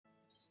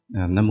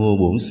Nam mô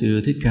Bổn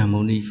Sư Thích Ca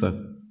Mâu Ni Phật.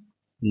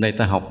 Hôm nay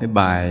ta học cái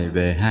bài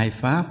về hai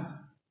pháp.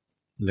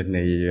 Lần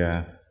này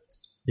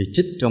thì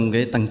trích trong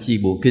cái Tăng Chi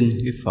Bộ Kinh,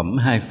 cái phẩm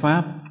hai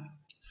pháp.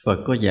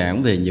 Phật có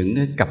giảng về những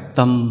cái cặp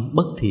tâm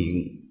bất thiện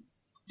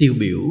tiêu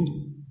biểu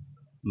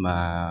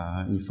mà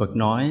Phật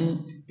nói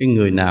cái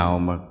người nào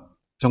mà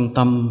trong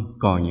tâm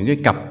còn những cái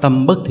cặp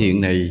tâm bất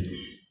thiện này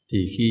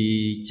thì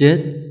khi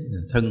chết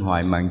thân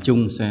hoại mạng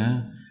chung sẽ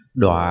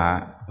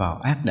đọa vào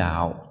ác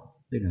đạo,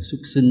 tức là súc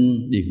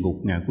sinh, địa ngục,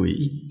 ngạ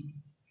quỷ.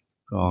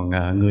 Còn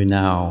người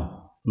nào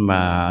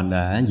mà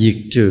đã diệt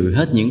trừ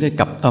hết những cái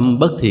cặp tâm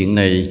bất thiện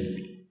này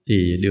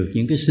thì được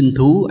những cái sinh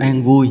thú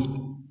an vui,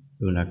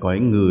 thường là cõi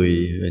người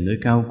về nơi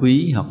cao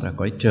quý hoặc là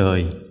cõi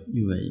trời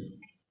như vậy.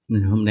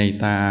 Nên hôm nay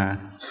ta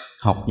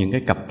học những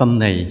cái cặp tâm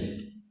này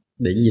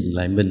để nhìn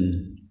lại mình,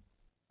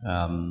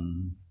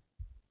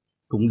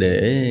 cũng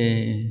để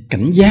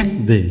cảnh giác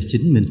về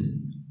chính mình.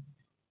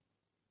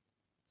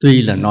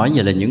 Tuy là nói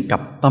như là những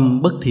cặp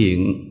tâm bất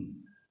thiện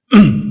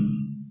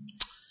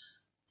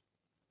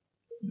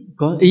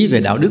có ý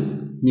về đạo đức,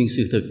 nhưng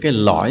sự thực cái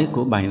lõi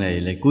của bài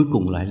này lại cuối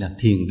cùng lại là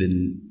thiền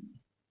định.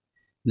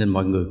 Nên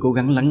mọi người cố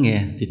gắng lắng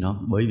nghe thì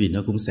bởi vì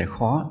nó cũng sẽ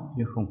khó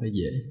chứ không phải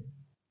dễ.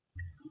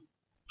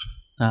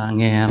 Ta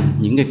nghe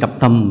những cái cặp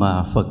tâm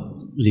mà Phật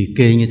liệt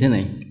kê như thế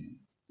này: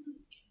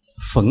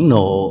 phẫn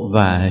nộ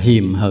và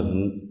hiềm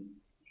hận,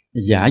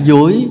 giả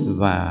dối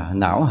và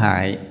não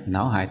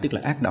hại tức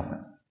là ác độc,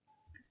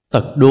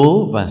 tật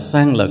đố và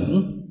sang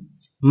lẫn,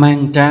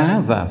 mang trá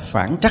và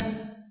phản trắc,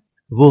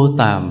 vô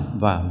tàm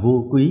và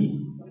vô quý,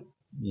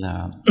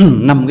 là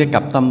 5 cái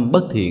cặp tâm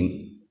bất thiện.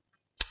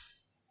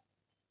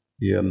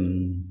 Thì,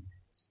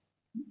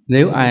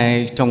 nếu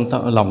ai trong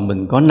lòng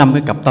mình có 5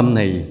 cái cặp tâm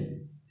này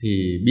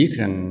thì biết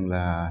rằng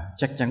là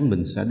chắc chắn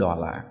mình sẽ đọa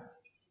lạc.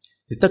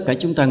 Thì tất cả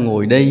chúng ta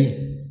ngồi đây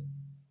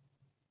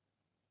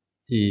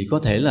thì có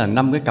thể là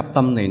 5 cái cặp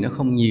tâm này nó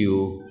không nhiều,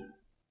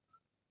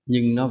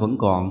 nhưng nó vẫn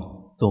còn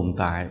tồn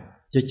tại,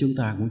 chứ chúng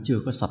ta cũng chưa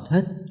có sạch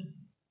hết.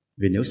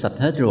 Vì nếu sạch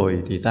hết rồi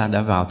thì ta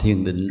đã vào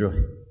thiền định rồi.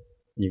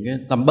 Những cái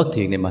tâm bất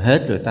thiện này mà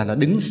hết rồi, ta đã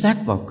đứng sát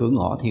vào cửa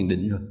ngõ thiền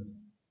định rồi.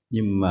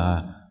 Nhưng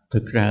mà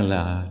thực ra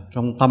là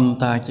trong tâm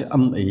ta chứ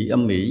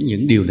âm ỉ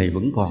những điều này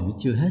vẫn còn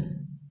chưa hết.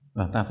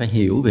 Và ta phải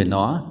hiểu về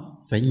nó,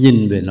 phải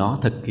nhìn về nó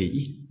thật kỹ.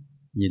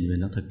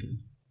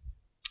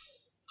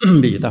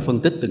 Bây giờ ta phân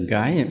tích từng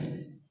cái.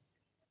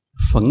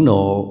 Phẫn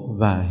nộ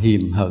và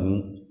hiềm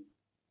hận.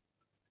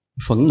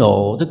 Phẫn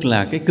nộ tức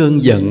là cái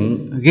cơn giận,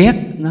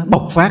 ghét nó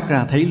bộc phát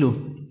ra, thấy luôn,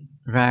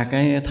 ra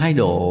cái thái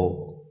độ,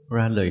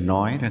 ra lời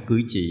nói, ra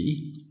cử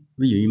chỉ.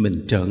 Ví dụ như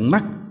mình trợn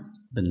mắt,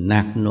 mình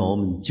nạt nộ,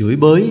 mình chửi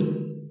bới,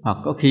 hoặc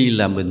có khi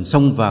là mình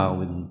xông vào,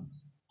 mình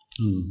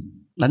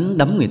đánh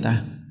đấm người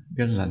ta,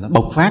 cái là nó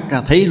bộc phát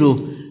ra thấy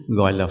luôn,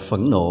 gọi là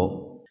phẫn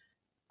nộ.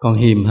 Còn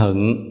hiềm hận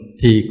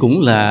thì cũng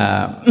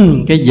là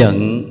cái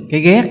giận,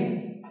 cái ghét,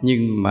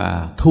 nhưng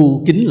mà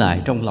thu kín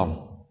lại trong lòng,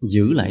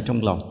 giữ lại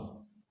trong lòng,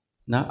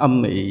 nó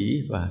âm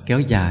ỉ và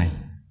kéo dài,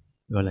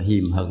 gọi là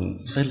hiềm hận.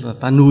 Tức là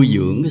ta nuôi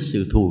dưỡng cái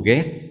sự thù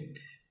ghét,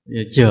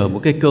 chờ một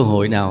cái cơ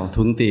hội nào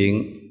thuận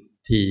tiện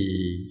thì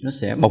nó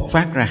sẽ bộc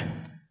phát ra,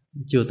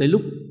 chưa tới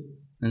lúc.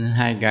 Nên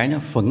hai cái nó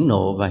phẫn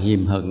nộ và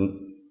hiềm hận.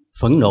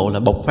 Phẫn nộ là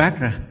bộc phát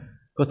ra,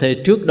 có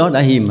thể trước đó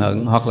đã hiềm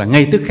hận, hoặc là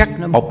ngay tức khắc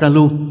nó bộc ra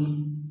luôn.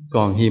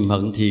 Còn hiềm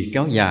hận thì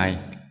kéo dài.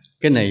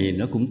 Cái này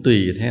nó cũng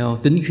tùy theo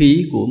tính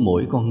khí của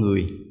mỗi con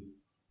người.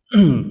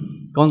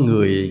 Có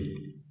người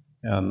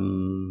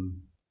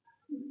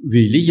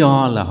vì lý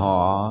do là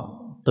họ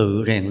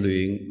tự rèn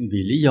luyện, vì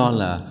lý do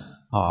là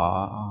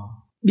họ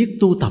biết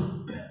tu tập,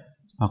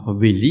 hoặc là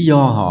vì lý do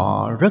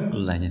họ rất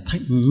là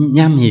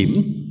nham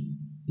hiểm,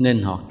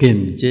 nên họ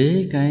kiềm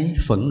chế cái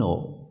phẫn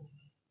nộ.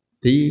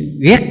 Thì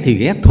ghét thì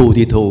ghét, thù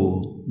thì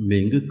thù,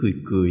 miệng cứ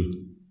cười.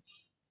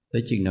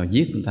 Tới chừng nào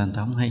giết người ta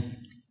không hay.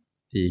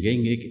 Thì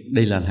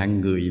đây là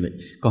hạng người vậy.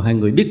 Còn hạng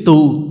người biết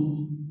tu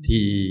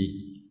thì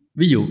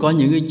ví dụ có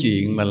những cái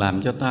chuyện mà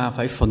làm cho ta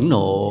phải phẫn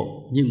nộ,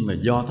 nhưng mà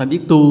do ta biết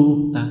tu,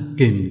 ta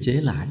kiềm chế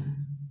lại,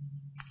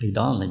 thì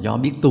đó là do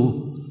biết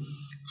tu.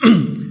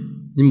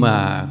 Nhưng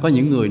mà có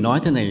những người nói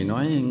thế này,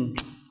 nói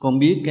con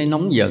biết cái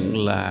nóng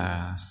giận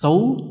là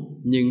xấu,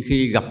 nhưng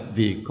khi gặp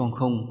việc con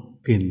không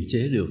kiềm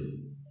chế được,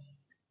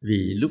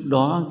 vì lúc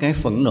đó cái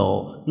phẫn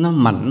nộ nó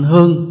mạnh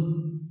hơn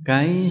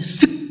cái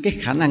sức, cái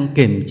khả năng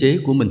kiềm chế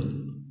của mình.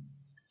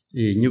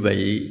 Thì như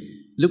vậy,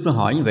 lúc nó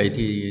hỏi như vậy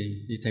thì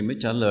thầy mới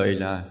trả lời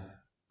là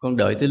con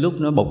đợi tới lúc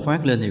nó bộc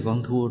phát lên thì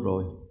con thua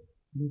rồi,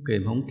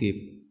 kiềm không kịp,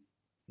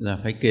 là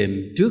phải kiềm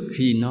trước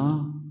khi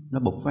nó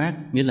bộc phát.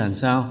 Nghĩa là làm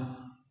sao?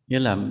 Nghĩa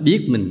là biết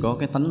mình có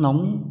cái tánh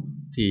nóng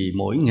thì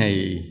mỗi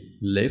ngày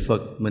lễ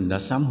Phật mình đã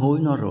sám hối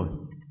nó rồi,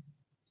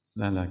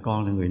 là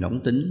con là người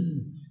nóng tính,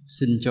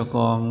 xin cho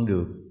con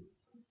được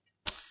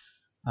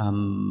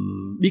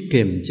biết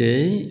kiềm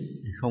chế,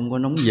 không có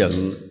nóng giận,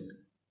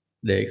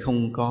 để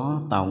không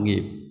có tạo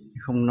nghiệp,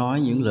 không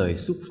nói những lời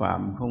xúc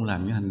phạm, không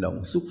làm những hành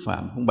động xúc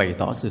phạm, không bày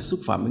tỏ sự xúc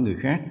phạm với người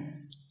khác.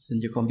 Xin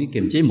cho con biết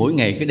kiềm chế, mỗi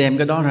ngày cứ đem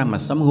cái đó ra mà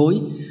sám hối.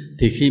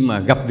 Thì khi mà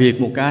gặp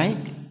việc một cái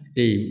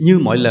Thì như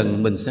mọi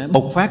lần mình sẽ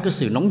bộc phát cái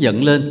sự nóng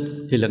giận lên,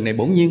 thì lần này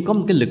bỗng nhiên có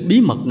một cái lực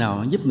bí mật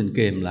nào giúp mình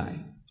kềm lại,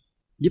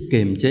 giúp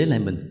kiềm chế lại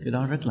mình. Cái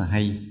đó rất là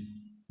hay.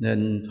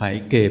 Nên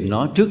phải kềm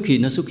nó trước khi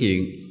nó xuất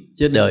hiện,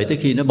 chứ đợi tới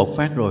khi nó bộc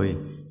phát rồi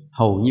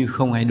hầu như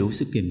không ai đủ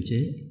sức kiềm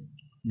chế.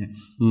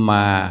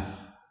 Mà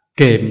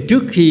kềm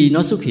trước khi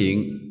nó xuất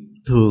hiện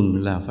thường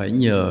là phải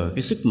nhờ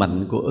cái sức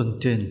mạnh của ơn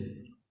trên,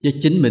 chứ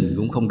chính mình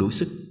cũng không đủ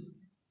sức.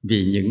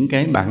 Vì những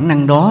cái bản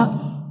năng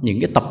đó, những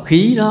cái tập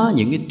khí đó,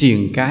 những cái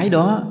triền cái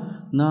đó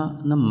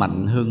nó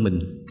mạnh hơn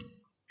mình.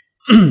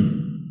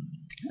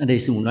 Ở đây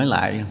sư muốn nói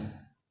lại,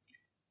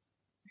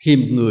 khi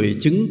một người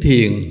chứng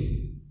thiền,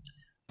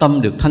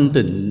 tâm được thanh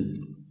tịnh,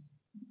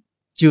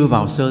 chưa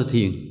vào sơ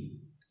thiền,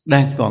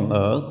 đang còn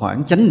ở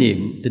khoảng chánh niệm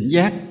tỉnh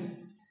giác,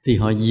 thì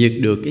họ diệt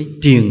được cái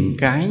triền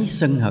cái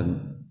sân hận.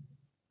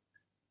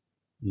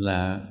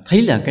 Là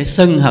thấy là cái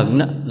sân hận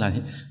đó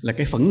là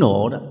cái phẫn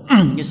nộ đó.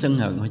 Cái sân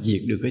hận họ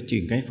diệt được cái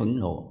triền cái phẫn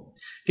nộ.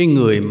 Cái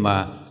người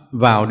mà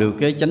vào được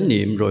cái chánh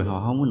niệm rồi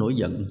họ không có nổi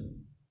giận.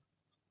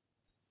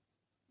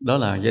 Đó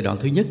là giai đoạn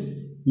thứ nhất.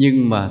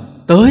 Nhưng mà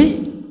tới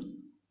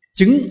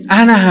chứng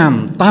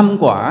A-na-hàm tam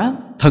quả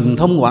thần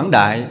thông quảng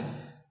đại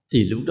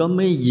thì lúc đó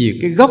mới diệt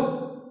cái gốc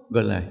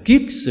gọi là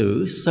kiết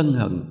sử sân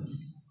hận.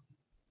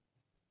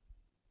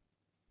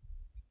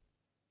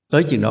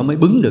 Tới chừng đó mới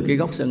bứng được cái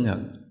gốc sân hận.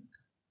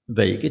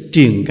 Vậy cái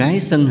triền cái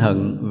sân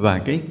hận và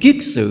cái kiết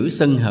sử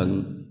sân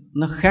hận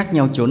nó khác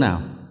nhau chỗ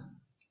nào?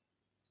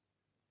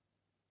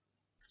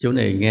 Chỗ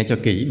này nghe cho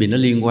kỹ, vì nó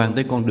liên quan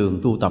tới con đường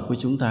tu tập của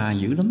chúng ta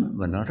dữ lắm,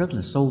 và nó rất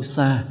là sâu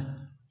xa,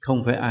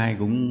 không phải ai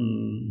cũng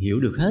hiểu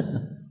được hết.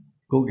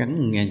 Cố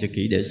gắng nghe cho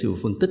kỹ để sư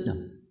phân tích.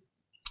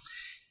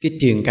 Cái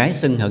triền cái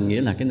sân hận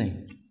nghĩa là cái này,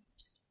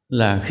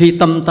 là khi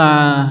tâm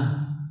ta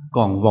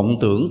còn vọng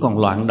tưởng, còn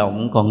loạn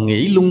động, còn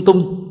nghĩ lung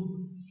tung,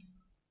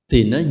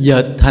 thì nó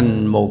dệt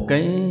thành một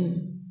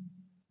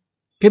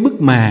cái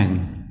bức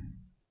màn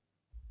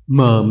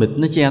mờ mịt,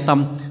 nó che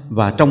tâm.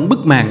 Và trong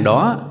bức màn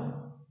đó,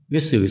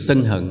 cái sự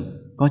sân hận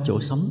có chỗ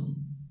sống,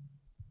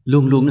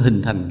 luôn luôn nó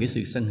hình thành cái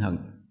sự sân hận.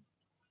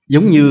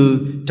 Giống như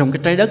trong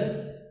cái trái đất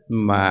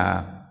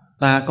mà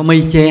ta có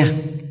mây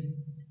che,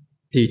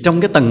 thì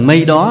trong cái tầng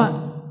mây đó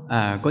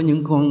có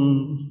những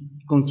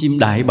con chim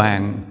đại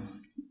bàng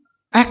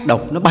ác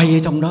độc nó bay ở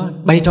trong đó,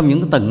 bay trong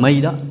những cái tầng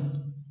mây đó.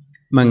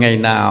 Mà ngày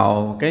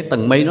nào cái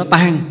tầng mây nó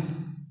tan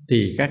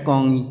thì các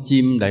con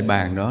chim đại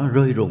bàng đó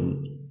rơi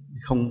rụng,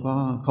 không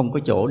có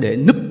chỗ để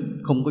núp,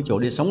 không có chỗ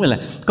để sống. Hay là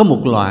có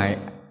một loài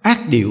ác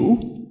điểu,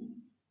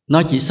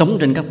 nó chỉ sống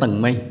trên các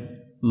tầng mây,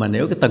 mà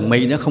nếu cái tầng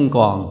mây nó không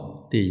còn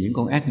thì những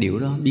con ác điểu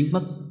đó biến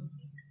mất.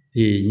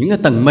 Thì những cái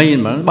tầng mây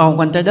mà nó bao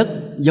quanh trái đất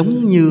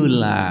giống như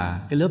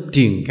là cái lớp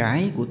triền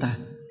cái của ta.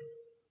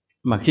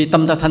 Mà khi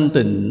tâm ta thanh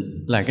tịnh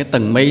là cái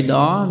tầng mây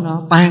đó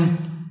nó tan,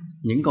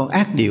 những con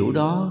ác điểu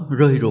đó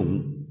rơi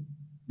rụng.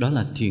 Đó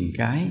là triền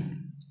cái.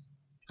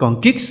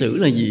 Còn kiết sử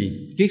là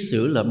gì? Kiết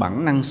sử là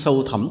bản năng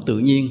sâu thẳm tự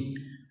nhiên,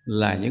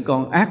 là những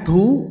con ác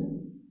thú,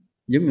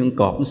 giống như con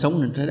cọp nó sống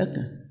trên trái đất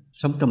này,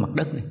 sống trong mặt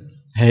đất này.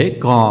 Hễ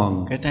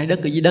còn cái trái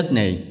đất ở dưới đất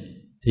này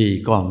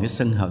thì còn cái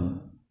sân hận.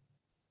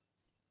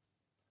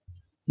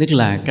 Tức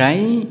là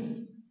cái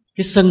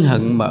sân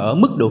hận mà ở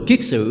mức độ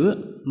kiết sử,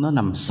 nó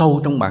nằm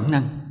sâu trong bản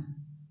năng.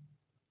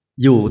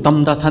 Dù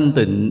tâm ta thanh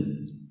tịnh,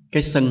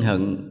 cái sân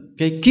hận,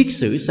 cái kiết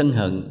sử sân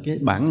hận, cái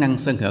bản năng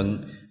sân hận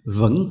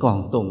vẫn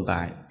còn tồn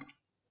tại.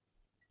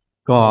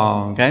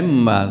 Còn cái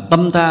mà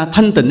tâm ta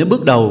thanh tịnh ở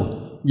bước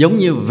đầu, giống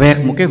như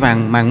vẹt một cái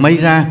màn mây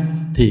ra,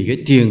 thì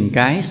cái triền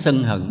cái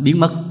sân hận biến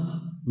mất.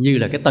 Như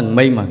là cái tầng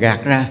mây mà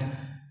gạt ra,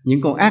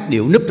 những con ác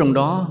điểu núp trong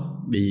đó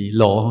bị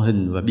lộ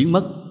hình và biến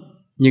mất.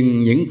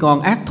 Nhưng những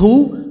con ác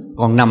thú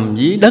còn nằm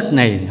dưới đất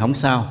này không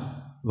sao,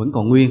 vẫn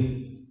còn nguyên.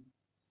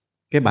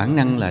 Cái bản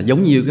năng là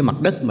giống như cái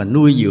mặt đất mà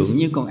nuôi dưỡng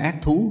những con ác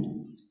thú.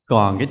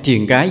 Còn cái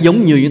triền cái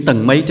giống như những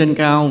tầng mây trên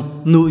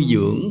cao, nuôi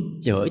dưỡng,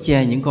 chở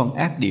che những con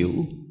ác điểu.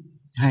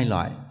 Hai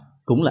loại,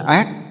 cũng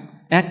là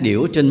ác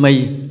điểu trên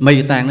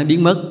mây tan nó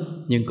biến mất,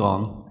 nhưng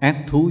còn ác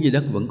thú dưới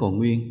đất vẫn còn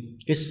nguyên.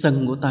 Cái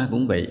sân của ta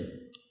cũng vậy.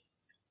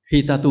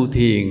 Khi ta tu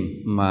thiền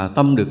mà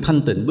tâm được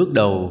thanh tịnh bước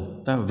đầu,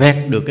 ta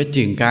vẹt được cái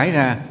triền cái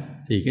ra,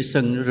 thì cái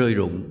sân nó rơi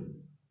rụng,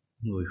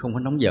 người không có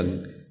nóng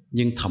giận.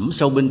 Nhưng thẳm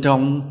sâu bên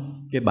trong,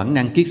 cái bản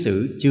năng kiết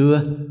sử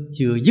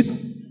chưa dứt,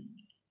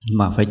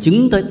 mà phải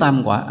chứng tới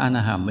tam quả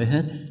A-na-hàm mới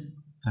hết.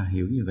 Ta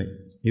hiểu như vậy,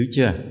 hiểu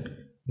chưa?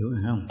 Hiểu rồi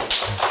không?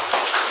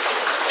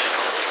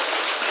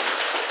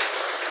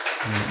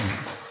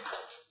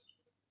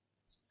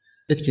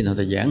 Ít khi nào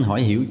thầy giảng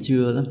hỏi hiểu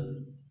chưa lắm.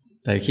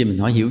 Tại khi mình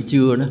hỏi hiểu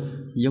chưa đó,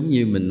 giống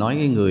như mình nói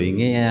cái người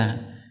nghe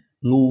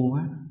ngu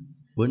quá,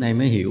 bữa nay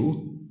mới hiểu.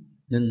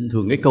 Nên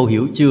thường cái câu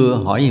hiểu chưa,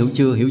 hỏi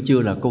hiểu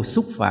chưa là câu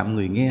xúc phạm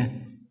người nghe.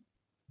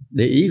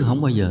 Để ý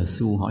không bao giờ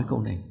sư hỏi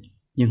câu này.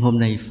 Nhưng hôm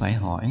nay phải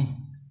hỏi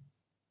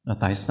là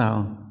tại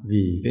sao?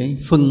 Vì cái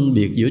phân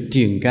biệt giữa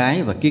triền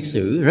cái và kiết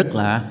sử rất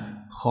là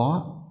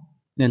khó.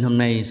 Nên hôm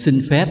nay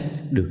xin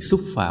phép được xúc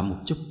phạm một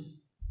chút.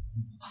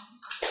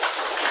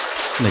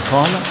 Này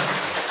khó lắm.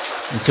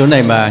 Chỗ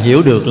này mà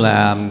hiểu được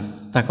là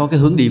ta có cái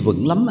hướng đi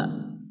vững lắm á.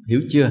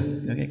 Hiểu chưa?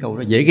 Đó, cái câu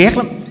đó dễ ghét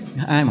lắm.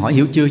 Ai mà hỏi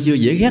hiểu chưa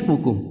dễ ghét vô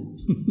cùng.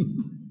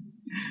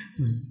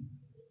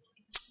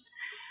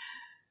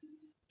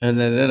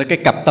 Cái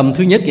cặp tâm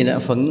thứ nhất vậy đó,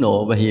 phẫn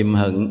nộ và hiềm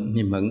hận.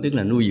 Hiềm hận tức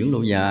là nuôi dưỡng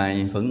lâu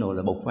dài, phẫn nộ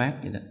là bộc phát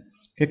vậy đó.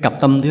 Cái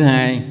cặp tâm thứ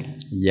hai,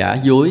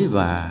 giả dối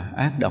và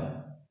ác độc.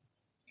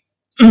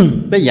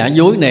 Cái giả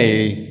dối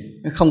này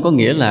không có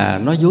nghĩa là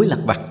nói dối lặt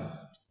vặt.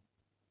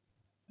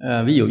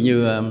 Ví dụ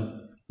như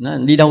nó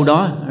đi đâu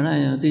đó,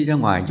 nó đi ra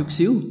ngoài chút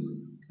xíu,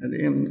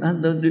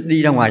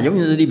 đi ra ngoài giống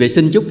như đi vệ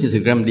sinh chút, thì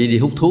thực ra mình đi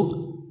hút thuốc.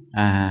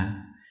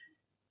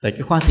 Tại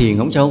cái khóa thiền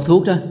không cho hút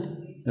thuốc đó,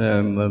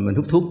 mà mình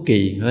hút thuốc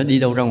kỳ, đi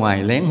đâu ra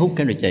ngoài lén hút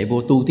cái rồi chạy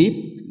vô tu tiếp,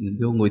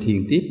 vô ngồi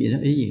thiền tiếp vậy đó,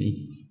 ý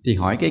gì? Thì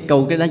hỏi cái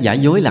câu cái đó giả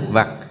dối lặt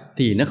vặt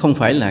thì nó không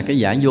phải là cái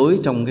giả dối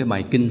trong cái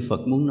bài kinh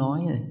Phật muốn nói.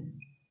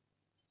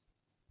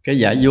 Cái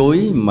giả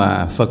dối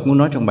mà Phật muốn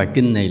nói trong bài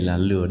kinh này là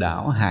lừa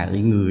đảo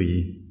hại người.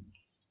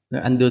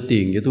 Anh đưa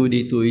tiền cho tôi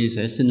đi, tôi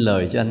sẽ xin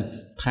lời cho anh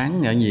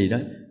tháng ở gì đó,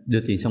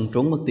 đưa tiền xong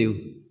trốn mất tiêu.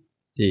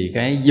 Thì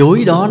cái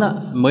dối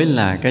đó mới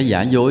là cái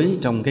giả dối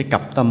trong cái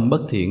cặp tâm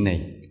bất thiện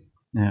này.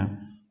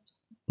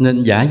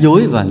 Nên giả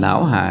dối và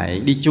não hại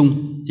đi chung.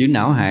 Chữ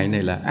não hại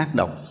này là ác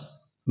độc,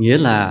 nghĩa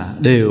là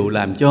đều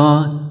làm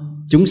cho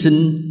chúng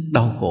sinh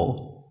đau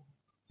khổ.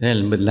 Thế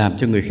là mình làm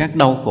cho người khác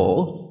đau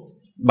khổ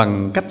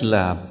bằng cách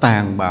là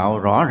tàn bạo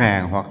rõ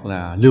ràng hoặc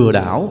là lừa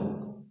đảo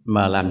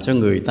mà làm cho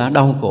người ta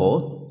đau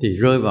khổ, thì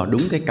rơi vào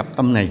đúng cái cặp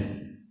tâm này.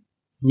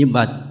 Nhưng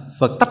mà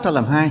Phật tách ra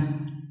làm hai.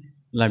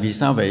 Là vì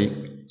sao vậy?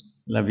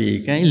 Là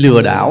vì cái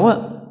lừa đảo á,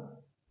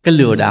 cái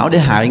lừa đảo để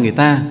hại người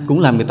ta cũng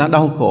làm người ta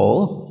đau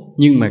khổ,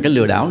 nhưng mà cái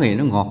lừa đảo này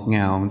nó ngọt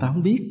ngào, người ta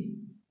không biết.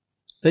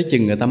 Tới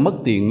chừng người ta mất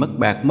tiền, mất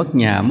bạc, mất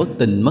nhà, mất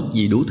tình, mất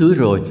gì đủ thứ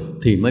rồi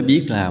thì mới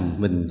biết là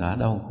mình đã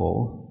đau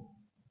khổ.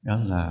 Đó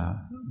là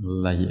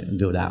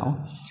lừa đảo.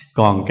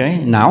 Còn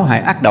cái não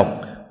hại ác độc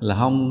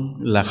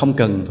là không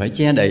cần phải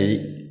che đậy,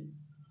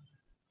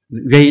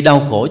 gây đau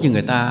khổ cho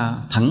người ta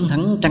thẳng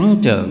thắn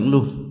trắng trợn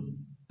luôn,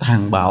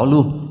 tàn bạo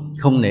luôn,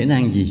 không nể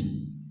nang gì,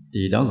 thì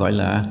đó gọi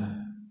là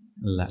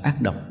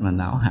ác độc, là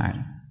não hại.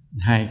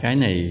 Hai cái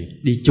này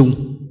đi chung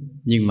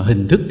nhưng mà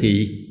hình thức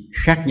thì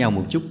khác nhau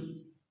một chút.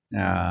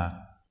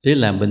 Thế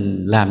là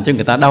mình làm cho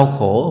người ta đau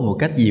khổ một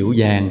cách dịu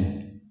dàng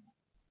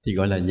thì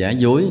gọi là giả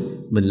dối,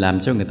 mình làm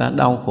cho người ta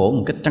đau khổ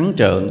một cách trắng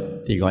trợn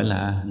thì gọi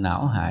là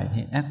não hại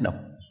hay ác độc.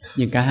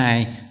 Nhưng cả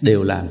hai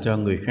đều làm cho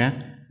người khác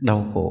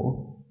đau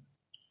khổ.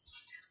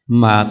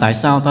 Mà tại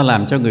sao ta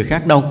làm cho người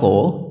khác đau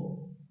khổ?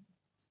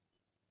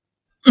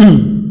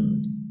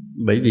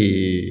 Bởi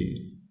vì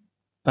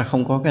ta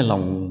không có cái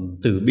lòng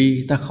từ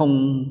bi, ta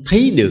không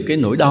thấy được cái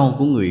nỗi đau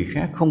của người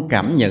khác, không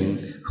cảm nhận,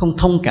 không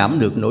thông cảm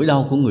được nỗi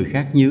đau của người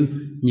khác như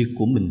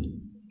của mình.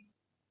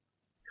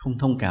 Không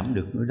thông cảm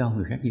được nỗi đau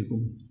người khác như của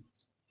mình.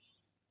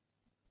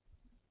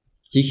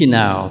 Chỉ khi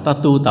nào ta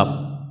tu tập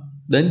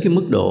đến cái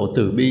mức độ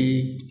từ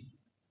bi,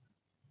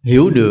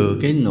 hiểu được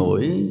cái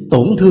nỗi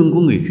tổn thương của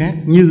người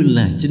khác như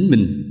là chính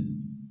mình,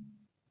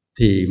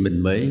 thì mình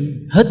mới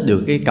hết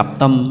được cái cặp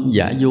tâm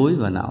giả dối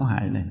và não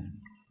hại này.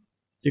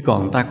 Chứ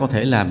còn ta có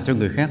thể làm cho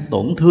người khác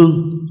tổn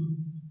thương,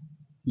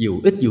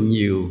 dù ít dù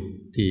nhiều,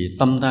 thì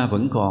tâm ta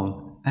vẫn còn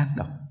ác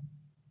độc.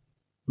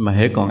 Mà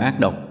hễ còn ác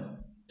độc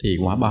thì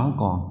quả báo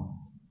còn.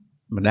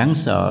 Mà đáng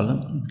sợ lắm,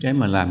 cái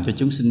mà làm cho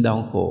chúng sinh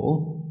đau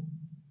khổ,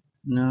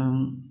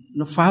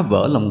 nó phá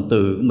vỡ lòng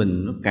từ của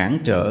mình, nó cản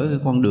trở cái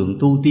con đường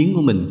tu tiến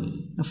của mình,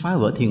 nó phá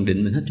vỡ thiền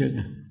định mình hết trơn.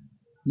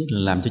 Nhất là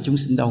làm cho chúng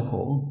sinh đau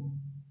khổ.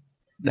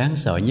 Đáng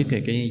sợ nhất là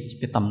cái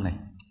tâm này.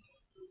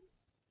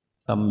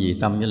 Tâm gì?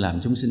 Tâm để làm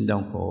chúng sinh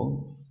đau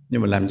khổ.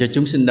 Nhưng mà làm cho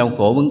chúng sinh đau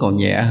khổ vẫn còn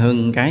nhẹ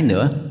hơn cái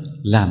nữa,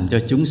 làm cho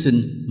chúng sinh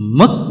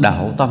mất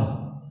đạo tâm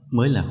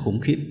mới là khủng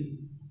khiếp.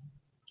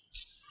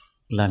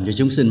 Làm cho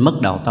chúng sinh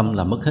mất đạo tâm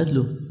là mất hết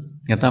luôn.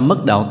 Người ta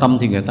mất đạo tâm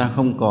thì người ta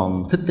không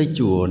còn thích tới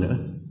chùa nữa,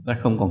 ta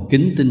không còn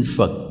kính tin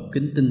Phật,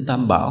 kính tin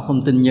Tam Bảo,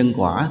 không tin nhân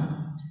quả.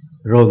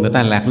 Rồi người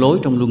ta lạc lối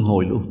trong luân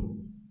hồi luôn,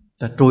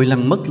 ta trôi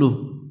lăn mất luôn.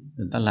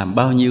 Người ta làm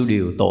bao nhiêu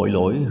điều tội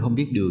lỗi không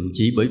biết đường,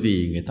 chỉ bởi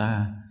vì người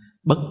ta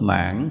bất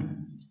mãn,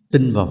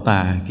 tin vào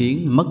tà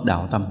kiến, mất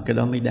đạo tâm. Cái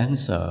đó mới đáng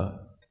sợ.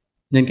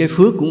 Nên cái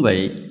phước cũng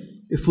vậy.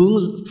 Cái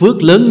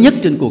phước lớn nhất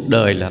trên cuộc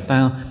đời là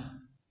ta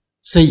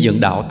xây dựng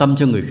đạo tâm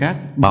cho người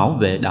khác, bảo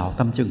vệ đạo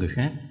tâm cho người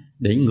khác,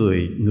 để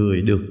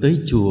người được tới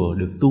chùa,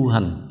 được tu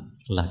hành,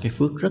 là cái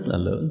phước rất là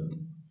lớn.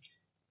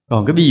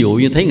 Còn cái ví dụ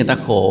như thấy người ta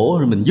khổ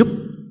rồi mình giúp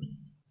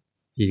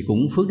thì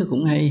phước đó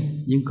cũng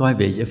hay, nhưng coi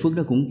về cho phước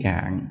đó cũng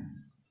cạn.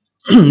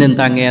 Nên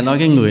ta nghe nói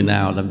cái người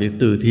nào làm việc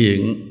từ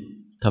thiện,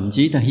 thậm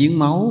chí ta hiến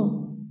máu,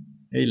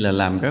 hay là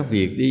làm các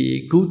việc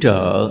đi cứu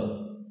trợ,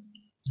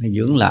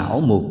 dưỡng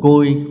lão mồ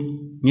côi,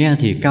 nghe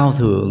thì cao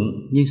thượng,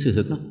 nhưng sự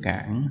thực nó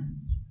cạn.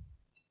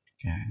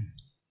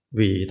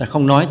 Vì ta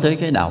không nói tới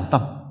cái đạo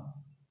tâm.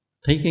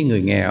 Thấy cái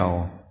người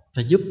nghèo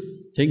ta giúp,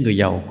 thấy người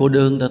giàu cô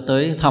đơn ta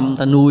tới thăm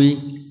ta nuôi,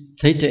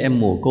 thấy trẻ em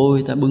mồ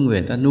côi ta bưng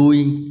về ta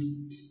nuôi.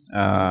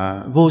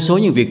 Vô số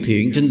những việc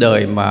thiện trên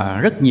đời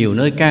mà rất nhiều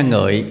nơi ca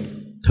ngợi,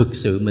 thực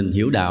sự mình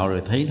hiểu đạo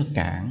rồi thấy nó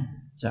cạn,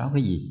 cháo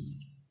cái gì.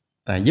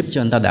 Tại giúp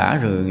cho người ta đã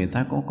rồi, người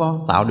ta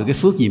có tạo được cái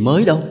phước gì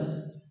mới đâu.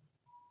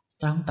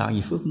 Ta không tạo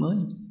gì phước mới.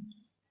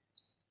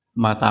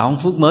 Mà tạo không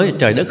phước mới,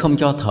 trời đất không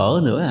cho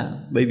thở nữa à.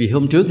 Bởi vì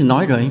hôm trước thì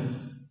nói rồi,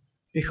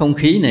 cái không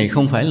khí này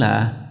không phải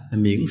là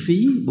miễn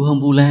phí. Bữa hôm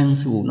Vu Lan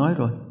sư phụ nói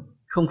rồi,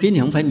 không khí này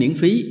không phải miễn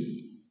phí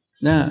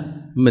đó.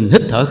 Mình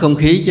hít thở không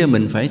khí chứ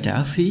mình phải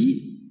trả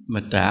phí.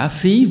 Mà trả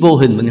phí vô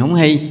hình mình không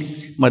hay.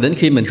 Mà đến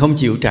khi mình không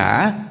chịu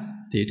trả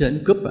thì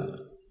trên cúp à.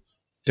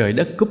 Trời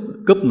đất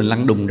cúp mình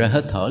lăn đùng ra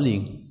hết thở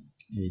liền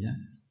gì đó.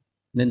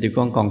 Nên tụi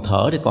con còn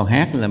thở để còn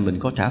hát là mình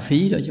có trả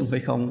phí đó chứ không phải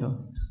không đâu.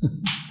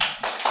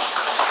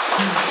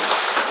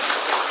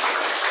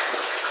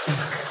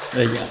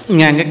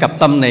 Ngang cái cặp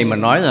tâm này mà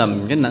nói là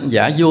cái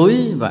giả dối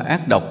và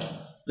ác độc,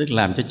 tức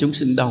làm cho chúng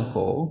sinh đau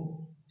khổ,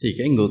 thì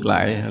cái ngược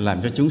lại làm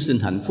cho chúng sinh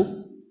hạnh phúc.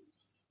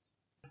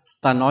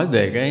 Ta nói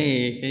về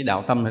cái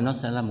đạo tâm này nó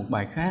sẽ là một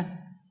bài khác.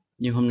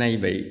 Nhưng hôm nay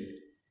vậy,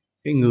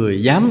 cái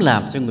người dám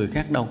làm cho người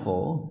khác đau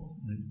khổ,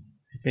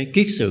 cái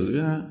kiết sử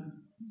đó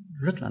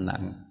rất là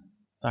nặng.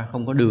 Ta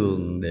không có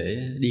đường để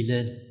đi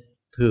lên.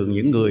 Thường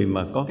những người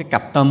mà có cái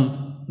cặp tâm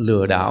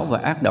lừa đảo và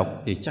ác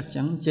độc thì chắc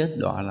chắn chết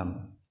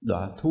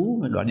đọa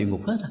thú, đọa địa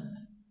ngục hết.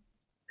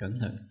 Cẩn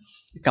thận.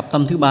 Cặp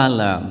tâm thứ ba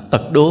là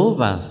tật đố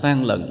và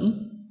sang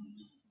lẫn.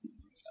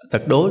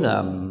 Tật đố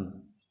là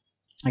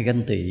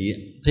ganh tị,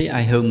 thấy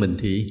ai hơn mình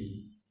thì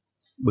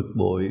bực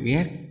bội,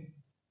 ghét.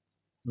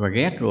 Và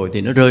ghét rồi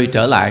thì nó rơi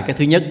trở lại cái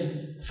thứ nhất,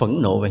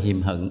 phẫn nộ và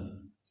hiềm hận.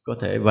 Có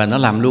thể, và nó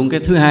làm luôn cái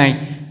thứ hai,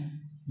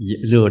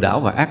 lừa đảo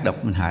và ác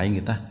độc, mình hại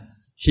người ta.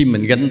 Khi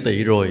mình ganh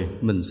tị rồi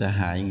mình sẽ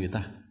hại người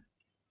ta.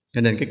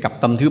 Cho nên cái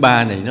cặp tâm thứ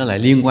ba này nó lại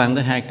liên quan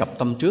tới hai cặp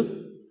tâm trước,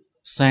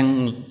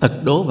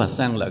 tật đố và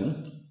sang lẫn.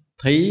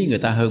 Thấy người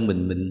ta hơn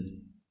mình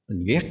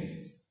ghét.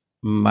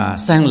 Mà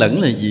sang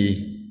lẫn là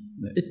gì?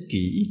 Là ích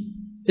kỷ.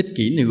 Ích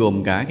kỷ này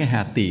gồm cả cái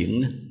hà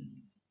tiện,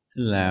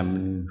 là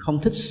mình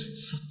không thích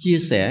chia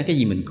sẻ cái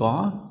gì mình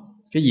có,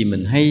 cái gì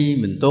mình hay,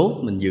 mình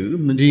tốt, mình giữ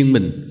riêng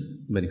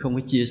mình không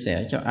có chia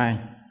sẻ cho ai.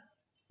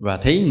 Và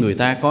thấy người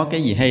ta có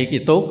cái gì hay, cái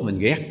gì tốt mình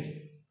ghét.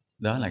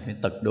 Đó là cái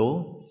tật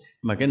đố.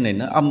 Mà cái này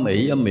nó âm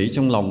ỉ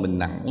trong lòng mình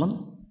nặng lắm.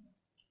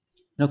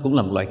 Nó cũng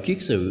là một loại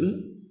kiết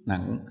sử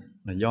nặng,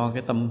 là do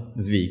cái tâm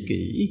vị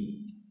kỷ,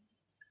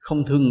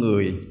 không thương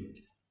người.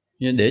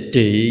 Nhưng để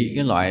trị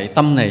cái loại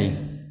tâm này,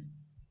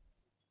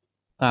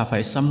 ta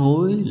phải sám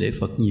hối lễ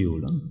Phật nhiều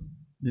lắm,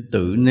 để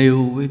tự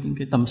nêu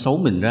cái tâm xấu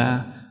mình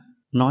ra,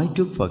 nói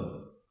trước Phật,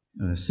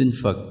 xin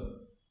Phật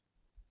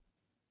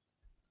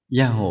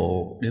gia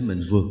hộ để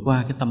mình vượt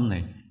qua cái tâm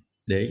này,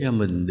 để cho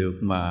mình được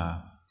mà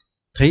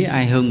thấy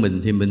ai hơn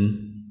mình thì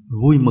mình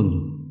vui mừng.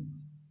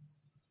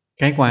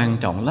 Cái quan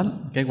trọng lắm,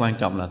 cái quan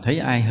trọng là thấy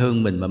ai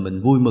hơn mình mà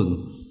mình vui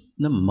mừng,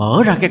 nó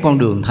mở ra cái con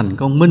đường thành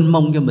công mênh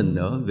mông cho mình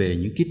nữa về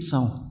những kiếp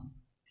sau.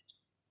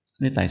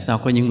 Nên tại sao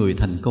có những người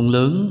thành công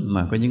lớn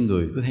mà có những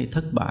người cứ hay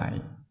thất bại?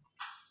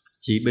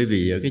 Chỉ bởi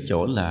vì ở cái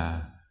chỗ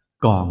là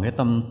còn cái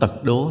tâm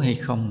tật đố hay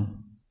không.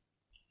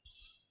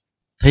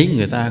 Thấy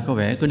người ta có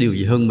vẻ có điều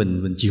gì hơn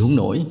mình chịu không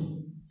nổi,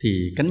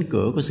 thì cánh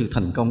cửa của sự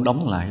thành công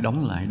đóng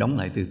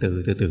lại từ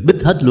từ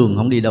bít hết luôn,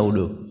 không đi đâu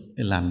được.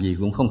 Làm gì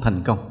cũng không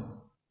thành công.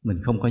 Mình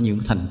không có những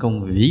thành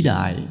công vĩ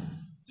đại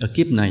ở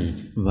kiếp này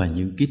và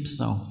những kiếp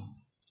sau.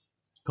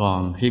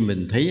 Còn khi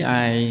mình thấy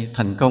ai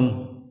thành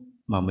công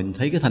mà mình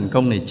thấy cái thành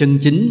công này chân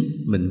chính,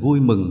 mình vui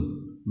mừng,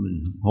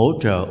 mình hỗ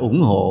trợ,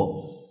 ủng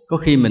hộ. Có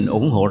khi mình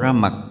ủng hộ ra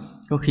mặt,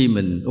 có khi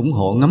mình ủng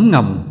hộ ngấm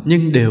ngầm,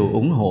 nhưng đều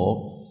ủng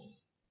hộ.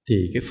 Thì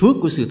cái phước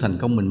của sự thành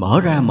công mình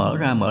mở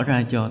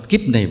ra cho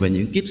kiếp này và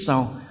những kiếp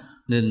sau.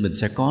 Nên mình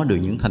sẽ có được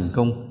những thành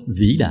công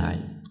vĩ đại.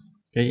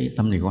 Cái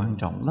tâm này quan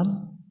trọng lắm.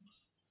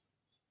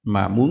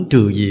 Mà muốn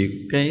trừ diệt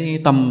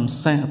cái tâm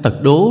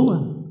tật đố,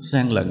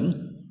 sang lẫn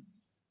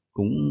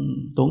cũng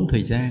tốn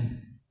thời gian.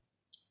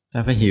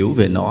 Ta phải hiểu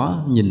về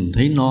nó, nhìn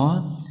thấy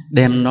nó,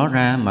 đem nó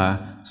ra mà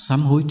sám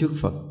hối trước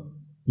Phật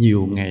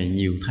nhiều ngày,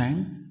 nhiều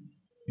tháng.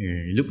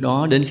 Lúc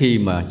đó đến khi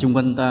mà chung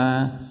quanh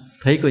ta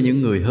thấy có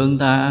những người hơn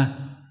ta,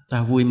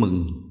 ta vui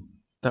mừng,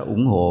 ta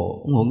ủng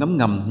hộ ngấm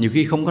ngầm. Nhiều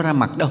khi không có ra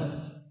mặt đâu,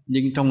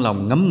 nhưng trong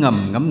lòng ngấm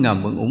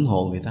ngầm vẫn ủng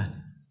hộ người ta.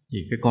 Vì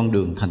cái con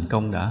đường thành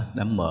công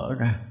đã mở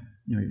ra.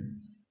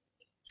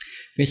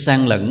 Cái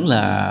sang lẫn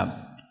là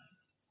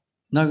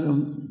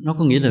nó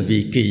có nghĩa là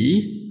vị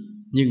kỷ,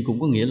 nhưng cũng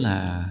có nghĩa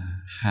là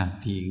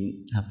hà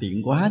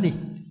tiện quá đi.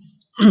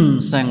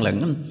 Sang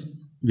lẫn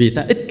vì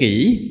ta ích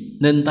kỷ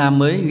nên ta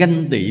mới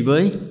ganh tị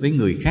với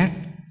người khác,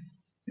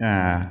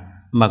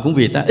 mà cũng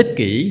vì ta ích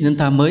kỷ nên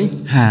ta mới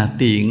hà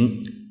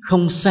tiện,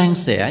 không san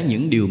sẻ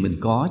những điều mình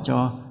có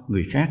cho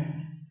người khác.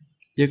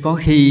 Chứ có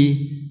khi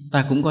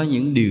ta cũng có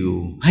những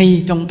điều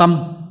hay trong tâm,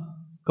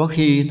 có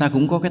khi ta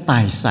cũng có cái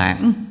tài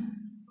sản,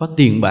 có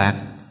tiền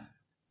bạc,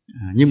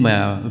 nhưng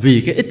mà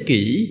vì cái ích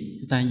kỷ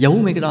ta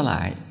giấu mấy cái đó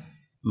lại.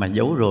 Mà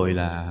giấu rồi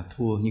là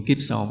thua, những kiếp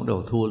sau bắt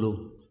đầu thua luôn.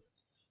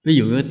 Ví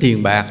dụ như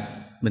tiền bạc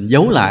mình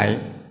giấu lại,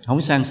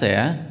 không san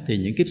sẻ, thì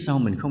những kiếp sau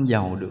mình không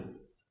giàu được.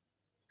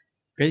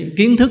 Cái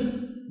kiến thức,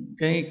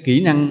 cái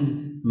kỹ năng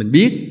mình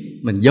biết,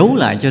 mình giấu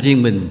lại cho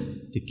riêng mình,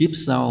 thì kiếp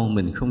sau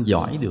mình không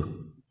giỏi được.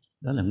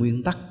 Đó là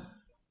nguyên tắc.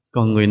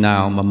 Còn người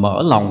nào mà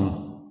mở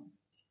lòng,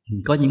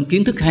 có những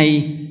kiến thức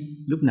hay,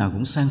 lúc nào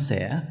cũng san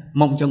sẻ,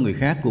 mong cho người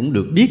khác cũng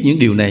được biết những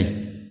điều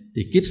này,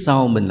 thì kiếp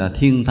sau mình là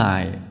thiên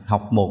tài,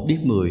 học 1 biết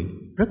 10,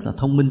 rất là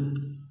thông minh.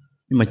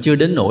 Nhưng mà chưa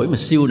đến nỗi mà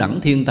siêu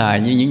đẳng thiên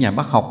tài như những nhà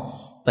bác học.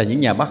 Tại những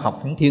nhà bác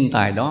học, những thiên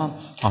tài đó,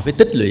 họ phải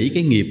tích lũy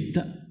cái nghiệp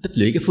đó, tích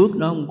lũy cái phước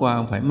đó hôm qua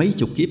không phải mấy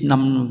chục kiếp,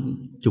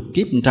 50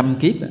 kiếp, 100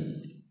 kiếp đó,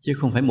 chứ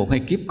không phải 1-2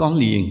 kiếp có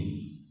liền.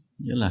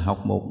 Nghĩa là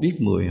học 1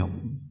 biết 10, học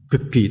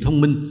cực kỳ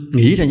thông minh,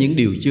 nghĩ ra những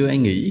điều chưa ai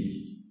nghĩ,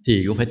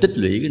 thì cũng phải tích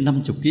lũy cái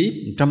 50 kiếp,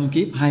 100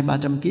 kiếp,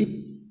 200-300 kiếp,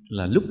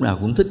 là lúc nào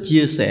cũng thích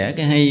chia sẻ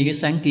cái hay, cái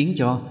sáng kiến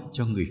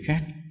cho người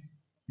khác.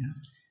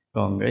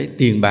 Còn cái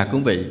tiền bạc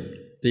cũng vậy,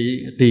 thì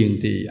tiền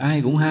thì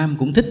ai cũng ham,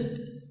 cũng thích,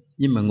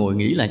 nhưng mà ngồi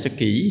nghĩ lại cho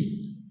kỹ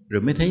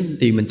rồi mới thấy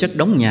tiền mình chất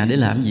đống nhà để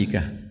làm gì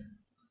cả.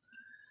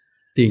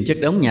 Tiền chất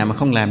đống nhà mà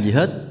không làm gì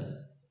hết.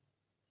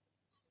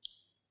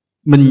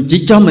 Mình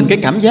chỉ cho mình cái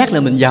cảm giác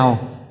là mình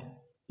giàu,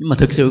 nhưng mà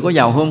thực sự có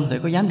giàu không? Thì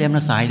có dám đem ra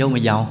xài đâu mà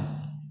giàu.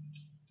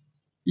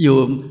 Ví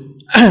dụ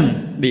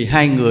bị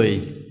 2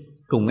 người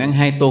cùng ăn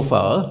 2 tô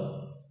phở,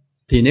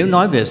 thì nếu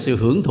nói về sự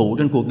hưởng thụ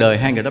trên cuộc đời,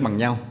 2 người đó bằng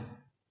nhau.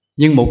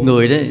 Nhưng một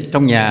người đấy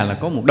trong nhà là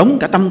có một đống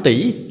cả 100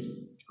 tỷ,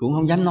 cũng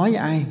không dám nói với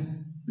ai,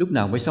 lúc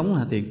nào phải sống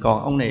là tiền.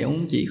 Còn ông này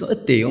ông chỉ có ít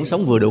tiền, ông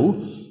sống vừa đủ.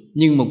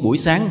 Nhưng một buổi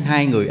sáng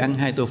 2 người ăn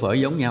 2 tô phở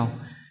giống nhau.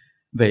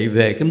 Vậy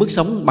về cái mức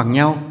sống bằng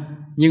nhau.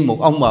 Nhưng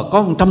một ông mà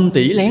có 100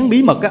 tỷ lén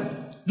bí mật á,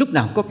 lúc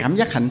nào có cảm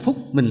giác hạnh phúc,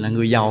 mình là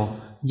người giàu,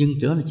 nhưng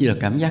đó chỉ là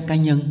cảm giác cá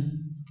nhân.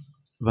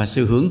 Và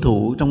sự hưởng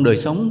thụ trong đời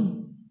sống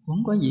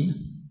không có gì.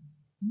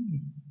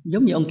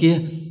 Giống như ông kia,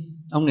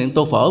 ông này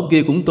tô phở, ông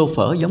kia cũng tô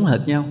phở giống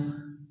hệt nhau.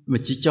 Mà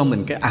chỉ cho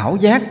mình cái ảo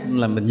giác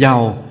là mình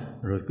giàu,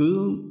 rồi cứ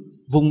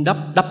vung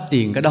đắp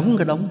tiền cái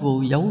đống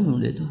vô giấu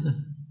luôn để thôi,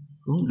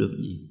 cũng không được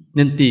gì.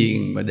 Nên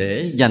tiền mà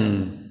để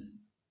dành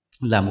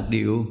là một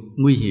điều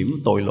nguy hiểm,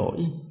 tội lỗi.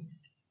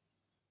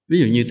 Ví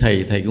dụ như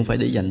thầy cũng phải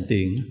để dành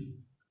tiền,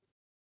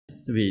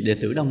 vì đệ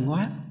tử đông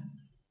quá.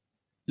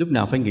 Lúc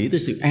nào phải nghĩ tới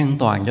sự an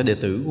toàn cho đệ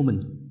tử của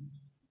mình.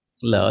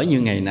 Lỡ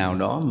như ngày nào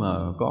đó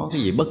mà có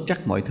cái gì bất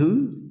trắc mọi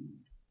thứ,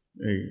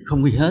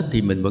 không đi hết,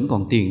 thì mình vẫn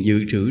còn tiền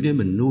dự trữ để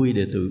mình nuôi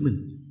đệ tử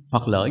mình.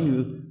 Hoặc lỡ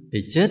như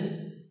thầy chết,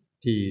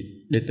 thì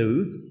đệ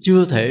tử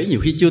chưa thể, nhiều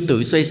khi chưa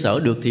tự xoay sở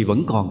được, thì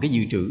vẫn còn cái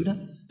dự trữ đó.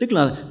 Tức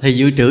là thầy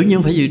dự trữ nhưng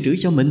không phải dự trữ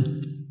cho mình,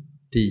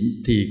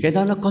 thì cái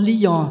đó nó có lý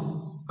do.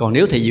 Còn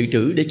nếu thầy dự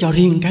trữ để cho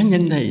riêng cá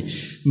nhân thầy,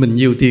 mình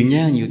nhiều tiền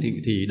nha, nhiều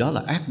tiền, thì đó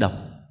là ác độc,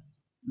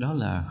 đó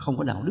là không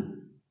có đạo đức.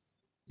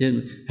 Cho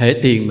nên hệ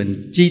tiền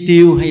mình chi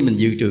tiêu hay mình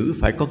dự trữ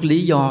phải có cái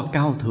lý do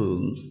cao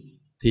thượng,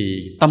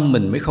 thì tâm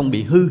mình mới không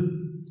bị hư,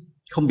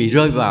 không bị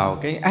rơi vào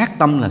cái ác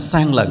tâm là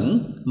san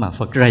lẫn mà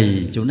Phật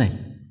rầy chỗ này.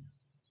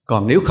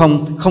 Còn nếu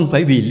không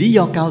phải vì lý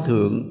do cao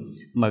thượng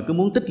mà cứ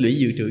muốn tích lũy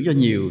dự trữ cho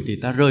nhiều, thì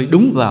ta rơi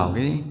đúng vào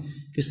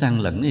cái san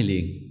lẫn này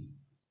liền.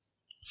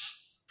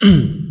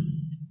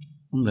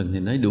 Một lần thì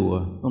nói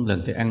đùa, một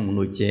lần thì ăn một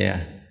nồi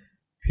chè,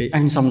 khi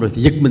ăn xong rồi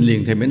thì giật mình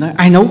liền, thầy mới nói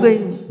ai nấu cái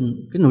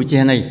nồi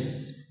chè này,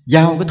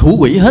 giao cái thủ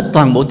quỹ hết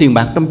toàn bộ tiền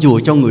bạc trong chùa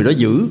cho người đó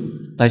giữ.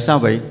 Tại sao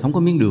vậy? Không có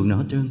miếng đường nào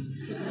hết trơn.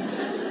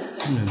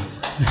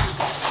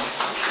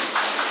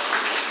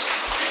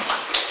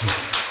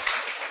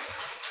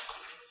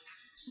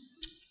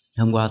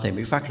 Hôm qua thầy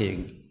mới phát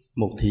hiện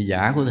một thị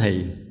giả của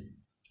thầy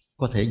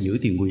có thể giữ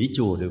tiền quỹ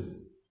chùa được.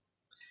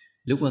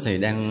 Lúc đó thầy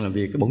đang làm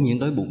việc, cái bỗng nhiên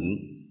đói bụng,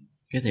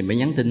 cái thầy mới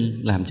nhắn tin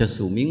làm cho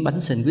xù miếng bánh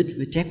sandwich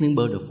với trát miếng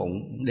bơ đậu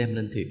phụng, đem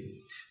lên thiệp,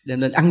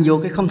 đem lên ăn vô,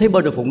 cái không thấy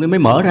bơ đậu phụng nên mới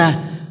mở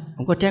ra,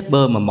 không có trát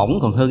bơ mà mỏng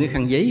còn hơn cái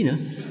khăn giấy nữa.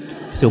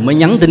 Xù mới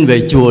nhắn tin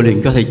về chùa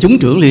liền cho thầy trúng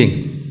trưởng liền,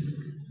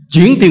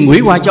 chuyển tiền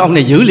quỹ qua cho ông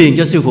này giữ liền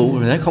cho sư phụ,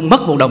 rồi không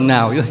mất một đồng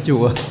nào cho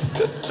chùa.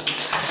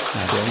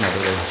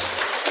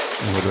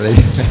 Đây.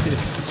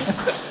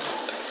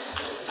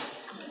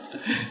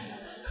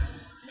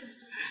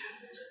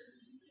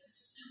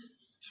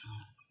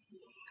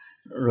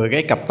 Rồi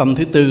cái cặp tâm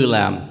thứ tư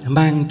là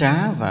mang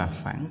trá và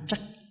phản trắc.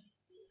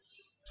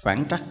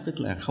 Phản trắc tức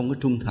là không có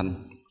trung thành,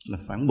 là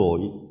phản bội.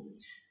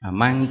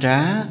 Mang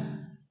trá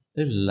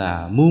tức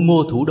là mưu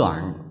mô thủ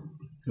đoạn,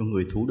 con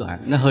người thủ đoạn.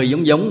 Nó hơi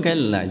giống cái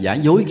là giả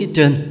dối cái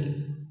trên.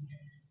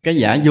 Cái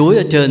giả dối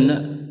ở trên đó,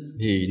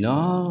 thì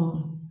nó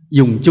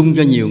dùng chung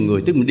cho nhiều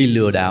người, tức mình đi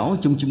lừa đảo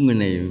chung người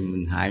này,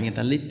 mình hại người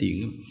ta lấy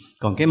tiền.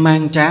 Còn cái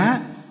mang trá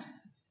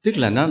tức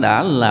là nó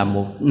đã là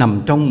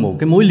nằm trong một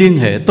cái mối liên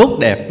hệ tốt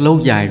đẹp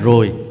lâu dài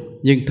rồi,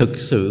 nhưng thực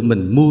sự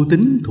mình mưu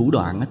tính thủ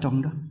đoạn ở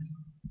trong đó,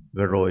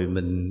 rồi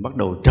mình bắt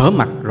đầu trở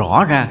mặt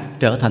rõ ra,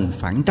 trở thành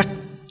phản trắc.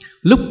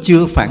 Lúc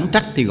chưa phản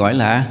trắc thì gọi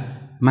là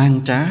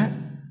mang trá,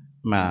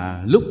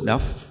 mà lúc đã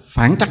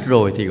phản trắc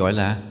rồi thì gọi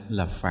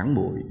là phản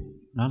bội.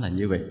 Nó là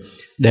như vậy.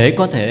 Để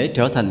có thể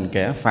trở thành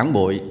kẻ phản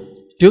bội,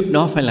 trước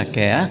đó phải là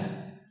kẻ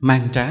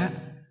mang trá.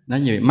 Nó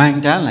như vậy.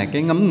 Mang trá là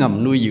cái ngấm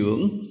ngầm nuôi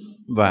dưỡng,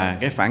 và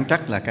cái phản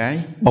trắc là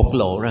cái bộc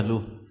lộ ra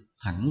luôn,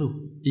 thẳng luôn.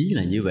 Ý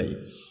là như vậy.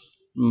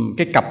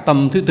 Cái cặp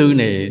tâm thứ tư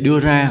này đưa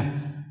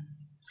ra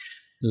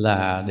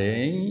là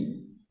để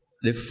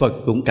Phật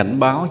cũng cảnh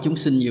báo chúng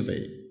sinh như vậy.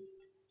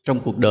 Trong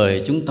cuộc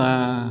đời chúng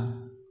ta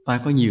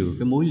có nhiều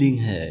cái mối liên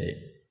hệ,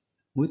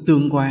 mối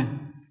tương quan.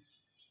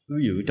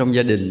 Ví dụ trong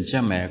gia đình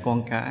cha mẹ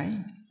con cái,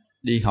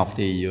 đi học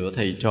thì giữa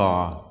thầy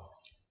trò,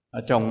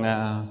 ở trong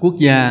quốc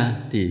gia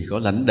thì có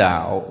lãnh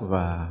đạo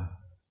và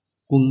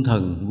quân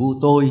thần vua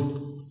tôi,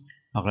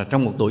 hoặc là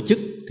trong một tổ chức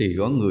thì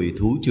có người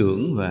thủ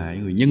trưởng và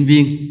người nhân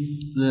viên.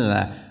 Nên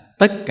là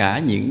tất cả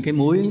những cái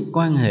mối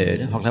quan hệ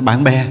đó, hoặc là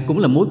bạn bè cũng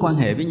là mối quan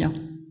hệ với nhau,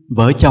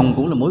 vợ chồng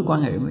cũng là mối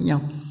quan hệ với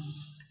nhau.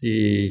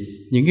 Thì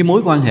những cái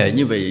mối quan hệ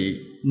như vậy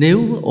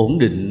nếu ổn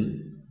định,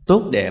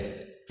 tốt đẹp,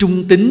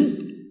 trung tín,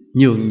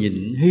 nhường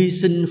nhịn, hy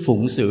sinh,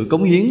 phụng sự,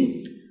 cống hiến,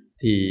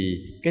 thì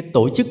cái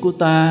tổ chức của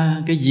ta,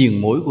 cái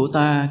giềng mối của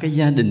ta, cái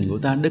gia đình của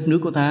ta, đất nước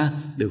của ta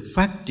được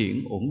phát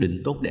triển ổn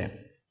định tốt đẹp.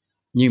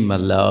 Nhưng mà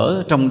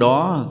lỡ trong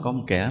đó có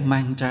một kẻ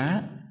mang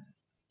trá,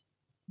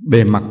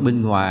 bề mặt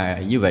bên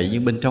ngoài như vậy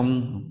nhưng bên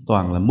trong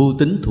toàn là mưu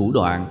tính thủ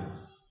đoạn,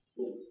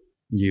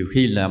 nhiều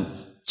khi là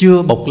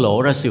chưa bộc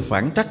lộ ra sự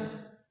phản trắc,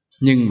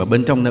 nhưng mà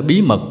bên trong đã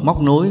bí mật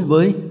móc nối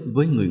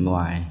với người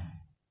ngoài,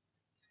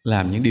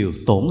 làm những điều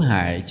tổn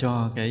hại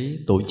cho cái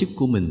tổ chức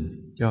của mình,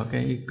 cho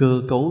cái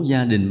cơ cấu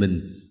gia đình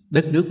mình,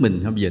 đất nước mình,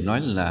 không giờ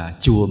nói là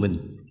chùa mình,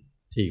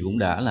 thì cũng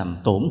đã làm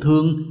tổn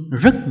thương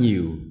rất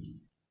nhiều,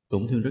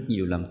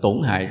 làm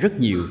tổn hại rất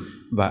nhiều,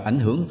 và ảnh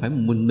hưởng không phải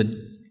một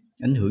mình,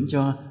 ảnh hưởng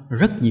cho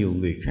rất nhiều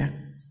người khác.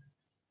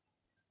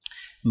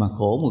 Mà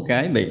khổ một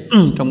cái vậy,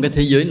 trong cái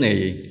thế giới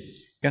này,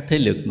 các thế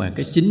lực mà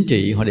cái chính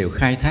trị họ đều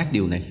khai thác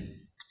điều này.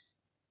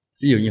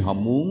 Ví dụ như họ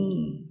muốn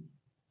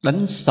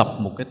đánh sập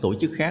một cái tổ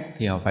chức khác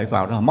thì họ phải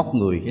vào đó họ móc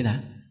người cái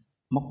đã,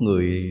 móc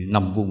người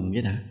nằm vùng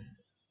cái đã.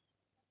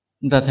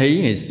 Chúng ta thấy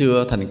ngày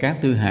xưa Thành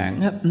Cát Tư Hãn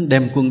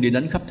đem quân đi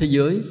đánh khắp thế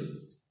giới,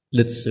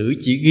 lịch sử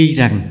chỉ ghi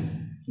rằng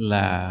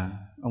là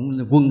ông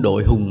quân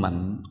đội hùng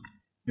mạnh,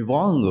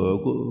 vó ngựa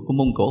của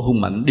Mông Cổ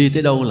hùng mạnh, đi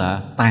tới đâu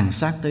là tàn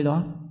sát tới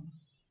đó.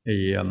 Thì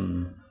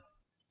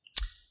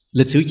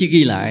lịch sử chỉ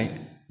ghi lại,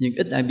 nhưng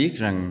ít ai biết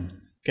rằng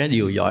cái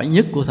điều giỏi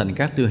nhất của Thành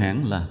Cát Tư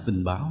Hãn là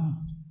tình báo.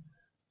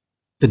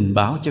 Tình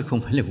báo chứ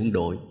không phải là quân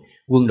đội.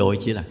 Quân đội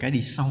chỉ là cái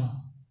đi sau.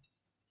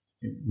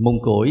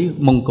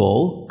 Mông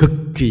Cổ cực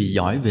kỳ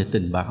giỏi về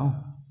tình báo,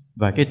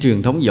 và cái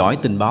truyền thống giỏi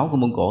tình báo của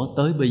Mông Cổ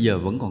tới bây giờ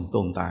vẫn còn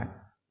tồn tại.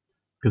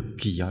 Cực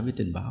kỳ giỏi về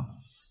tình báo.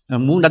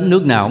 Muốn đánh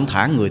nước nào ông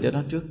thả người tới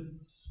đó trước,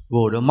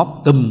 vô đó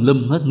móc tùm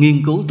lum hết,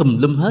 nghiên cứu tùm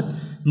lum hết,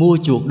 mua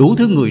chuộc đủ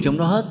thứ người trong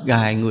đó hết,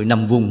 gài người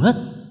nằm vùng hết.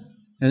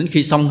 Đến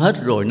khi xong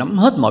hết rồi, nắm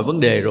hết mọi vấn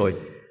đề rồi,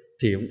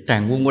 thì ông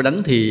tràn quân qua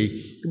đánh, thì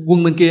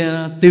quân bên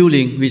kia tiêu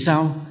liền. Vì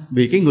sao?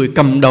 Vì cái người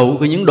cầm đầu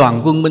của những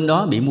đoàn quân bên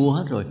đó bị mua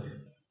hết rồi.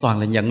 Toàn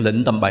là nhận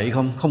lệnh tầm bậy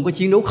không có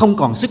chiến đấu, không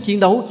còn sức chiến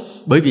đấu.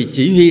 Bởi vì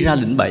chỉ huy ra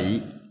lệnh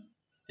bậy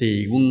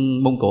thì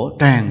quân Mông Cổ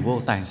tràn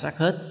vô tàn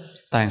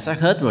sát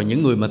hết. Rồi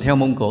những người mà theo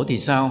Mông Cổ thì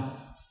sao?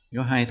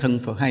 Có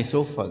hai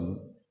số phận.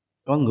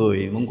 Có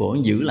người Mông Cổ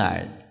giữ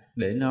lại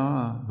để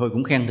nó thôi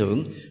cũng khen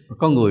thưởng,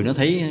 có người nó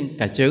thấy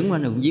cà chớn quá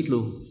nó cũng giết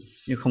luôn,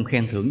 nhưng không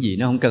khen thưởng gì,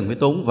 nó không cần phải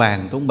tốn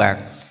vàng tốn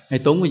bạc hay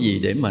tốn cái gì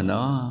để mà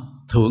nó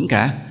thưởng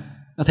cả.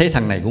 Nó thấy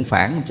thằng này cũng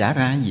phản, trả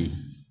ra cái gì,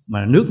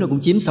 mà nước nó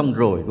cũng chiếm xong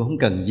rồi, cũng không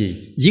cần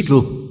gì, giết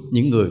luôn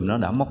những người mà nó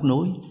đã móc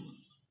nối.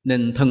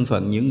 Nên thân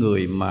phận những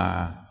người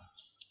mà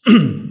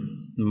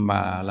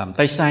mà làm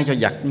tay sai cho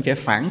giặc, những kẻ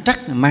phản trắc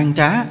mang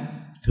trá,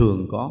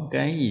 thường có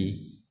cái gì,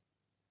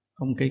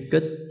 không cái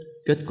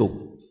kết cục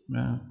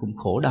nó cũng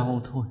khổ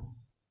đau thôi.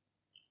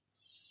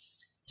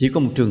 Chỉ có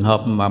một trường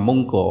hợp mà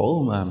Mông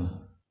Cổ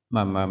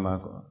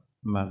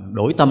mà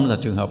đổi tâm là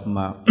trường hợp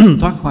mà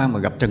thoát hoang mà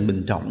gặp Trần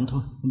Bình Trọng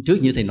thôi. Hôm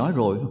trước như thầy nói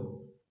rồi,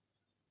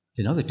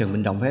 thì nói về Trần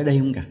Bình Trọng phải ở đây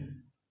không cả?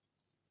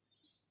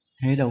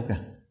 Hay ở đâu cả?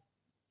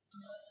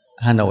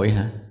 Hà Nội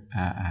hả?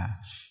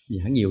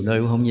 Dạ nhiều nơi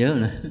cũng không nhớ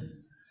nữa.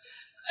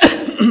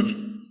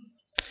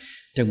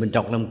 Trần Bình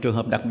Trọng là một trường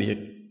hợp đặc biệt,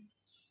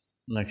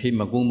 là khi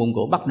mà quân Mông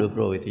Cổ bắt được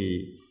rồi thì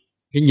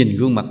cái nhìn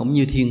gương mặt cũng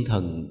như thiên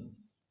thần,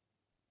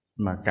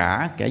 mà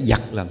cả kẻ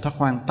giặc làm thoát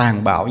hoang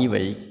tàn bạo như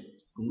vậy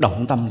cũng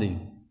động tâm liền,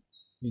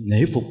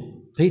 nể phục,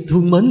 thấy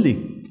thương mến liền.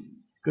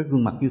 Cái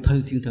gương mặt như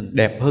thơ thiên thần,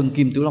 đẹp hơn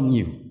Kim Tiểu Long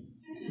nhiều,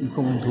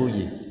 không ăn thua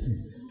gì.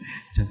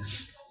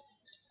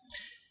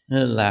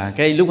 Nên là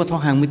cái lúc đó thoát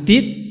hoang mới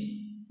tiếc,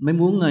 mới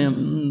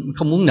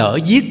không muốn nỡ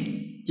giết.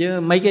 Chứ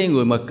mấy cái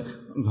người mà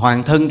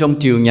hoàng thân trong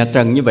triều nhà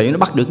Trần như vậy nó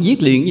bắt được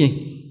giết liền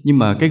gì. Nhưng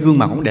mà cái gương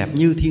mặt cũng đẹp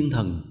như thiên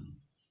thần.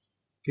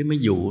 Cái mấy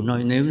dụ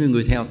nói nếu như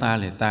người theo ta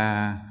là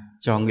ta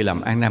cho người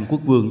làm An Nam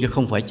quốc vương, chứ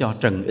không phải cho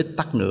Trần Ích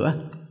Tắc nữa.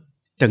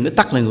 Trần Ích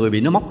Tắc là người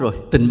bị nó móc rồi,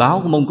 tình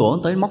báo của Mông Cổ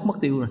tới móc mất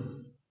tiêu rồi,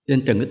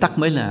 nên Trần Ích Tắc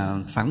mới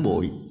là phản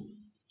bội.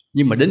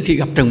 Nhưng mà đến khi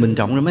gặp Trần Bình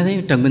Trọng rồi mới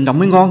thấy Trần Bình Trọng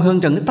mới ngon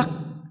hơn Trần Ích Tắc,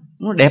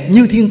 nó đẹp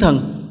như thiên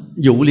thần,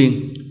 dụ liền.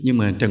 Nhưng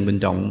mà Trần Bình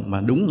Trọng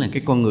mà đúng là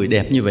cái con người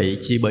đẹp như vậy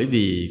chỉ bởi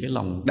vì cái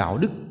lòng đạo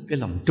đức, cái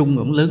lòng trung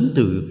ổng lớn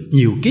từ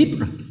nhiều kiếp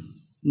rồi,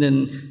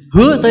 nên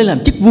hứa tới làm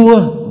chức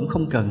vua cũng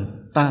không cần.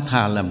 Ta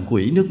thà làm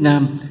quỷ nước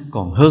Nam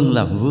còn hơn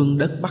làm vương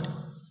đất Bắc.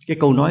 Cái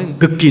câu nói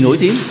cực kỳ nổi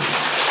tiếng.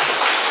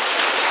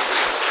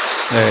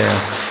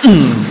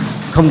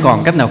 Không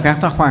còn cách nào khác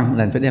thoát hoang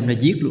nên phải đem ra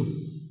giết luôn.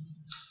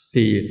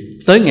 Thì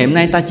tới ngày hôm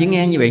nay ta chỉ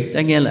nghe như vậy,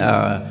 ta nghe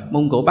là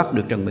Mông Cổ bắt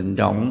được Trần Bình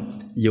Trọng,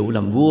 dụ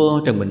làm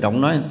vua. Trần Bình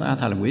Trọng nói ta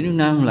thà làm quỷ nước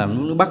Nam,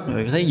 làm nước Bắc,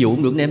 rồi thấy dụ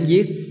cũng được đem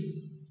giết.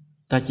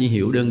 Ta chỉ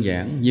hiểu đơn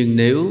giản, nhưng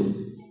nếu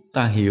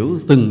ta hiểu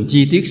từng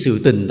chi tiết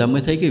sự tình, ta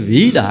mới thấy cái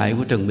vĩ đại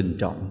của Trần Bình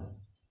Trọng.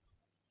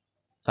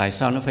 Tại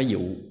sao nó phải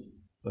dụ?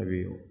 Bởi vì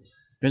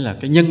cái là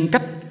cái nhân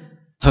cách,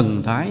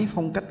 thần thái,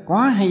 phong cách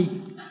quá hay,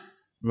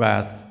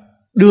 và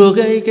đưa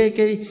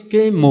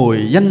cái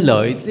mồi danh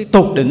lợi cái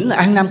tột đỉnh là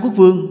An Nam Quốc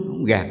Vương,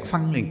 gạt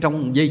phăng liền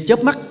trong giây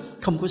chớp mắt,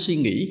 không có suy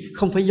nghĩ,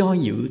 không phải do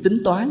dự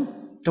tính toán,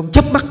 trong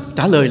chớp mắt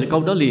trả lời là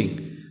câu đó liền.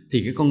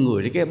 Thì cái con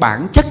người, cái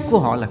bản chất của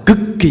họ là cực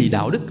kỳ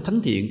đạo đức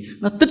thánh thiện,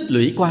 nó tích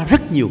lũy qua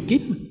rất nhiều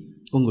kiếp.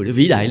 Con người đó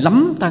vĩ đại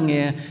lắm,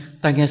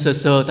 ta nghe sơ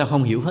sơ, ta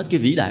không hiểu hết cái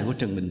vĩ đại của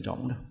Trần Bình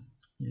Trọng đâu.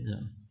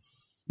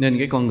 Nên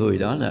cái con người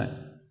đó là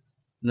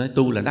nói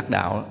tu là đắc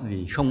đạo,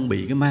 vì không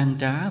bị cái mang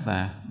trá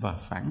và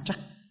phản trắc.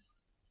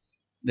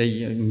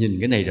 Đây, nhìn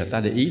cái này rồi ta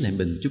để ý lại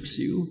mình chút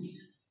xíu.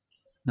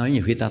 Nói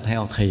nhiều khi ta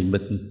theo thầy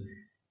mình,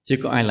 chứ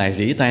có ai lại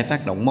rỉ tay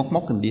tác động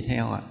móc mình đi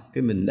theo à.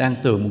 Cái mình đang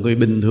từ một người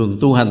bình thường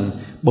tu hành,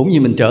 bỗng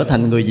nhiên mình trở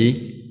thành người gì?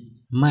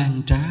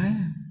 Mang trá.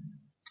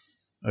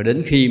 Rồi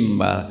đến khi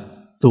mà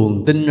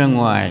tuồn tin ra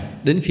ngoài,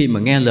 đến khi mà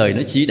nghe lời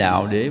nó chỉ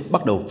đạo để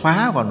bắt đầu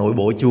phá vào nội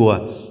bộ chùa,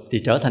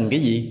 thì trở thành cái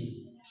gì?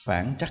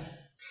 Phản trắc.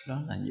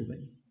 Đó là như vậy.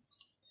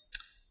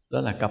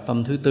 Đó là cặp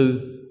tâm thứ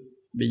tư.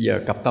 Bây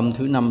giờ cặp tâm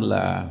thứ năm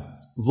là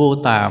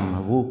vô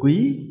tàm vô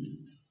quý.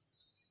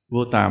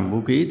 Vô tàm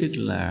vô quý tức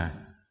là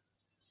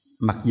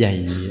mặt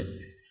dày,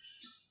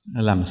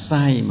 làm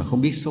sai mà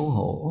không biết xấu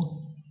hổ.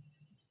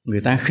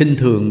 Người ta khinh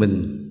thường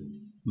mình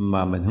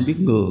mà mình không biết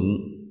ngượng.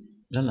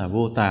 Đó là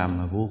vô tàm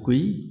và vô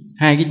quý.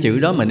 Hai cái chữ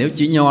đó mà nếu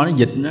chữ Nho nó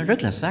dịch nó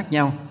rất là sát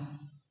nhau,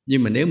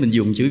 nhưng mà nếu mình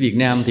dùng chữ Việt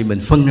Nam thì mình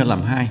phân ra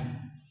làm hai.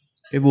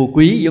 Cái vô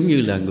quý giống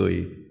như là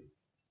người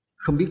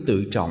không biết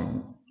tự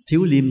trọng,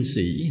 thiếu liêm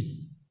sĩ.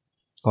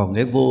 Còn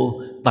cái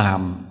vô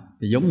tàm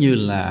thì giống như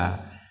là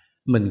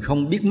mình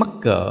không biết mắc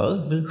cỡ,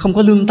 không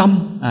có lương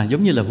tâm,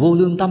 giống như là vô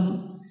lương tâm,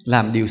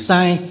 làm điều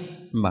sai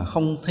mà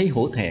không thấy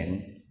hổ thẹn,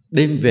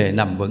 đêm về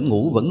nằm vẫn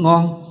ngủ vẫn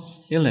ngon.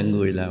 Đó là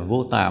người là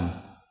vô tàm.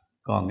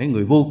 Còn cái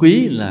người vô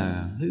quý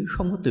là thứ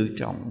không có tự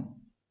trọng,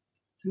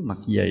 thứ mặt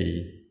dày,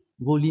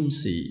 vô liêm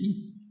sĩ.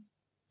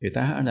 Người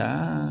ta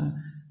đã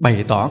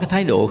bày tỏ cái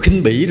thái độ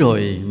khinh bỉ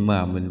rồi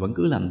mà mình vẫn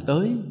cứ làm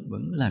tới,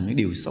 vẫn làm những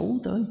điều xấu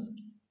tới.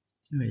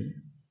 Vậy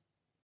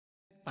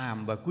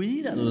tàm và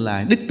quý đó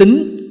là đức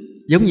tính,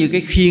 giống như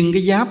cái khiên,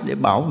 cái giáp để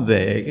bảo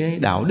vệ cái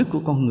đạo đức của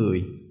con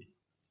người.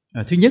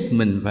 Thứ nhất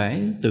mình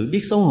phải tự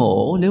biết xấu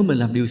hổ nếu mình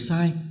làm điều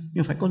sai,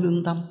 nhưng phải có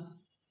lương tâm.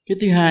 Cái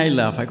thứ hai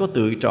là phải có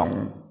tự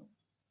trọng,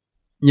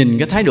 nhìn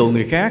cái thái độ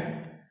người khác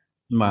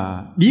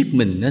mà biết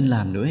mình nên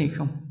làm nữa hay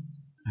không.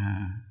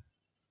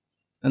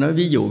 Tôi nói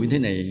ví dụ như thế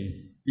này.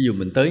 Ví dụ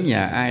mình tới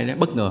nhà ai đó,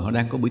 bất ngờ họ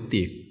đang có bữa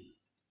tiệc,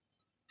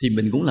 thì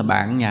mình cũng là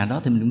bạn nhà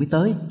đó thì mình mới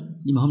tới.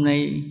 Nhưng mà hôm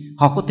nay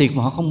họ có tiệc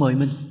mà họ không mời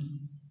mình,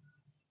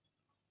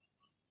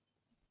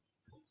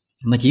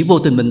 mà chỉ vô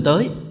tình mình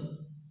tới,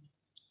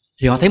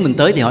 thì họ thấy mình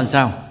tới thì họ làm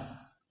sao?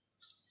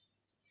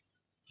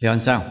 Thì họ làm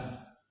sao?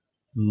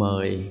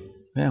 Mời,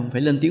 phải không?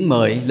 Phải lên tiếng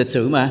mời, lịch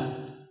sự mà.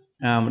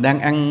 Đang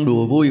ăn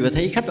đùa vui và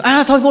thấy khách,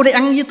 thôi vô đây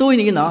ăn với tôi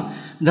này kia nọ.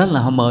 Đó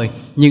là họ mời.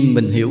 Nhưng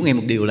mình hiểu ngay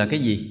một điều là cái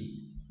gì?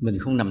 Mình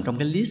không nằm trong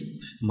cái list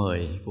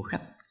mời của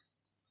khách.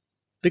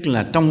 Tức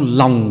là trong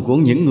lòng của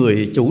những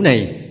người chủ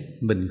này,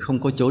 mình không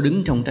có chỗ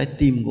đứng trong trái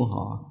tim của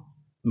họ.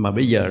 Mà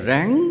bây giờ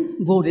ráng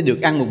vô để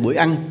được ăn một bữa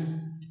ăn,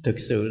 thực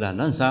sự là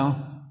nó làm sao?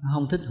 Nó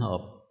không thích hợp.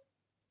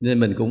 Nên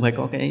mình cũng phải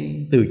có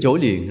cái từ chối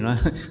liền. Nói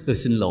tôi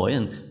xin lỗi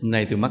anh, hôm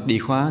nay tôi mắc đi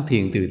khóa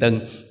thiền Từ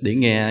Tân để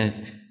nghe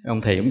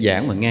ông thầy ông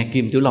giảng mà nghe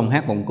Kim Tiểu Long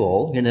hát vọng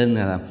cổ, cho nên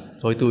là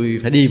thôi tôi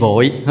phải đi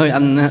vội. Thôi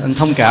anh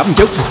thông cảm một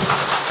chút,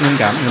 thông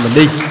cảm là mình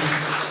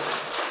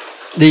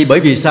đi bởi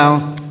vì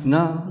sao?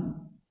 Nó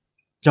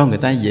cho người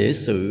ta dễ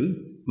xử,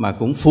 mà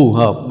cũng phù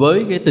hợp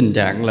với cái tình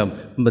trạng là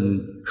mình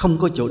không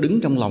có chỗ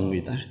đứng trong lòng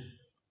người ta.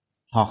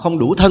 Họ không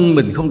đủ thân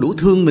mình, không đủ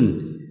thương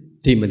mình,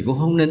 thì mình cũng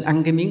không nên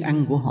ăn cái miếng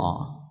ăn của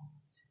họ.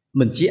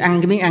 Mình chỉ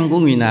ăn cái miếng ăn của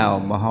người nào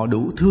mà họ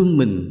đủ thương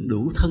mình,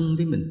 đủ thân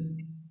với mình,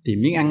 thì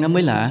miếng ăn nó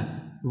mới là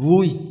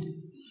vui.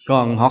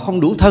 Còn họ không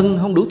đủ thân,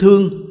 không đủ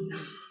thương,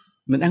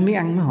 mình ăn miếng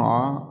ăn với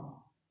họ,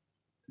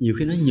 nhiều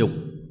khi nó nhục.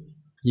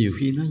 Nhiều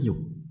khi nó nhục.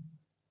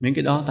 Mấy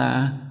cái đó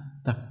ta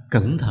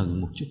cẩn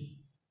thận một chút.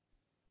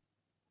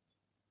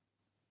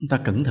 Ta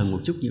cẩn thận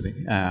một chút như vậy.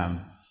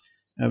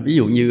 Ví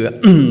dụ như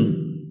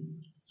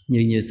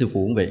như sư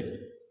phụ cũng vậy.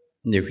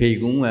 Nhiều khi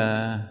cũng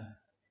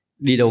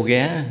đi đâu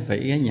ghé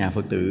phải ghé nhà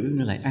Phật tử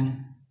nó lại ăn.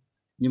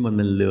 Nhưng mà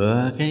mình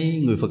lựa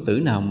cái người Phật tử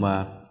nào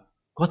mà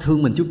có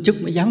thương mình chút chút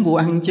mới dám vô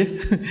ăn chứ.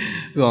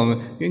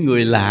 Còn cái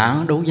người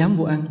lạ đâu dám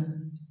vô ăn.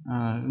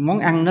 Món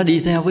ăn nó đi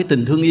theo với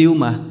tình thương yêu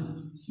mà.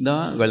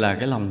 Đó gọi là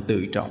cái lòng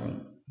tự trọng.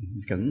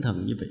 Cẩn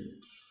thận như vậy.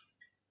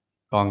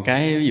 Còn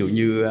cái ví dụ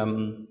như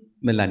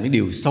mình làm những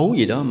điều xấu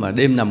gì đó mà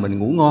đêm nằm mình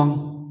ngủ ngon,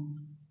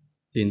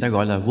 thì người ta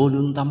gọi là vô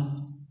lương tâm.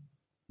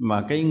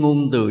 Mà cái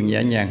ngôn từ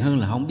nhẹ nhàng hơn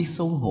là không biết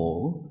xấu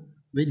hổ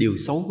với điều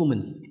xấu của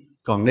mình.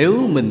 Còn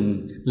nếu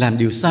mình làm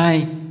điều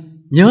sai,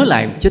 nhớ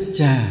lại chết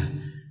cha,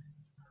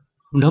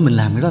 hôm đó mình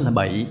làm cái đó là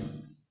bậy,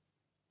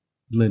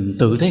 mình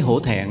tự thấy hổ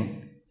thẹn,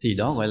 thì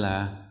đó gọi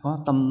là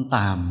có tâm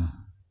tàm.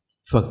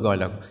 Phật gọi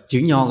là,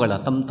 chữ Nho gọi là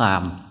tâm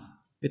tàm.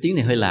 Cái tiếng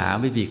này hơi lạ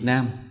với Việt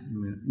Nam,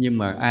 nhưng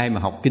mà ai mà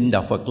học kinh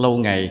Đạo Phật lâu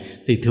ngày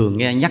thì thường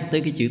nghe nhắc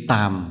tới cái chữ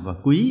tàm và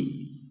quý.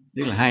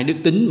 Tức là hai đức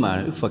tính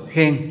mà Đức Phật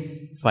khen,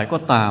 phải có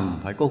tàm,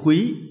 phải có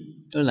quý.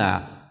 Tức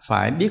là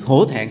phải biết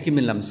hổ thẹn khi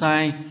mình làm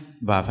sai,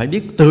 và phải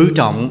biết tự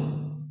trọng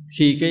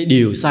khi cái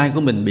điều sai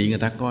của mình bị người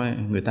ta coi,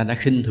 người ta đã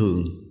khinh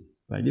thường,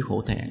 phải biết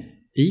hổ thẹn.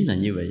 Ý là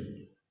như vậy.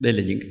 Đây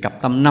là những cái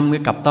cặp tâm, 5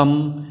 cái cặp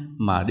tâm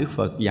mà Đức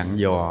Phật dặn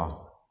dò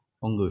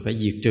con người phải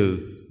diệt trừ.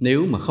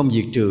 Nếu mà không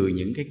diệt trừ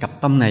những cái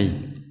cặp tâm này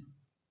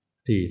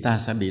thì ta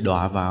sẽ bị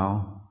đọa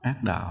vào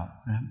ác đạo.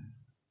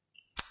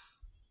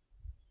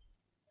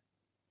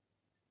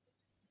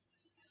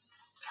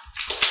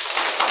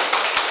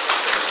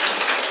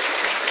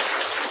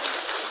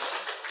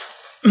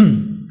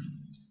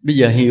 Bây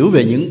giờ hiểu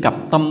về những cặp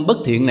tâm bất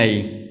thiện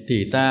này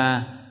thì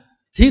ta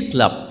thiết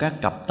lập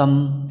các cặp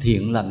tâm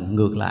thiện lành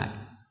ngược lại.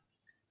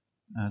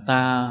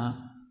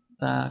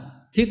 Ta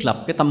thiết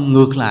lập cái tâm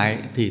ngược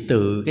lại thì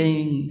từ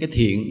cái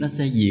thiện nó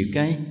sẽ diệt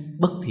cái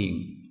bất thiện.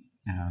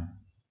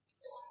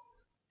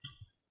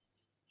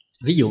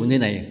 Ví dụ như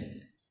này,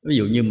 ví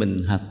dụ như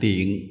mình hạt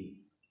tiện,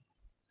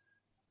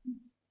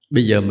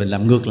 bây giờ mình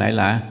làm ngược lại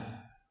là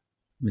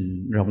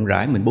mình rộng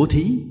rãi, mình bố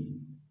thí.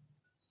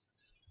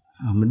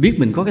 Mình biết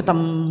mình có cái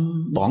tâm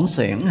bỏng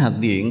sẻn hạt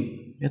tiện,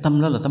 cái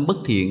tâm đó là tâm bất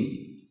thiện.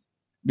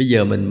 Bây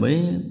giờ mình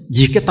mới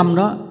diệt cái tâm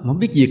đó, mà không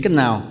biết diệt cách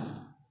nào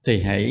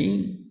thì hãy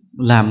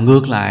làm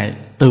ngược lại,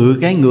 tự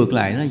cái ngược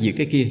lại nó diệt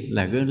cái kia,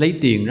 là cứ lấy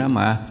tiền ra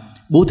mà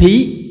bố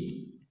thí.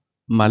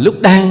 Mà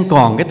lúc đang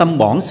còn cái tâm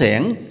bỏng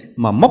sẻn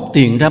mà móc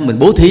tiền ra mình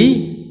bố thí,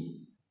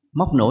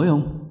 móc nổi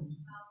không?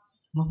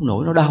 Móc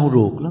nổi, nó đau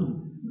ruột lắm,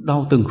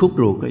 đau từng khúc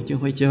ruột rồi chứ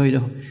không phải chơi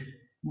đâu.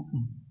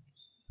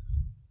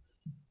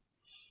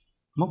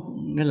 Móc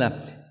nên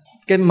là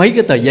mấy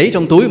cái tờ giấy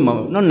trong túi mà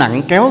nó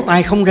nặng, kéo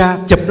tay không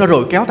ra, chụp nó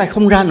rồi kéo tay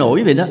không ra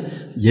nổi vậy đó,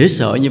 dễ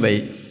sợ như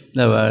vậy.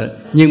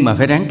 Nhưng mà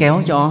phải ráng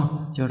kéo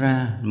cho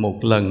ra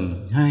 1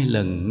 lần, 2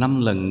 lần,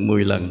 5 lần,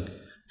 10 lần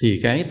thì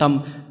cái tâm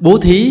bố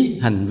thí,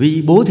 hành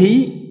vi bố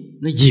thí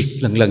nó diệt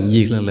lần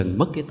lần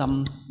mất cái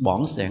tâm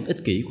bỏng sẻn ích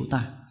kỷ của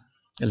ta.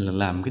 Nên là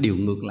làm cái điều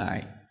ngược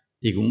lại.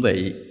 Thì cũng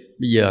vậy,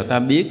 bây giờ ta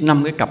biết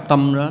 5 cái cặp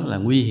tâm đó là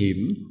nguy hiểm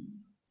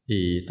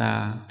thì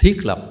ta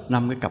thiết lập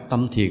 5 cái cặp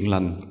tâm thiện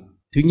lành.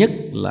 Thứ nhất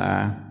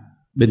là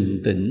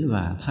bình tĩnh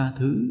và tha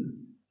thứ,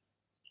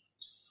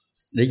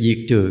 để diệt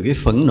trừ cái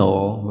phẫn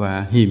nộ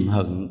và hiềm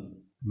hận.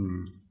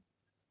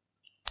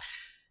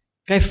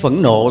 Cái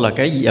phẫn nộ là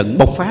cái giận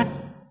bộc phát,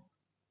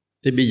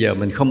 thì bây giờ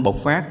mình không bộc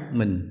phát,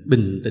 mình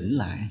bình tĩnh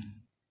lại.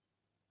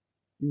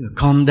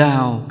 Calm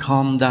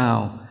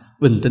down,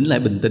 bình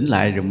tĩnh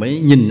lại rồi mới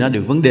nhìn ra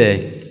được vấn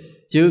đề.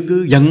 Chứ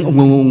cứ giận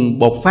ùng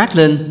bộc phát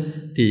lên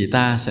thì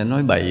ta sẽ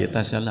nói bậy,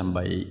 ta sẽ làm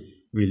bậy.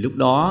 Vì lúc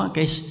đó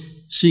cái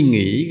suy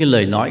nghĩ, cái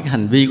lời nói, cái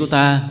hành vi của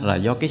ta là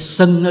do cái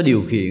sân nó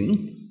điều khiển,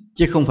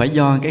 chứ không phải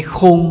do cái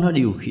khôn nó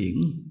điều khiển.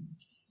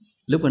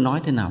 Lúc mà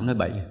nói thế nào cũng nói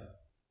bậy,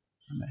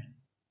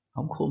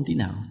 không khôn tí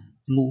nào,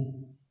 ngu.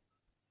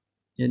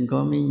 Nên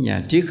có mấy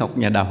nhà triết học,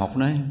 nhà đạo học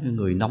nói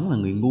người nóng là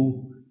người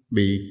ngu,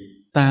 bị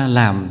ta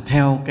làm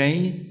theo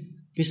cái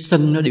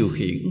sân nó điều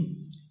khiển.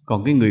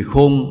 Còn cái người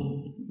khôn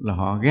là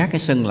họ gác cái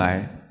sân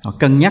lại, họ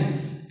cân nhắc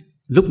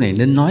lúc này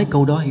nên nói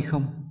câu đó hay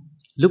không,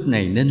 lúc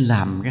này nên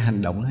làm cái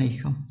hành động đó hay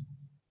không.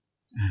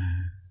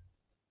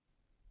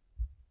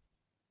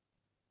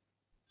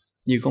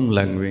 Như có một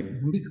lần,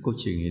 không biết cái câu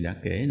chuyện này đã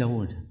kể đâu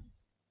rồi.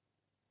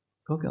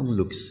 Có cái ông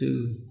luật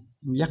sư,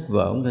 ông dắt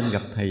vợ ông lên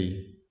gặp thầy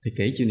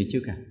kể chuyện này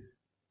trước à.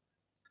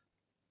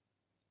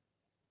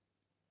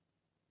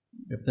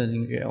 Gặp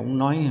tên cái ông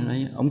nói,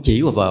 ông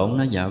chỉ vào vợ, ông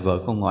nói dạ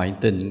vợ con ngoại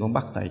tình, con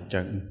bắt tại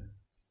trận.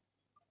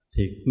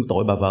 Thì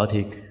tội bà vợ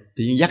thiệt,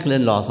 thì dắt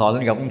lên lò xò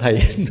lên gặp ông thầy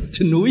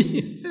trên núi.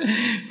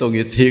 Tội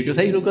nghiệp thiệt, tôi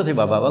thấy lúc có thể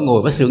bà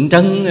ngồi bà sượng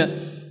trân,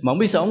 mà không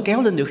biết sao ông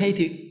kéo lên được hay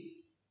thiệt.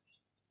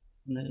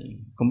 Nói,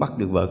 con bắt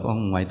được vợ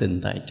con ngoại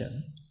tình tại trận,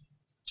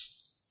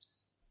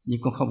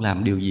 nhưng con không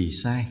làm điều gì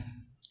sai,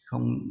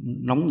 không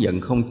nóng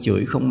giận, không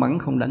chửi, không mắng,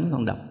 không đánh,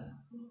 không đập.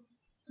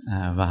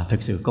 Và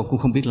thật sự con cũng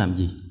không biết làm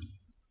gì.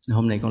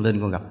 Hôm nay con lên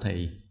con gặp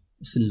thầy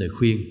xin lời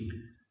khuyên.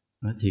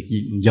 Nói thiệt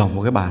dòm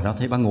một cái bà đó,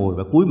 thấy bà ngồi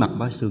và cúi mặt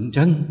bà sượng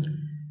trân.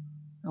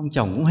 Ông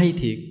chồng cũng hay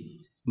thiệt.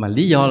 Mà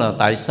lý do là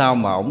tại sao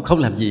mà ông không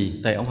làm gì?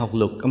 Tại ông học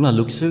luật, ông là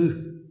luật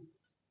sư.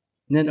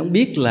 Nên ông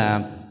biết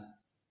là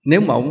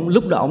nếu mà ông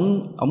lúc đó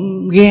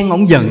ông ghen,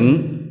 ông giận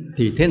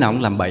thì thế nào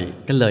ông làm bậy,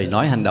 cái lời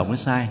nói hành động nó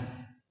sai.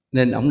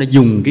 Nên ông đã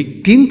dùng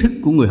cái kiến thức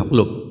của người học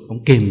luật,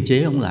 ông kiềm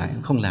chế ông lại,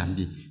 ông không làm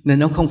gì.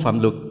 Nên ông không phạm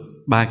luật.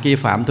 Bà kia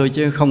phạm thôi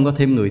chứ không có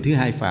thêm người thứ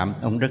hai phạm.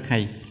 Ông rất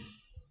hay.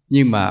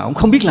 Nhưng mà ông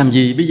không biết làm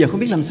gì, bây giờ không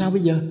biết làm sao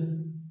bây giờ.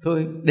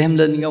 Thôi đem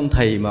lên cái ông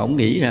thầy mà ông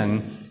nghĩ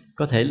rằng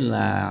có thể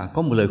là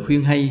có một lời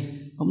khuyên hay.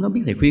 Ông nói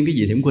biết thầy khuyên cái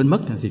gì thì cũng quên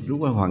mất. Thì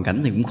lúc đó hoàn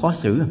cảnh thì cũng khó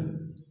xử.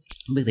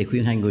 Không biết thầy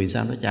khuyên hai người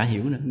sao nó chả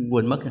hiểu nữa,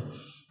 quên mất.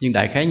 Nhưng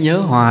đại khái nhớ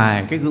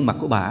hoài cái gương mặt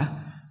của bà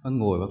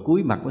ngồi bà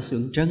cúi mặt bà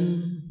sượng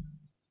trân,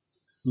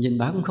 nhìn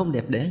bà cũng không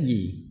đẹp đẽ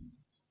gì.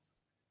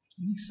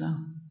 Không biết sao.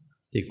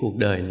 Thì cuộc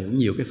đời này cũng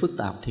nhiều cái phức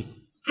tạp thiệt.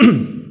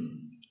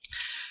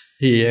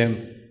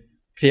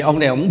 Thì ông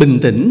này ông bình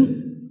tĩnh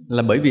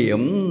là bởi vì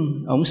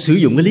ông sử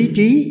dụng cái lý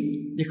trí,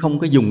 chứ không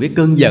có dùng cái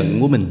cơn giận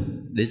của mình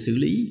để xử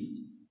lý.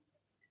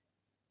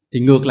 Thì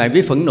ngược lại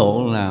với phẫn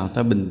nộ là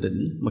ta bình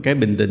tĩnh. Mà cái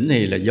bình tĩnh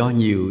này là do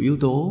nhiều yếu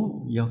tố,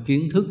 do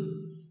kiến thức,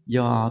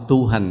 do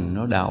tu hành,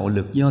 nó đạo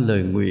lực, do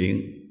lời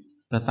nguyện.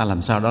 Ta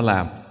làm sao đó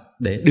làm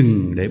để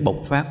đừng để bộc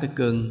phát cái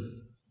cơn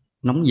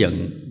nóng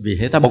giận. Vì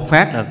hễ ta bộc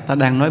phát là ta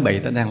đang nói bậy,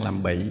 ta đang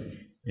làm bậy,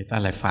 thì ta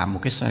lại phạm một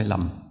cái sai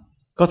lầm.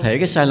 Có thể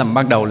cái sai lầm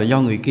ban đầu là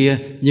do người kia,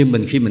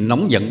 nhưng khi mình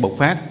nóng giận bộc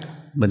phát,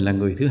 mình là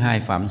người thứ hai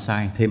phạm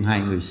sai, thêm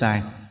 2 người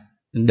sai.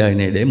 Đời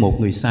này để 1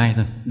 người sai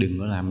thôi, đừng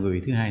có làm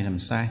người thứ hai làm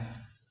sai.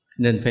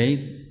 Nên phải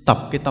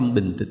tập cái tâm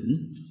bình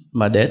tĩnh.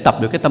 Mà để tập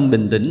được cái tâm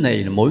bình tĩnh này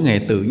là mỗi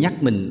ngày tự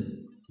nhắc mình,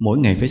 mỗi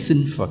ngày phải xin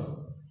Phật.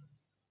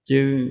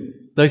 Chứ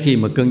tới khi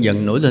mà cơn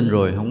giận nổi lên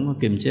rồi không có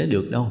kiềm chế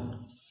được đâu.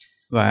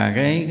 Và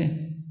cái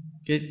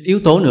yếu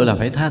tố nữa là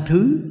phải tha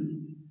thứ.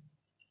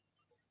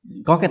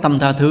 Có cái tâm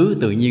tha thứ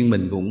tự nhiên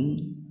mình cũng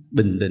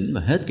bình tĩnh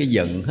và hết cái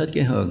giận, hết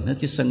cái hờn, hết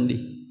cái sân đi.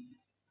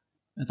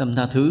 Cái tâm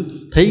tha thứ,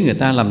 thấy người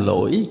ta làm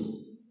lỗi,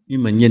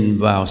 nhưng mà nhìn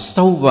vào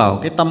sâu vào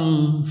cái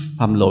tâm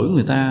phạm lỗi của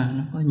người ta,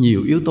 nó có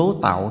nhiều yếu tố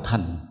tạo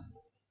thành.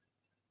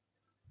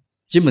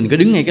 Chứ mình cứ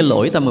đứng ngay cái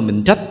lỗi ta mà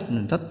mình trách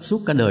suốt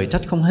cả đời,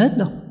 trách không hết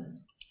đâu.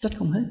 Trách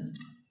không hết.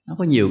 Nó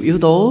có nhiều yếu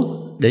tố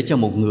để cho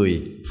một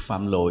người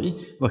phạm lỗi.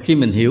 Và khi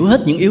mình hiểu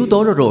hết những yếu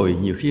tố đó rồi,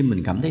 nhiều khi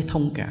mình cảm thấy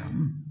thông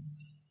cảm.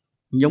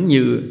 Giống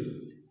như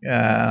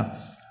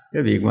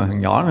cái việc mà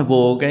thằng nhỏ nó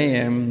vô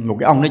một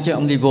cái ông đó chứ,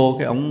 ông đi vô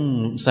cái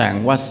ông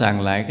sàng qua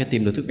sàng lại cái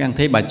tìm được thức ăn,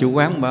 thấy bà chủ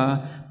quán bà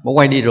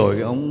quay đi rồi,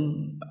 cái ông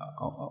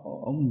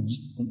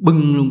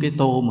bưng luôn cái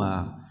tô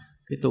mà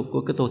cái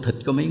tô thịt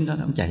có miếng đó,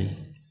 ông chạy.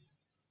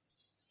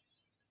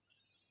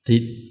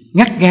 Thì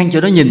ngắt gan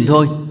cho nó nhìn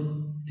thôi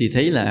thì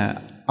thấy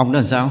là ông đó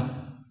làm sao?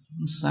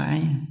 Ông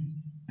sai,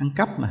 ăn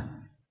cắp mà,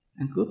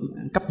 ăn cướp,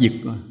 ăn cắp giật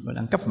mà, gọi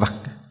là ăn cắp vặt.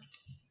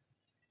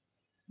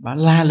 Bà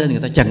la lên,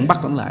 người ta chặn bắt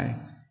ông lại.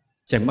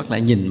 Chàng bắt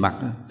lại nhìn mặt,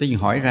 tới khi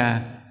hỏi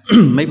ra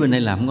mấy bữa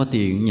nay làm không có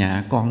tiền,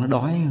 nhà con nó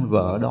đói,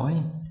 vợ đói.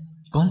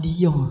 Có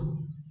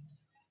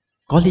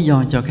lý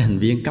do cho cái hành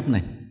vi ăn cắp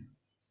này.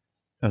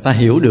 Rồi ta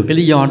hiểu được cái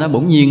lý do đó,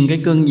 bỗng nhiên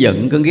cái cơn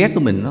giận, cơn ghét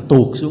của mình nó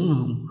tuột xuống,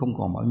 không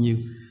còn bao nhiêu.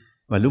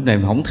 Và lúc này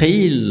mà không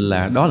thấy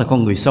là đó là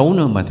con người xấu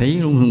nữa, mà thấy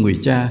người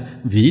cha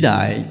vĩ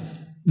đại,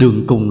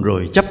 đường cùng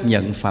rồi, chấp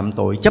nhận phạm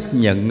tội, chấp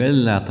nhận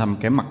là thầm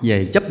kẻ mặt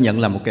dày, chấp nhận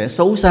là một kẻ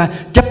xấu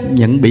xa, chấp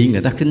nhận bị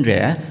người ta khinh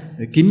rẻ,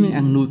 để kiếm miếng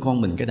ăn nuôi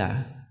con mình cái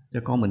đã, cho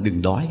con mình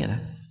đừng đói cái đã.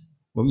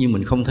 Cũng như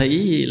mình không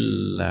thấy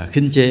là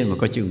khinh chê, mà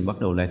coi chừng bắt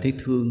đầu lại thấy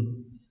thương.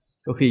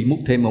 Có khi múc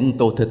thêm một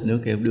tô thịt nữa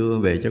kêu đưa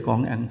về cho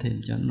con ăn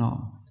thêm cho nó no.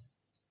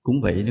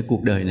 Cũng vậy, nó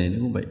cuộc đời này nó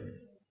cũng vậy.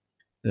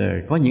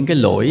 Rồi có những cái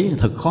lỗi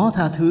thật khó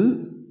tha thứ,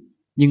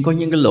 nhưng có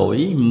những cái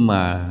lỗi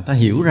mà ta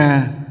hiểu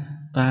ra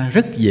ta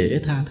rất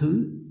dễ tha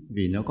thứ,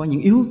 vì nó có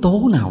những yếu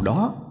tố nào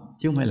đó,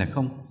 chứ không phải là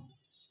không.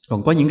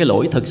 Còn có những cái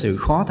lỗi thật sự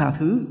khó tha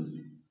thứ,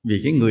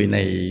 vì cái người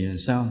này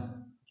sao?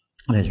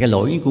 Là cái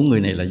lỗi của người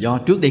này là do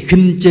trước đây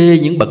khinh chê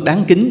những bậc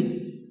đáng kính,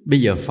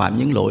 bây giờ phạm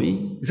những lỗi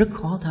rất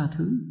khó tha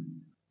thứ.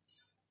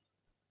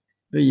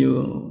 Bây giờ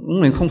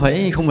ông này không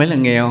phải là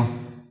nghèo,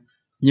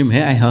 nhưng mà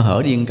thấy ai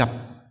hở đi ăn cắp,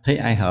 thấy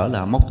ai hở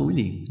là móc túi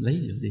liền, lấy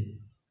được đi.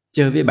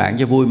 Chơi với bạn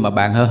cho vui mà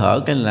bạn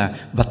hở cái là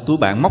vạch túi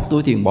bạn, móc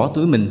túi tiền bỏ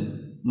túi mình,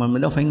 mà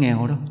mình đâu phải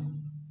nghèo đâu.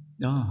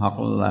 Đó, hoặc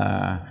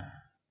là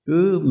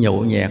cứ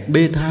nhậu nhẹt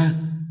bê tha,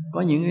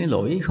 có những cái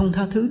lỗi không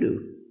tha thứ được.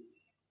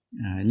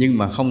 Nhưng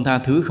mà không tha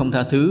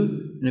thứ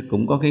nó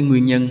cũng có cái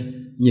nguyên nhân.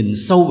 Nhìn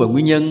sâu vào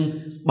nguyên nhân,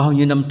 bao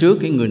nhiêu năm trước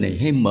cái người này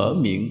hay mở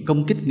miệng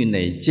công kích người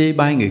này, chê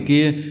bai người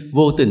kia,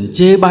 vô tình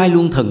chê bai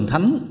luôn thần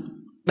thánh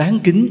đáng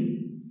kính,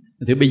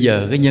 thì bây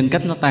giờ cái nhân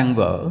cách nó tan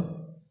vỡ.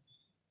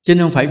 Chứ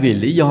không phải vì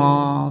lý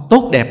do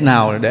tốt đẹp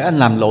nào để anh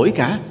làm lỗi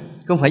cả.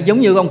 Không phải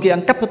giống như ông kia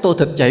ăn cắp cái tô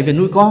thịt chạy về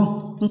nuôi con,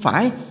 không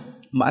phải.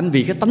 Mà anh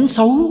vì cái tánh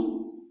xấu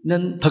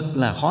nên thật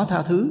là khó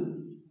tha thứ.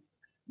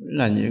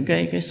 Là những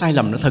cái sai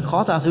lầm nó thật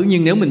khó tha thứ.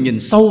 Nhưng nếu mình nhìn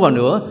sâu vào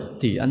nữa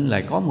thì anh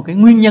lại có một cái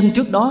nguyên nhân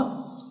trước đó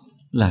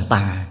là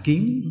tà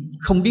kiến,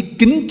 không biết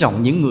kính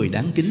trọng những người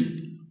đáng kính,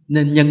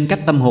 nên nhân cách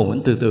tâm hồn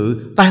anh từ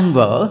từ tan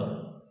vỡ.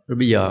 Rồi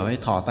bây giờ phải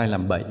thò tay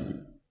làm bậy.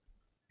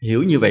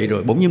 Hiểu như vậy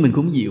rồi bỗng nhiên mình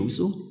cũng dịu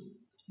xuống.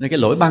 Nên cái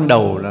lỗi ban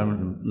đầu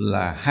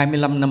là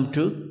 25 năm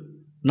trước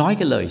nói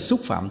cái lời xúc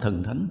phạm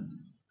thần thánh,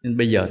 nên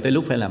bây giờ tới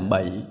lúc phải làm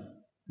bậy,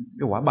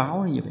 cái quả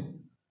báo như vậy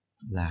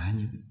là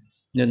như vậy.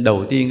 Nên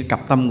đầu tiên cái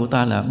cặp tâm của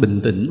ta là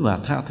bình tĩnh và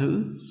tha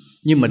thứ.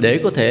 Nhưng mà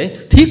để có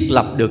thể thiết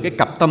lập được cái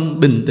cặp tâm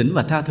bình tĩnh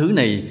và tha thứ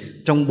này,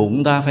 trong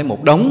bụng ta phải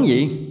một đống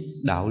gì?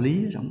 Đạo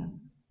lý ở trong đó.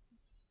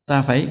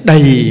 Ta phải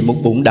đầy một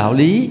bụng đạo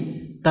lý,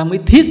 ta mới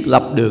thiết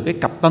lập được cái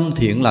cặp tâm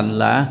thiện lành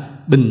là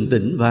bình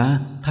tĩnh và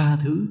tha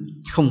thứ.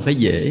 Không phải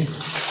dễ,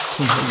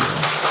 không phải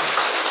dễ.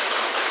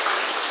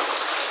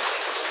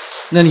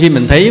 Nên khi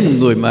mình thấy một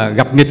người mà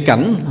gặp nghịch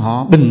cảnh,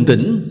 họ bình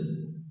tĩnh,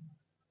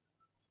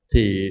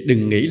 thì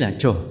đừng nghĩ là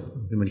trời,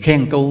 mình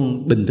khen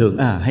câu bình thường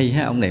hay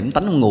ha, ông này ông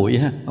tánh ông nguội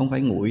ha, không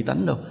phải nguội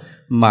tánh đâu,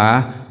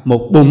 mà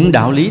một bụng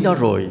đạo lý đó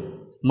rồi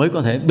mới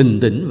có thể bình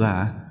tĩnh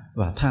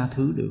và tha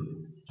thứ được.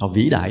 Họ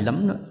vĩ đại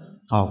lắm đó,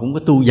 họ cũng có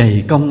tu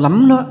dày công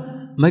lắm đó,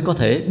 mới có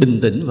thể bình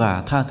tĩnh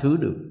và tha thứ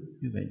được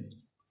như vậy.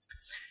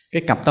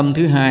 Cái cặp tâm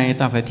thứ hai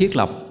ta phải thiết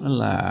lập đó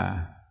là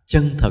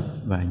chân thật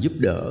và giúp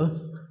đỡ.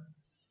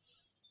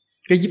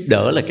 Cái giúp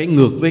đỡ là cái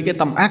ngược với cái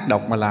tâm ác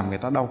độc mà làm người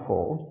ta đau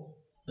khổ.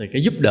 Rồi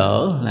cái giúp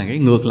đỡ là cái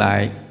ngược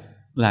lại,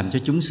 làm cho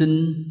chúng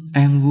sinh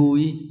an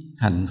vui,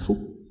 hạnh phúc.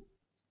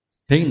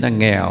 Thấy người ta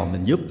nghèo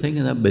mình giúp, thấy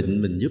người ta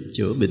bệnh mình giúp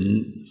chữa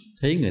bệnh,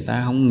 thấy người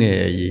ta không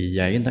nghề gì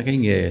dạy người ta cái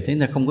nghề, thấy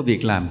người ta không có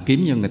việc làm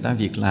kiếm cho người ta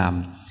việc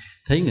làm,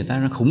 thấy người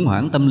ta khủng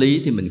hoảng tâm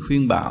lý thì mình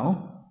khuyên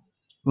bảo,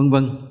 vân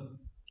vân.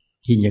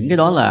 Thì những cái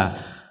đó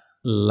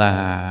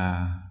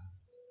là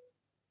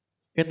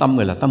cái tâm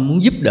gọi là tâm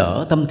muốn giúp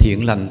đỡ, tâm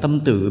thiện lành, tâm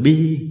từ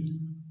bi.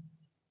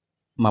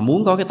 Mà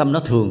muốn có cái tâm đó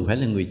thường phải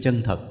là người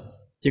chân thật,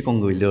 chứ con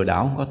người lừa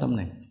đảo không có tâm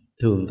này.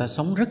 Thường ta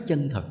sống rất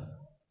chân thật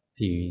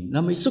thì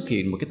nó mới xuất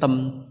hiện một cái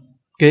tâm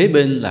kế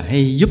bên là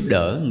hay giúp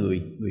đỡ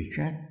người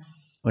khác.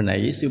 Hồi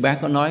nãy sư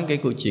bác có nói cái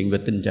câu chuyện về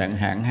tình trạng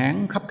hạn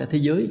hán khắp cả thế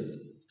giới.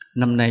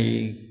 Năm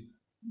nay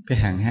cái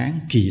hạn hán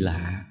kỳ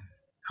lạ,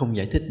 không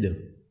giải thích được.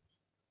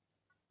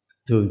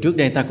 Thường trước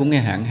đây ta cũng nghe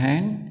hạn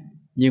hán,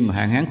 nhưng mà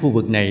hạn hán khu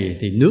vực này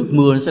thì nước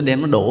mưa nó sẽ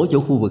đem nó đổ chỗ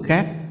khu vực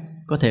khác,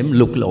 có thể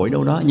lục lội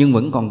đâu đó nhưng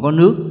vẫn còn có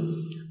nước.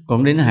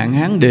 Còn đây nó hạn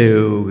hán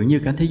đều như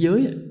cả thế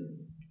giới.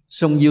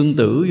 Sông Dương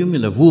Tử giống như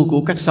là vua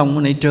của các sông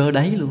ở đây trơ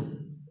đáy luôn.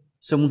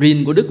 Sông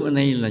Rin của Đức ở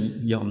đây là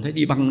dòm thấy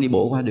đi băng đi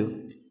bộ qua được.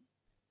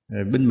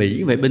 Bên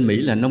Mỹ vậy, bên Mỹ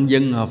là nông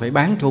dân họ phải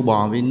bán trâu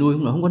bò vì nuôi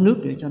không có nước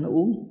để cho nó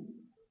uống.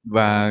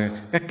 Và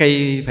các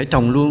cây phải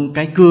trồng luôn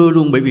cái cưa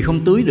luôn, bởi vì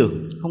không tưới được,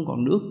 không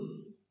còn nước.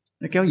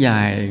 Nó kéo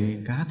dài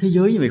cả thế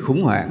giới như vậy,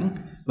 khủng hoảng.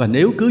 Và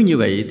nếu cứ như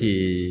vậy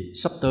thì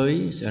sắp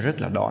tới sẽ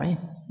rất là đói.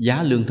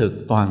 Giá lương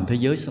thực toàn thế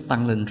giới sẽ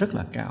tăng lên rất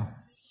là cao.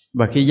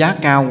 Và khi giá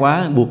cao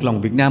quá, buộc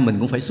lòng Việt Nam mình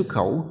cũng phải xuất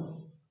khẩu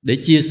để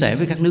chia sẻ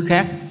với các nước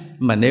khác.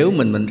 Mà nếu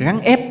mình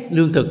gắng ép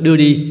lương thực đưa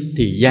đi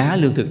thì giá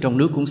lương thực trong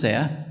nước cũng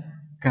sẽ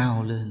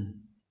cao lên.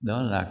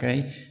 Đó là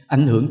cái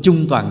ảnh hưởng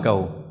chung toàn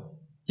cầu.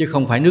 Chứ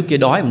không phải nước kia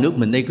đói mà nước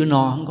mình đây cứ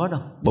no, không có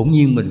đâu. Bỗng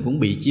nhiên mình cũng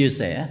bị chia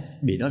sẻ,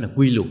 vì đó là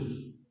quy luật.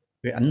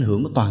 Cái ảnh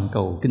hưởng của toàn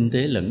cầu kinh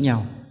tế lẫn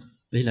nhau.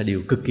 Đây là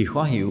điều cực kỳ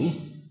khó hiểu.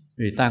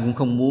 Vì ta cũng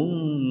không muốn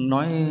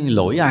nói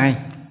lỗi ai,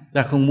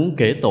 ta không muốn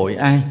kể tội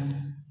ai.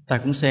 Ta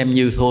cũng xem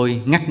như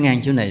thôi, ngắt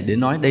ngang chỗ này để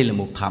nói đây là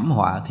một thảm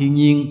họa thiên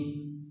nhiên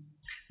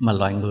mà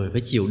loài người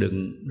phải chịu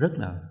đựng rất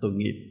là tội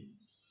nghiệp.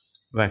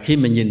 Và khi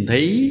mà nhìn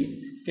thấy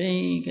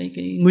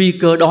cái nguy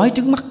cơ đói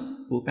trước mắt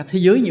của cả thế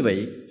giới như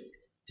vậy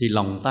thì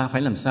lòng ta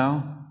phải làm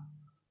sao?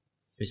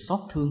 Phải xót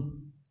thương.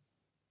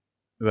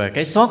 Và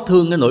cái xót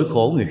thương, cái nỗi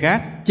khổ người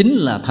khác chính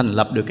là thành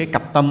lập được cái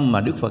cặp tâm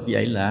mà Đức Phật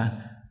dạy là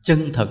chân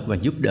thật và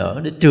giúp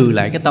đỡ, để trừ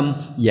lại cái tâm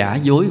giả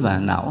dối và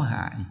não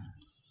hại.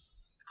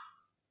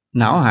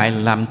 Não hại là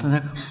làm người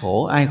ta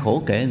khổ, ai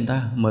khổ kệ người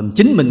ta, mà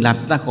chính mình làm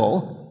người ta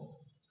khổ.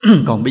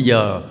 Còn bây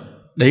giờ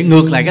để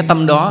ngược lại cái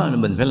tâm đó là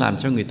mình phải làm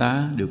cho người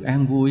ta được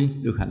an vui,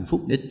 được hạnh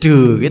phúc, để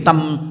trừ cái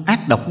tâm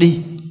ác độc đi.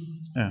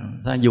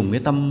 Ta dùng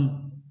cái tâm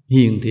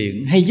hiền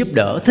thiện, hay giúp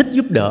đỡ, thích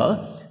giúp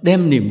đỡ,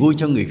 đem niềm vui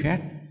cho người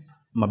khác.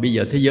 Mà bây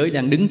giờ thế giới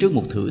đang đứng trước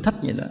một thử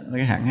thách vậy đó,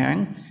 cái hạn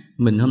hán.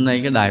 Mình hôm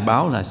nay cái đài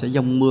báo là sẽ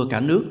giông mưa cả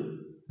nước,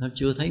 ta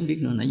chưa thấy biết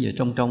nữa, nãy giờ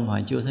trong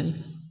hoài chưa thấy.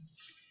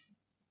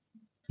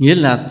 Nghĩa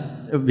là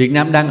Việt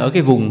Nam đang ở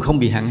cái vùng không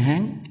bị hạn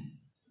hán.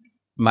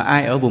 Mà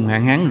ai ở vùng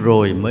hạn hán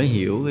rồi mới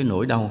hiểu cái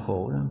nỗi đau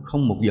khổ đó.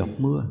 Không một giọt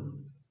mưa,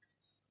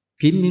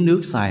 kiếm miếng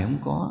nước xài không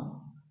có,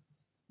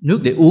 nước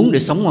để uống để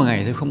sống qua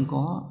ngày thì không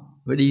có,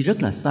 phải đi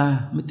rất là xa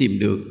mới tìm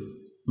được.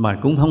 Mà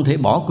cũng không thể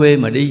bỏ quê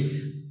mà đi.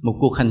 Một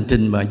cuộc hành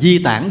trình mà di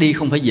tản đi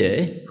không phải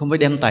dễ, không phải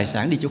đem tài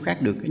sản đi chỗ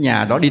khác được. Cái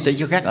nhà đó đi tới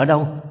chỗ khác ở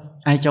đâu?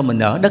 Ai cho mình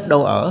ở, đất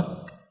đâu ở?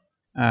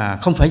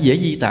 Không phải dễ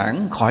di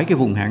tản khỏi cái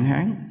vùng hạn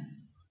hán.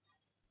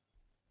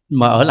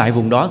 Mà ở lại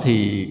vùng đó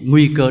thì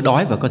nguy cơ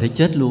đói và có thể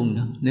chết luôn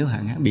đó. Nếu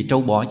hạn hán, bị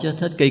trâu bò chết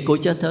hết, cây cối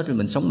chết hết, rồi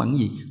mình sống bằng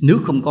gì? Nước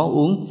không có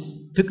uống,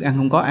 thức ăn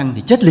không có ăn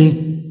thì chết liền.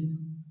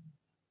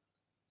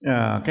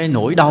 Cái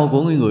nỗi đau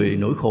của người,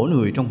 nỗi khổ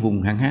người trong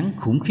vùng hạn hán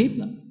khủng khiếp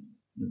lắm.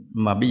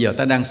 Mà bây giờ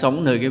ta đang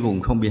sống nơi cái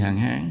vùng không bị hạn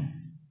hán.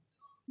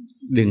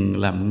 Đừng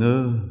làm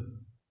ngơ,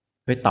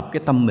 phải tập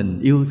cái tâm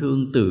mình yêu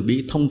thương, từ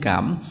bi, thông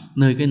cảm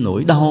nơi cái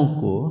nỗi đau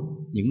của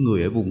những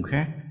người ở vùng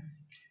khác.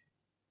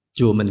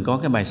 Chùa mình có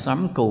cái bài sám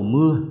cầu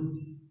mưa,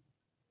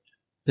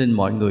 nên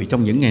mọi người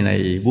trong những ngày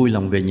này vui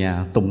lòng về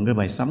nhà tụng cái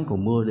bài sám cầu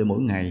mưa để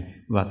mỗi ngày,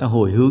 và ta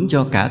hồi hướng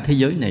cho cả thế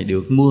giới này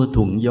được mưa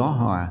thuận gió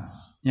hòa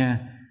nha.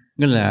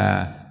 Nghĩa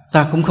là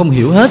ta cũng không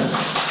hiểu hết,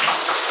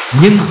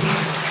 nhưng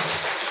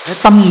cái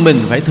tâm mình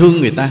phải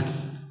thương người ta,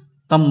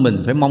 tâm mình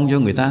phải mong cho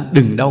người ta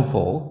đừng đau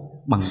khổ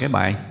bằng cái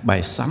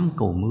bài sám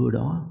cầu mưa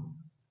đó.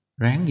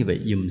 Ráng như vậy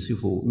giùm sư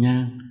phụ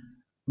nha.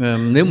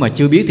 Nếu mà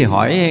chưa biết thì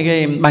hỏi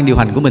cái ban điều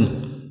hành của mình.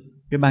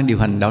 Cái ban điều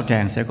hành đạo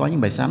tràng sẽ có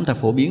những bài sám ta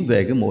phổ biến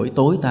về cái mỗi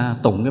tối ta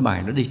tụng cái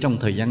bài đó đi trong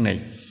thời gian này.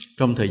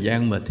 Trong thời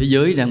gian mà thế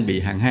giới đang bị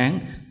hạn hán,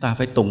 ta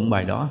phải tụng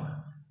bài đó.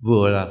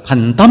 Vừa là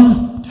thành tâm,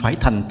 phải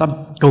thành tâm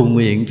cầu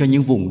nguyện cho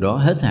những vùng đó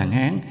hết hạn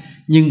hán,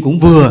 nhưng cũng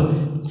vừa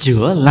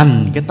chữa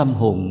lành cái tâm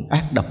hồn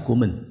ác độc của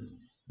mình.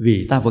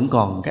 Vì ta vẫn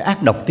còn cái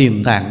ác độc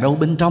tiềm tàng đâu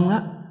bên trong á.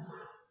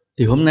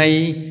 Thì hôm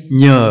nay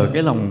nhờ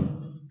cái lòng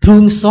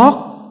thương xót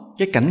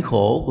cái cảnh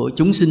khổ của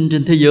chúng sinh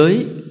trên thế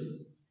giới,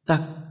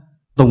 ta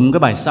tụng cái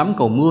bài sám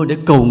cầu mưa để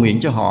cầu nguyện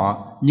cho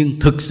họ, nhưng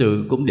thực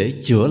sự cũng để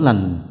chữa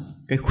lành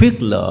cái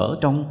khuyết lỡ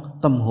trong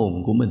tâm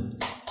hồn của mình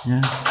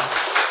nha.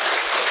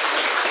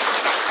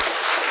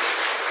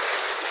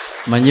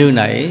 Mà như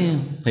nãy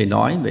thầy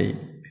nói vậy,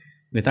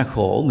 người ta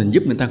khổ, mình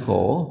giúp người ta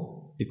khổ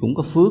thì cũng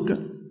có phước đó,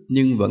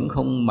 nhưng vẫn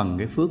không bằng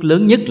cái phước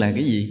lớn nhất là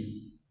cái gì?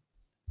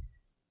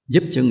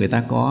 Giúp cho người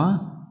ta có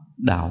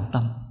đạo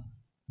tâm.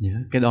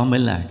 Cái đó mới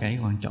là cái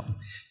quan trọng.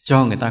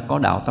 Cho người ta có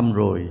đạo tâm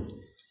rồi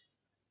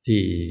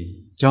thì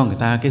cho người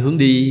ta cái hướng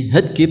đi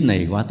hết kiếp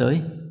này qua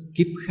tới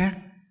kiếp khác.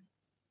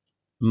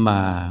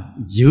 Mà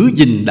giữ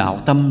gìn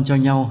đạo tâm cho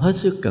nhau hết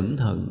sức cẩn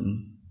thận,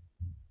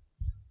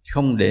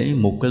 không để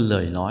một cái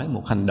lời nói,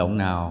 một hành động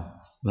nào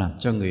làm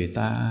cho người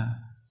ta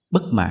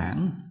bất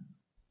mãn,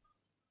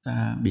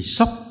 ta bị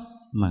sốc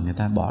mà người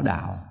ta bỏ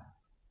đạo.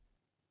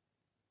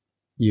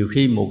 Nhiều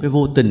khi một cái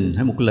vô tình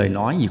hay một lời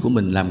nói gì của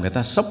mình làm người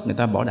ta sốc, người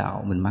ta bỏ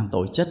đạo, mình mang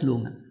tội chết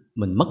luôn.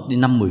 Mình mất đi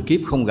 5-10 kiếp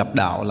không gặp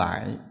đạo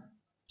lại,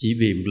 chỉ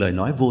vì một lời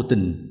nói vô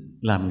tình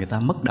làm người ta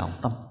mất đạo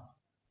tâm.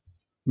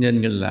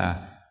 Nên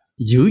là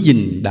giữ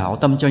gìn đạo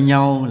tâm cho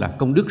nhau là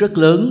công đức rất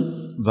lớn.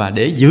 Và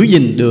để giữ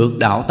gìn được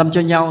đạo tâm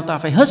cho nhau, ta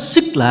phải hết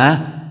sức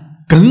là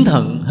cẩn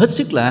thận, hết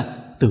sức là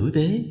tử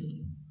tế.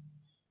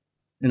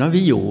 Nói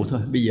ví dụ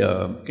thôi, bây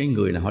giờ cái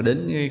người nào họ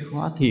đến cái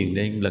khóa thiền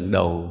đây lần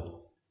đầu,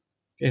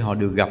 cái họ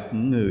được gặp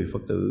những người Phật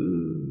tử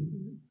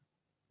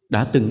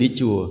đã từng đi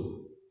chùa,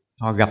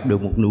 họ gặp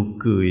được một nụ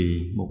cười,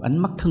 một ánh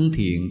mắt thân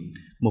thiện,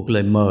 một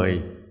lời mời,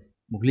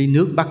 một ly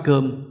nước, bát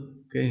cơm,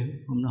 cái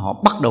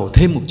họ bắt đầu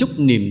thêm một chút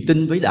niềm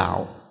tin với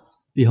đạo.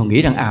 Vì họ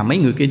nghĩ rằng mấy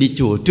người kia đi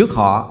chùa trước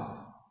họ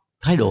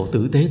thái độ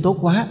tử tế tốt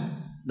quá,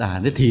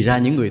 thì ra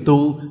những người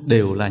tu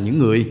đều là những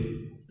người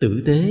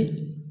tử tế.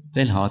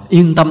 Thế là họ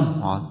yên tâm,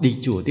 họ đi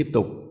chùa tiếp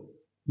tục.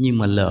 Nhưng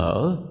mà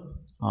lỡ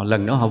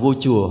lần đó họ vô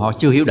chùa, họ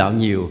chưa hiểu đạo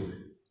nhiều,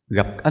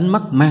 gặp ánh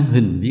mắt mang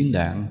hình viên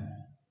đạn,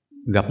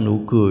 gặp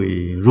nụ cười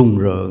rùng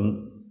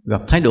rợn,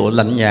 gặp thái độ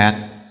lạnh nhạt,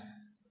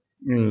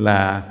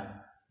 là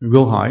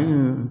vô hỏi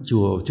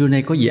chùa trưa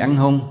nay có gì ăn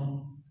không,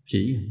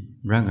 chỉ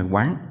ra ngoài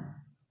quán,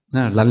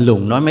 lạnh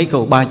lùng nói mấy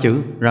câu 3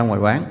 chữ ra ngoài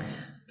quán.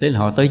 Thế là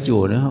họ tới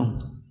chùa nữa không?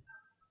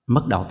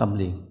 Mất đạo tâm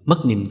liền, mất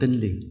niềm tin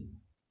liền.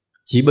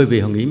 Chỉ bởi vì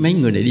họ nghĩ mấy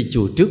người này đi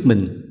chùa trước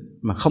mình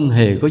mà không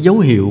hề có dấu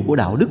hiệu của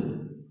đạo đức,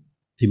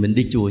 thì mình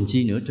đi chùa làm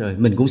chi nữa trời,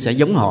 mình cũng sẽ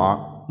giống họ,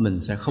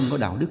 mình sẽ không có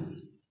đạo đức.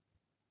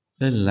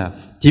 Thế là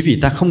chỉ vì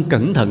ta không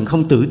cẩn thận,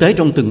 không tử tế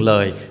trong từng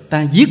lời,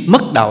 ta giết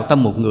mất đạo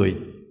tâm một người,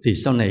 thì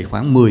sau này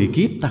khoảng 10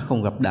 kiếp ta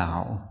không gặp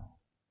đạo.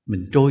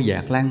 Mình trôi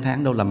dạt lang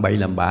thang đâu, làm bậy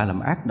làm bạ, làm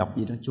ác độc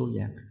gì đó, trôi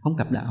dạt không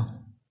gặp đạo.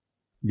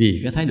 Vì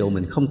cái thái độ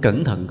mình không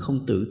cẩn thận,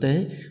 không tử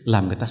tế,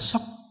 làm người ta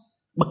sốc,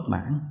 bất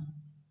mãn.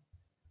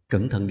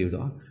 Cẩn thận điều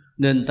đó.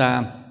 Nên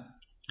ta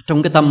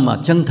trong cái tâm mà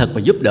chân thật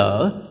và giúp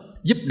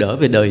đỡ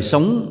về đời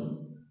sống,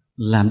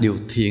 làm điều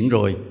thiện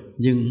rồi,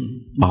 nhưng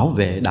bảo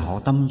vệ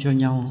đạo tâm cho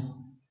nhau,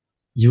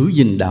 giữ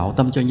gìn đạo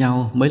tâm cho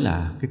nhau mới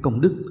là cái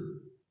công đức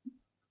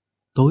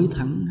tối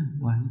thắng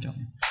quan trọng.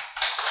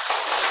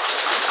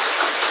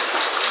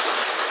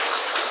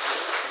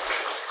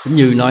 Cũng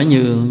như nói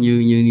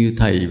như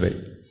thầy vậy,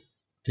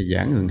 thầy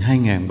giảng gần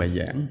 2.000 bài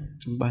giảng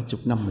trong 30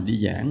 năm mình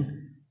đi giảng,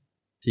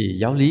 thì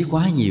giáo lý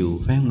quá nhiều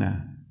phải không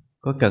ạ?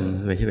 Có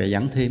cần phải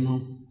giảng thêm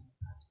không?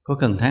 Có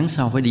cần tháng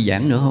sau phải đi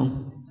giảng nữa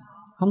không?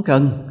 Không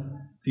cần.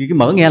 Thì cái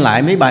mở nghe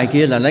lại mấy bài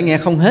kia là đã nghe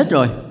không hết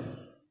rồi,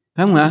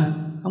 phải không ạ?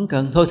 Không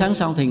cần. Thôi tháng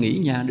sau thầy nghỉ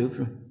nhà được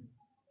rồi.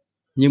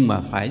 Nhưng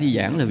mà phải đi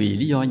giảng là vì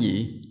lý do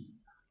gì?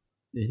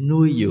 Để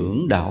nuôi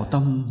dưỡng đạo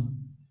tâm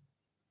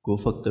của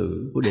Phật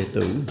tử, của đệ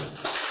tử.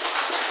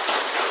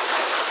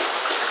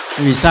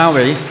 Vì sao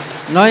vậy?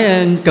 Nói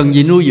cần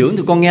gì nuôi dưỡng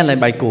thì con nghe lại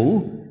bài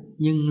cũ.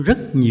 Nhưng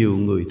rất nhiều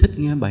người thích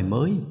nghe bài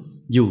mới,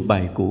 dù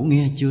bài cũ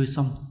nghe chưa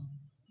xong,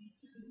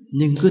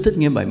 nhưng cứ thích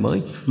nghe bài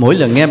mới. Mỗi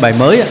lần nghe bài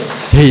mới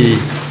thì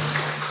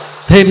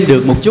thêm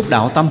được một chút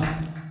đạo tâm.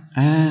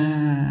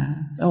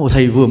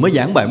 Thầy vừa mới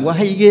giảng bài quá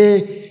hay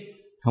ghê.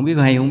 Không biết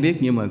có hay không biết,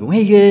 nhưng mà cũng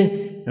hay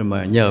ghê. Rồi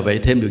mà nhờ vậy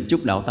thêm được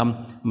chút đạo tâm.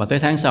 Mà tới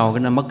tháng sau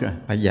cái nó mất rồi,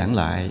 phải giảng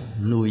lại,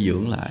 nuôi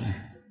dưỡng lại.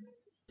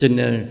 Cho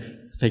nên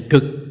thầy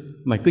cực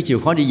mà cứ chịu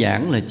khó đi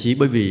giảng là chỉ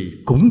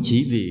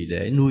vì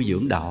để nuôi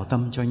dưỡng đạo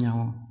tâm cho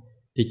nhau.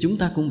 Thì chúng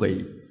ta cũng vậy,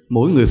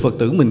 mỗi người Phật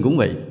tử mình cũng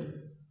vậy,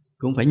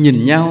 cũng phải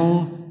nhìn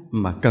nhau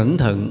mà cẩn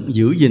thận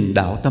giữ gìn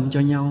đạo tâm cho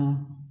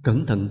nhau,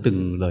 cẩn thận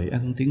từng lời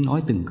ăn tiếng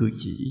nói, từng cử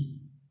chỉ.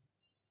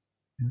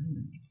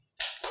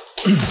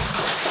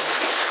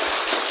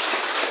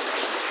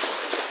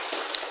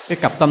 Cái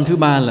cặp tâm thứ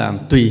ba là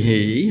tùy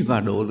hỷ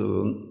và độ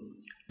lượng.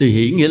 Tùy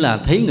hỷ nghĩa là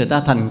thấy người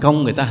ta thành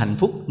công, người ta hạnh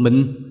phúc,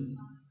 mình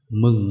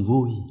mừng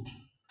vui.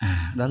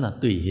 Đó là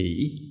tùy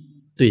hỷ.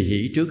 Tùy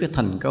hỷ trước cái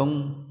thành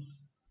công,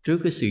 trước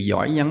cái sự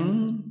giỏi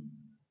giắng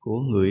của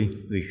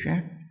người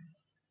khác.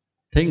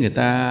 Thấy người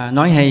ta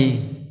nói hay,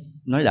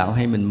 nói đạo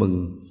hay mình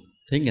mừng.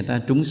 Thấy người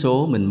ta trúng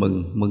số mình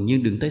mừng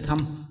nhưng đừng tới thăm.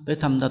 Tới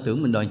thăm ta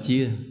tưởng mình đòi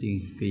chia tiền,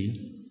 kỳ lắm.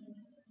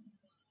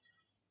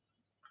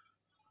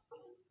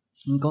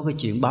 Có cái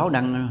chuyện báo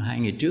đăng 2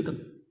 ngày trước đó.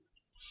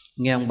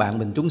 Nghe ông bạn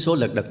mình trúng số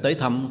lật đật tới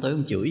thăm, tới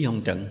ông chửi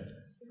ông trận.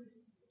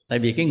 Tại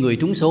vì cái người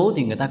trúng số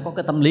thì người ta có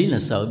cái tâm lý là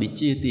sợ bị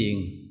chia tiền.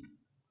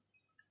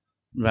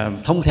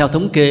 Và theo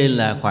thống kê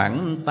là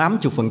khoảng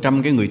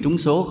 80% cái người trúng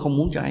số không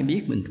muốn cho ai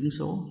biết mình trúng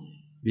số,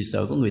 vì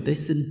sợ có người tới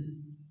xin.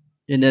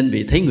 Cho nên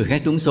vì thấy người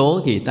khác trúng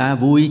số thì ta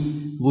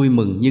vui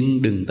mừng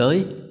nhưng đừng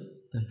tới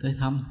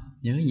thăm.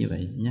 Nhớ như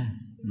vậy nha.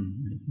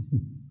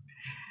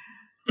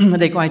 Ở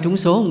đây có ai trúng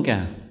số không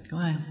cả? Có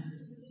ai không?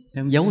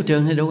 Em giấu hết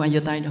trơn hay đâu có ai giơ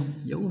tay đâu?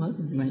 Giấu hết,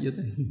 không ai giơ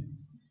tay.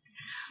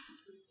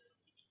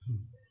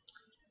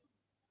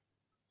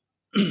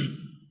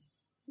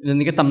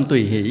 Nên cái tâm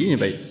tùy hỷ như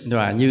vậy.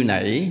 Và như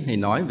nãy thì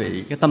nói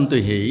về cái tâm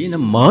tùy hỷ, nó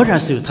mở ra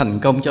sự thành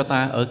công cho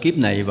ta ở kiếp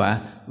này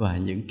và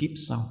những kiếp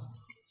sau.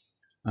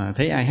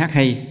 Thấy ai hát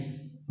hay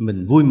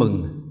mình vui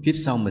mừng, kiếp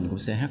sau mình cũng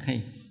sẽ hát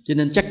hay. Cho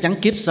nên chắc chắn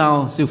kiếp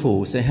sau sư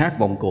phụ sẽ hát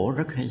vọng cổ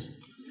rất hay.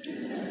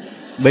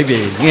 Bởi vì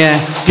nghe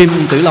Kim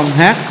Tử Long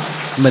hát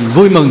mình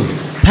vui mừng,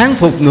 thán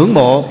phục ngưỡng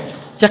mộ,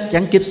 chắc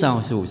chắn kiếp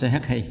sau sư phụ sẽ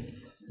hát hay.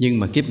 Nhưng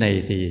mà kiếp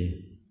này thì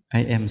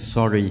I am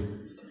sorry,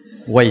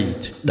 wait,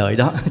 đợi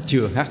đó,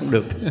 chưa hát không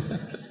được.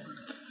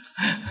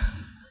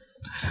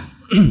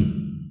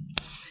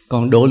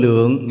 Còn độ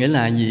lượng nghĩa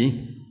là gì?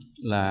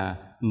 Là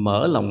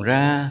mở lòng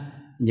ra,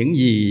 những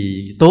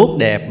gì tốt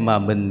đẹp mà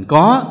mình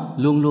có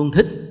luôn luôn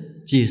thích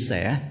chia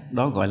sẻ,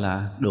 đó gọi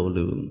là độ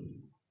lượng.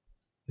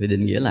 Thì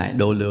định nghĩa lại,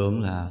 độ lượng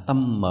là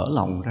tâm mở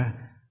lòng ra,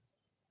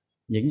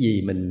 những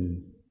gì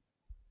mình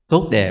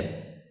tốt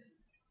đẹp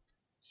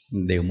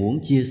mình đều muốn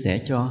chia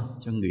sẻ cho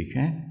người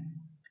khác.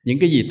 Những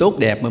cái gì tốt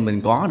đẹp mà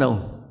mình có đâu,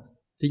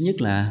 thứ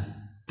nhất là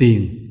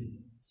tiền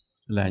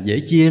là dễ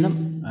chia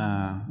lắm.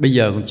 Bây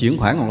giờ còn chuyển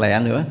khoản còn lẹ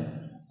nữa.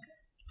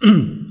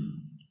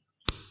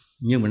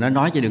 Nhưng mà nó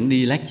nói cho đừng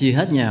đi lát chia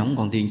hết nha, không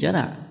còn tiền chết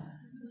à.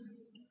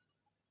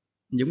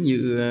 Giống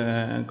như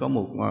có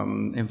một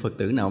em Phật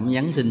tử nào cũng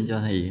nhắn tin cho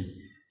thầy,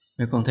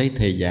 nếu con thấy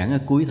thầy giảng ở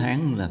cuối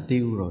tháng là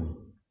tiêu rồi,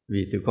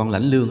 vì tụi con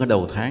lãnh lương ở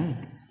đầu tháng,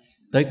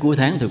 tới cuối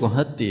tháng tụi con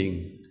hết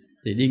tiền,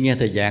 thì đi nghe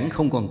thầy giảng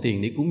không còn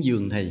tiền để cúng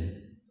dường thầy.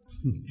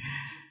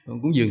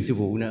 Con cúng dường sư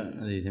phụ nữa,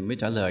 thì thầy mới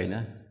trả lời đó.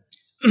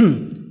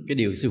 Cái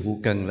điều sư phụ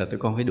cần là tụi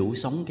con phải đủ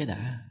sống cái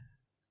đã.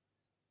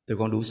 Tụi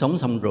con đủ sống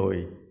xong rồi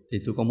thì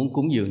tụi con muốn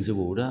cúng dường sư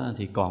phụ đó,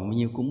 thì còn bao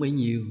nhiêu cúng bấy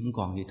nhiêu, không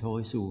còn thì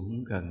thôi, sư phụ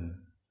không cần.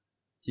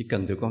 Chỉ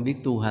cần tụi con biết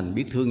tu hành,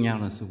 biết thương nhau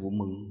là sư phụ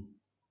mừng.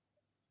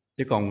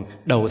 Chứ còn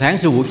đầu tháng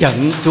sư phụ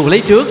trận, sư phụ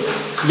lấy trước,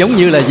 giống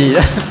như là gì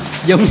đó,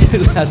 giống như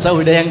là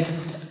sâu đen.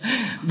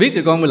 Biết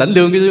tụi con mà lãnh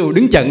lương, cái sư phụ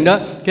đứng trận đó,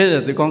 cái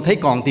là tụi con thấy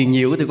còn tiền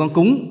nhiều, tụi con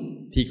cúng,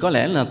 thì có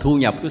lẽ là thu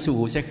nhập của sư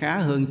phụ sẽ khá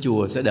hơn,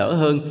 chùa sẽ đỡ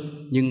hơn.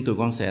 Nhưng tụi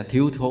con sẽ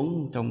thiếu thốn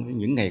trong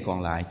những ngày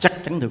còn lại, chắc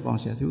chắn tụi con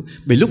sẽ thiếu.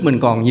 Vì lúc mình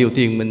còn nhiều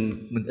tiền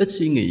mình ít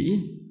suy nghĩ,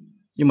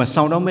 nhưng mà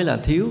sau đó mới là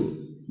thiếu.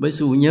 Bởi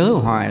sư phụ nhớ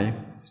hoài.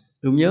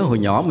 Tôi nhớ hồi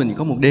nhỏ mình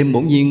có một đêm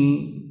bỗng nhiên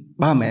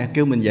ba mẹ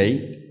kêu mình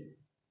dậy.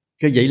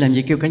 Kêu dậy làm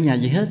gì, kêu cả nhà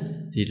dậy hết.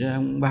 Thì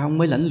ra ba ông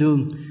mới lãnh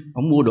lương,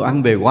 ông mua đồ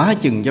ăn về quá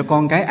chừng cho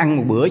con cái ăn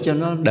một bữa cho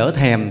nó đỡ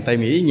thèm. Tại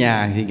vì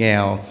nhà thì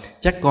nghèo,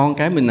 chắc con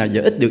cái mình là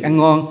giờ ít được ăn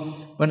ngon.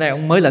 Bữa nay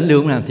ông mới lãnh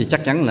lương là thì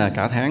chắc chắn là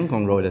cả tháng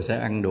còn rồi là sẽ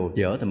ăn đồ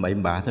dở tầm bậy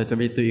bạ thôi. Tại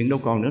vì tiền đâu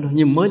còn nữa đâu.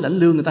 Nhưng mới lãnh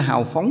lương người ta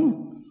hào phóng.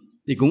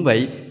 Thì cũng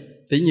vậy.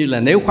 Tí như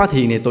là nếu khóa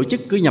thiền này tổ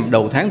chức cứ nhằm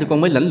đầu tháng tụi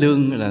con mới lãnh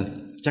lương, là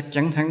chắc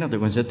chắn tháng đó tụi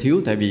con sẽ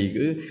thiếu. Tại vì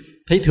cứ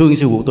thấy thương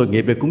sư phụ tội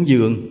nghiệp về cúng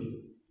dường,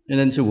 cho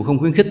nên sư phụ không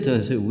khuyến khích.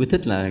 Sư phụ khuyến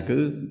khích là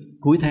cứ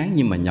cuối tháng,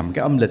 nhưng mà nhằm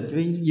cái âm lịch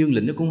với dương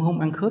lịch nó cũng không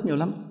ăn khớp nhau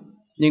lắm.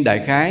 Nhưng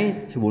đại khái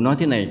sư phụ nói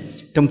thế này,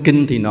 trong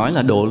kinh thì nói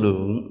là độ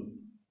lượng,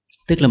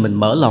 tức là mình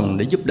mở lòng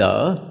để giúp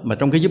đỡ. Mà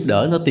trong cái giúp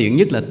đỡ nó tiện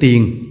nhất là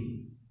tiền.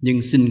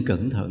 Nhưng xin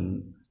cẩn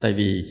thận, tại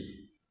vì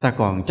ta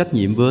còn trách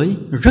nhiệm với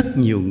rất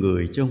nhiều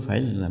người, chứ không phải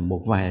là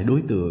một vài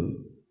đối tượng.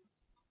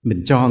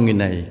 Mình cho người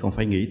này còn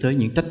phải nghĩ tới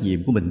những trách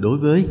nhiệm của mình đối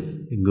với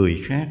người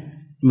khác.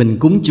 Mình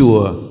cúng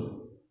chùa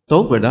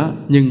tốt rồi đó,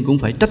 nhưng cũng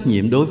phải trách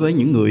nhiệm đối với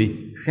những người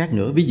khác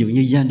nữa. Ví dụ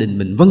như gia đình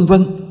mình, vân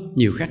vân,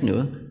 nhiều khác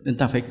nữa. Nên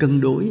ta phải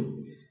cân đối.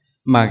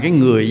 Mà cái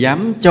người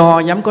dám cho,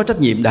 dám có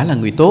trách nhiệm đã là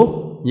người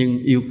tốt.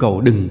 Nhưng yêu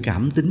cầu đừng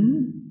cảm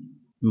tính,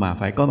 mà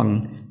phải có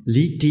bằng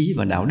lý trí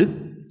và đạo đức,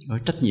 có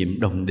trách nhiệm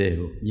đồng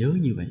đều. Nhớ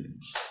như vậy.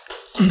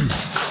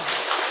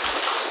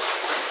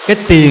 Cái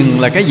tiền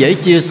là cái dễ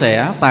chia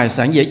sẻ, tài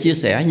sản dễ chia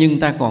sẻ, nhưng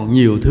ta còn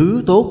nhiều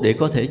thứ tốt để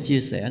có thể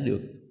chia sẻ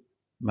được.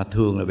 Mà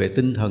thường là về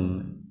tinh thần,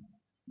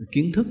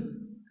 kiến thức,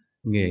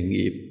 nghề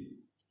nghiệp,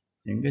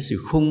 những cái sự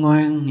khôn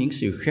ngoan, những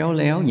sự khéo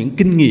léo, những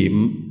kinh nghiệm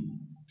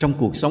trong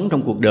cuộc sống,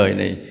 trong cuộc đời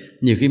này.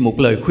 Nhiều khi một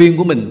lời khuyên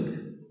của mình,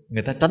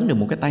 người ta tránh được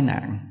một cái tai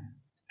nạn.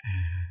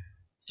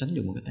 Tránh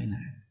được một cái tai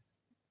nạn.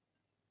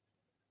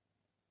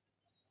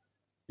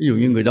 Ví dụ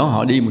như người đó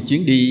họ đi một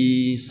chuyến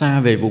đi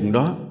xa về vùng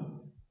đó,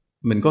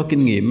 mình có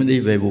kinh nghiệm đi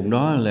về vùng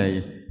đó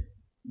là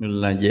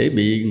là dễ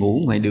bị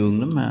ngủ ngoài đường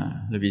lắm mà.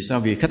 Là vì sao?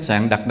 Vì khách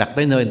sạn đặt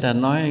tới nơi người ta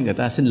nói người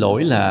ta xin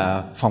lỗi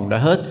là phòng đã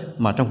hết,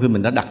 mà trong khi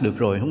mình đã đặt được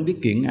rồi, không biết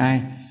kiện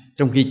ai.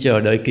 Trong khi chờ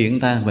đợi kiện người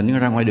ta, mình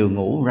ra ngoài đường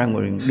ngủ, ra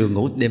ngoài đường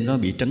ngủ đêm đó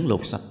bị trấn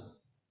lột sạch.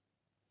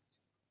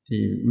 Thì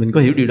mình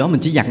có hiểu điều đó, mình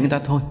chỉ dặn người ta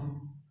thôi,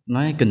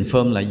 nói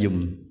confirm lại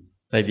dùm.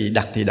 Tại vì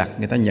đặt thì đặt,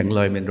 người ta nhận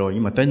lời mình rồi,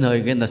 nhưng mà tới nơi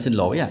cái người ta xin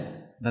lỗi người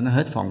ta nói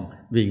hết phòng.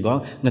 Vì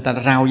có người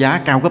ta rao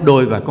giá cao gấp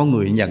đôi và có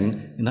người nhận,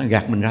 người ta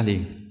gạt mình ra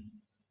liền.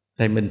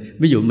 Tại mình,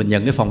 ví dụ mình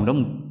nhận cái phòng đó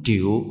 1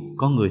 triệu,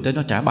 có người tới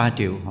đó trả 3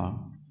 triệu,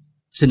 họ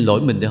xin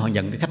lỗi mình để họ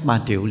nhận cái khách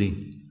 3 triệu liền.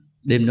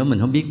 Đêm đó mình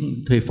không biết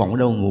thuê phòng ở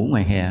đâu, ngủ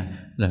ngoài hè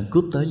là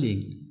cướp tới liền.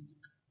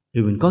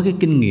 Thì mình có cái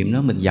kinh nghiệm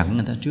đó, mình dặn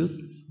người ta trước.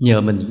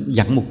 Nhờ mình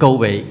dặn một câu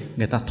vậy,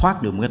 người ta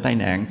thoát được một cái tai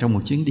nạn trong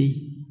một chuyến đi.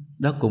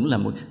 Đó cũng là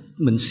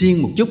mình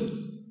siêng một chút.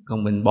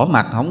 Còn mình bỏ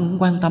mặc, không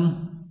quan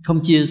tâm, không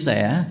chia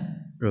sẻ,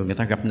 rồi người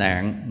ta gặp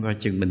nạn, coi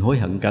chừng mình hối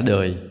hận cả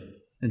đời.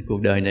 Nên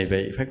cuộc đời này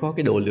vậy phải có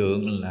cái độ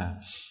lượng là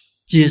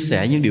chia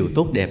sẻ những điều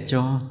tốt đẹp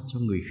cho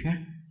người khác.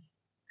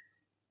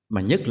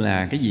 Mà nhất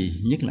là cái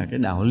gì? Nhất là cái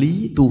đạo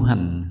lý tu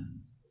hành.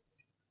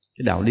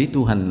 Cái đạo lý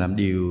tu hành làm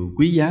điều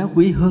quý giá,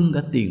 quý hơn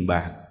cả tiền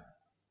bạc.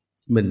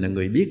 Mình là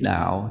người biết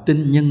đạo,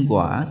 tin nhân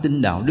quả,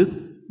 tin đạo đức,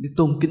 biết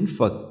tôn kính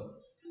Phật,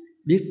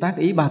 biết tác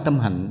ý 3 tâm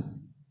hạnh.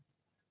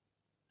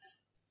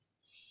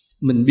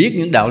 Mình biết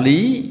những đạo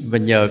lý, và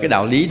nhờ cái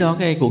đạo lý đó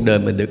cái cuộc đời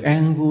mình được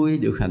an vui,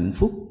 được hạnh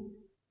phúc.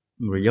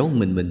 Rồi giấu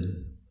mình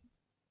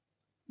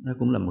đó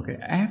cũng là một cái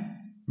ác,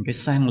 một cái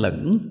sang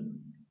lẫn,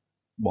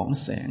 bỏng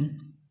sẻn.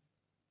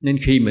 Nên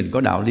khi mình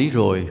có đạo lý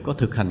rồi, có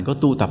thực hành, có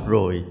tu tập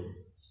rồi,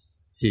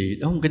 thì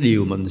đó là một cái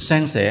điều mình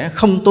san sẻ,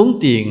 không tốn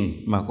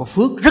tiền mà có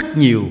phước rất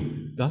nhiều.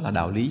 Đó là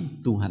đạo lý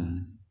tu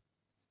hành.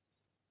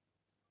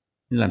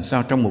 Làm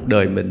sao trong một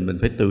đời mình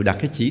phải tự đặt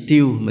cái chỉ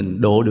tiêu,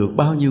 mình độ được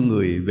bao nhiêu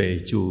người về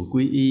chùa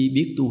quy y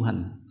biết tu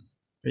hành.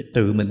 Phải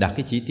tự mình đặt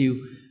cái chỉ tiêu.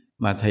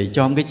 Mà thầy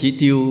cho cái chỉ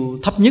tiêu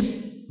thấp nhất,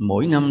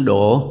 mỗi năm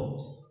độ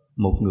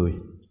 1 người.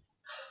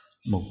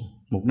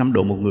 Một năm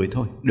độ 1 người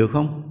thôi, được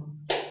không?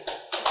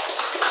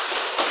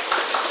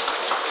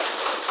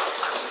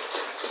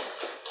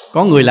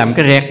 Có người làm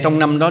cái rẹt trong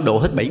năm đó độ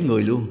hết 7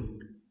 người luôn.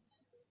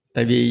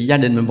 Tại vì gia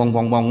đình mình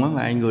vòng á,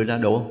 vài người ra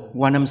độ.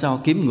 Qua năm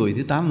sau kiếm người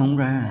thứ 8 không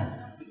ra,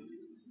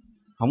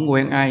 không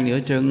quen ai nữa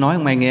trơn, nói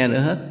không ai nghe nữa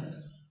hết.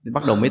 Thì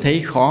bắt đầu mới thấy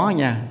khó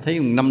nha. Thấy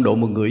 5 độ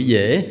 1 người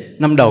dễ.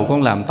 Năm đầu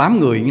con làm 8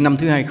 người, nhưng năm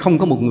thứ 2 không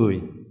có 1 người.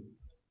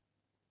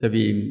 Tại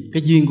vì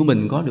cái duyên của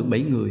mình có được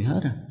 7 người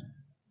hết rồi.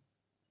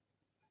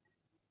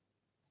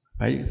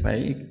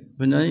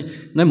 Phải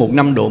nói 1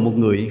 năm độ 1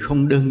 người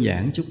không đơn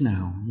giản chút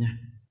nào nha.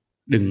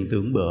 Đừng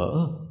tưởng bỡ,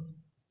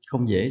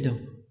 không dễ đâu.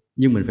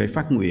 Nhưng mình phải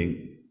phát nguyện.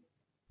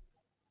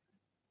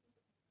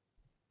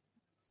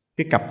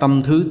 Cái cặp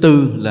tâm thứ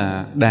 4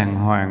 là đàng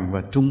hoàng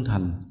và trung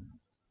thành.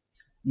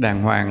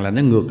 Đàng hoàng là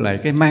nó ngược lại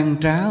cái mang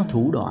trá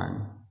thủ đoạn.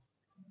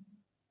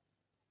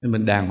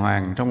 Mình đàng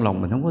hoàng trong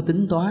lòng mình không có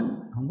tính toán,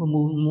 không có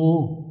mua,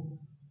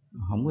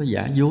 không có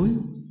giả dối.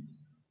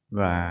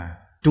 Và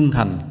trung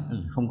thành,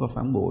 không có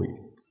phản bội.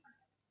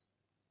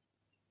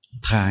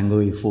 Thà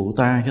người phụ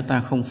ta chứ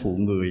ta không phụ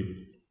người.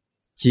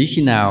 Chỉ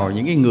khi nào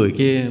những cái người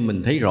kia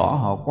mình thấy rõ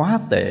họ quá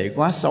tệ,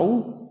 quá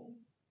xấu,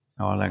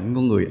 họ là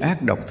con người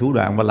ác độc thủ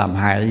đoạn và làm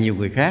hại nhiều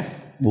người khác,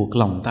 buộc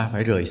lòng ta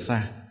phải rời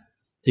xa.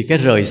 Thì cái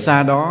rời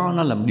xa đó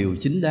nó làm điều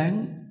chính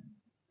đáng.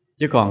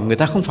 Chứ còn người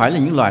ta không phải là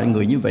những loại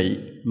người như vậy.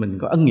 Mình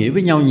có ân nghĩa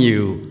với nhau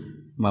nhiều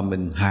mà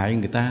mình hại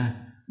người ta,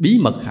 bí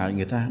mật hại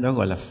người ta, đó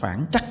gọi là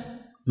phản trắc,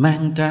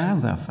 mang trá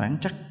và phản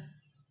trắc.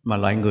 Mà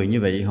loại người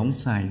như vậy không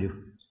xài được.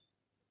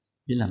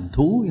 Chỉ làm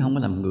thú chứ không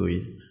có làm người.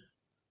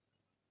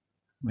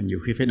 Mà nhiều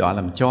khi phải đọa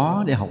làm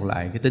chó để học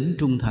lại cái tính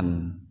trung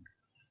thành.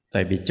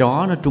 Tại vì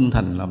chó nó trung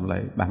thành làm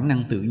lại bản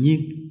năng tự nhiên.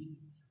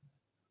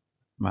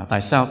 Mà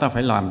tại sao ta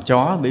phải làm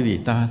chó? Bởi vì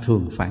ta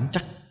thường phản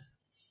trắc.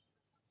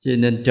 Cho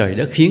nên trời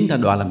đất khiến ta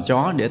đọa làm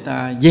chó để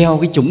ta gieo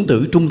cái chủng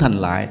tử trung thành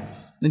lại.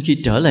 Đến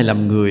khi trở lại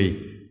làm người,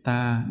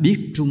 ta biết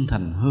trung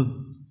thành hơn.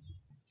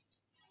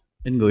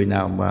 Nên người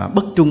nào mà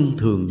bất trung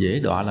thường dễ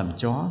đọa làm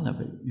chó là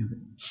vậy.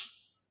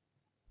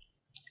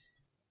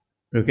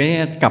 Rồi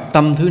cái cặp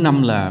tâm thứ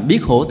 5 là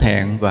biết hổ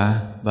thẹn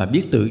và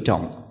biết tự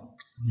trọng.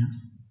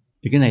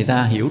 Thì cái này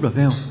ta hiểu rồi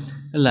phải không?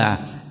 Đó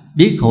là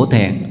biết hổ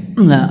thẹn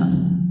là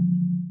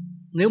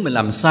nếu mình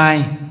làm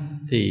sai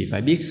thì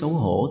phải biết xấu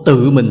hổ,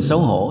 tự mình xấu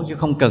hổ chứ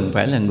không cần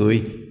phải là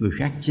người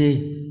khác chê.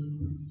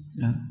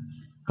 Đó.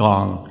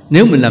 Còn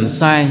nếu mình làm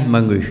sai mà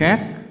người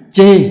khác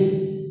chê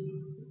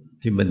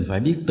thì mình phải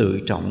biết tự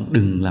trọng,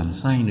 đừng làm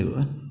sai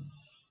nữa.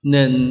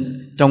 Nên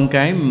trong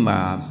cái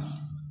mà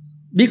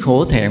biết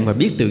hổ thẹn và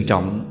biết tự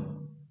trọng,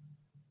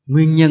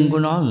 nguyên nhân của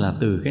nó là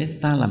từ cái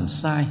ta làm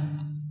sai.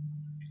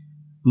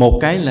 Một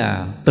cái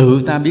là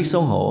tự ta biết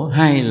xấu hổ,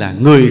 hai là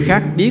người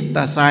khác biết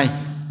ta sai,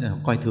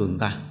 coi thường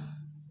ta.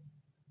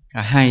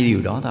 Cả hai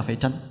điều đó ta phải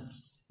tránh.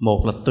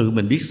 Một là tự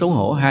mình biết xấu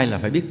hổ, hai là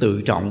phải biết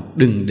tự trọng,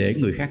 đừng để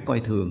người khác coi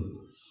thường.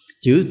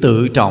 Chữ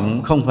tự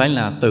trọng không phải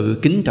là tự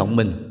kính trọng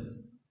mình.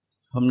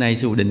 Hôm nay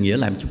sư định nghĩa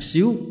lại một chút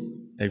xíu.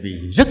 Tại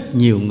vì rất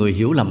nhiều người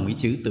hiểu lầm cái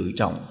chữ tự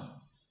trọng.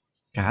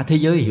 Cả thế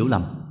giới hiểu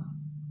lầm.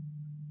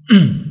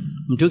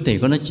 Hôm trước thầy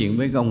có nói chuyện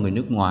với ông người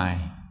nước ngoài.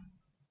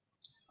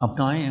 Ông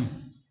nói em,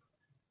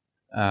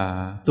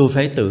 tôi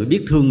phải tự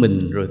biết thương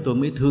mình rồi tôi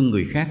mới thương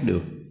người khác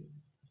được.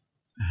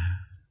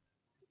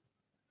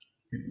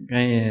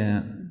 Cái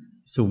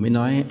Xu mới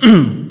nói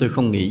tôi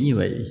không nghĩ như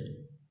vậy.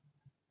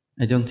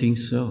 I don't think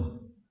so.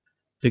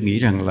 Tôi nghĩ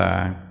rằng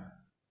là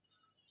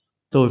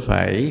tôi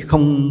phải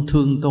không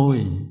thương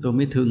tôi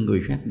mới thương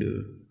người khác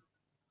được.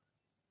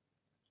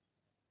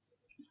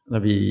 Là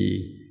vì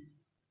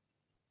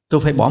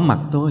tôi phải bỏ mặc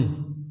tôi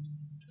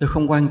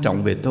không quan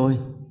trọng về tôi,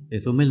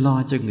 để tôi mới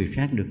lo cho người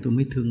khác được, tôi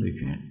mới thương người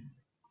khác.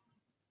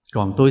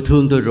 Còn tôi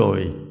thương tôi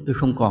rồi, tôi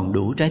không còn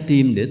đủ trái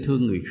tim để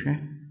thương người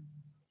khác.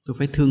 Tôi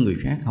phải thương người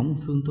khác, không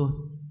thương tôi.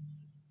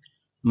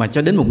 Mà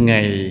cho đến một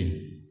ngày,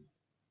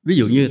 ví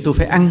dụ như tôi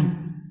phải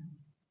ăn,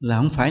 là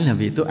không phải là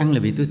vì tôi ăn là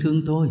vì tôi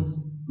thương tôi,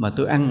 mà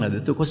tôi ăn là để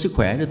tôi có sức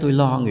khỏe, để tôi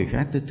lo người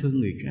khác, tôi thương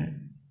người khác.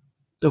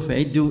 Tôi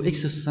phải do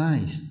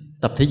exercise,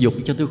 tập thể dục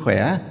cho tôi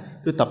khỏe.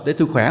 Tôi tập để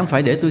tôi khỏe, không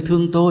phải để tôi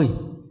thương tôi,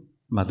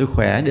 mà tôi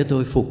khỏe để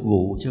tôi phục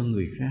vụ cho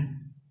người khác.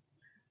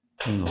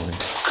 Ông ngồi,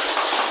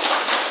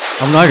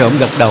 ông nói rồi ông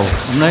gật đầu.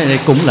 Ông nói đây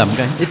cũng là một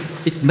cái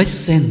it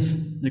makes sense,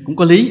 đây cũng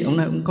có lý. Ông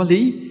nói cũng có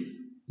lý.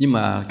 Nhưng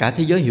mà cả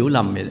thế giới hiểu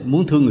lầm,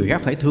 muốn thương người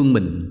khác phải thương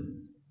mình.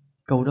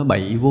 Câu đó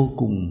bậy vô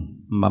cùng.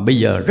 Mà bây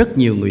giờ rất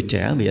nhiều người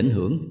trẻ bị ảnh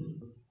hưởng.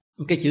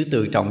 Cái chữ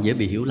tự trọng dễ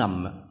bị hiểu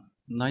lầm.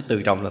 Nói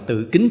tự trọng là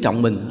tự kính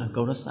trọng mình,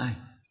 câu đó sai.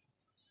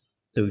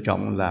 Tự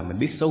trọng là mình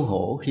biết xấu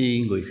hổ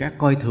khi người khác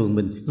coi thường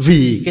mình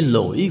vì cái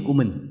lỗi của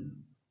mình.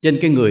 Cho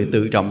nên cái người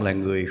tự trọng là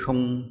người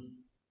không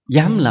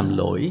dám làm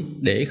lỗi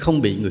để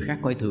không bị người khác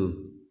coi thường.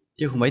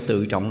 Chứ không phải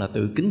tự trọng là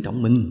tự kính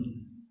trọng mình.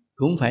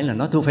 Cũng không phải là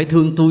nói tôi phải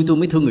thương tôi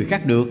mới thương người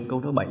khác được.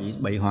 Câu đó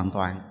bậy hoàn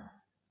toàn.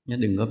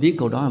 Đừng có viết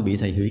câu đó bị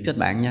thầy hủy kết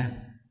bạn nha.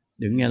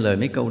 Đừng nghe lời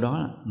mấy câu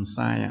đó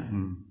sai.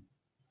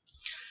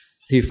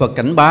 Thì Phật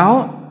cảnh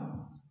báo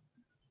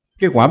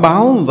cái quả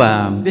báo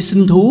và cái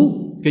sinh thú,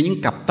 cái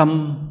những cặp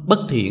tâm bất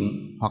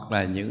thiện hoặc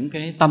là những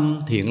cái tâm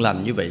thiện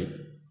lành như vậy.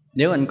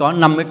 Nếu anh có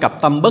 5 cái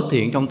cặp tâm bất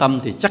thiện trong tâm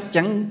thì chắc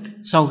chắn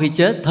sau khi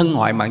chết thân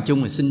ngoại mạng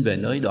chung mà sinh về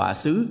nơi đọa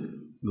xứ,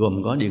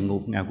 gồm có địa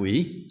ngục, ngạ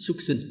quỷ, súc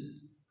sinh.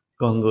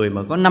 Còn người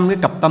mà có 5 cái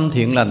cặp tâm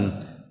thiện lành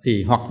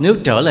thì hoặc nếu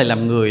trở lại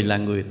làm người là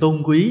người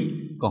tôn quý,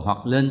 còn hoặc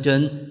lên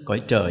trên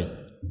cõi trời.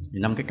 Thì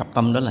 5 cái cặp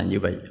tâm đó là như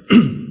vậy.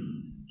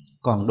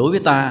 Còn đối với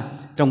ta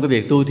trong cái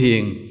việc tu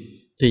thiền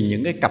thì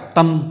những cái cặp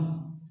tâm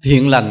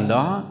thiện lành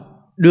đó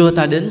đưa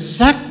ta đến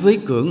sát với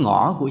cửa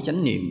ngõ của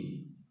chánh niệm.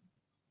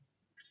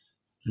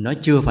 Nó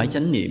chưa phải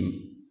chánh niệm,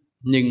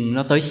 nhưng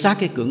nó tới sát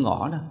cái cửa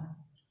ngõ đó.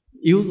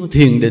 Yếu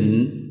thiền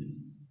định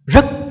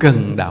rất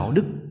cần đạo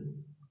đức.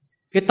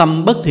 Cái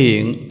tâm bất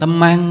thiện, tâm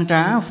mang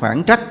trá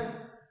phản trắc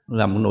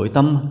là một nội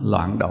tâm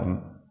loạn động.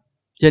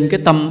 Trên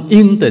cái tâm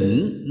yên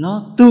tĩnh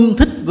nó tương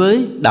thích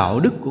với đạo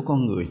đức của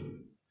con người.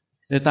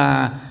 Để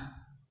ta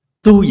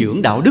tu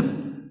dưỡng đạo đức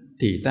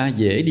thì ta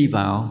dễ đi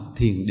vào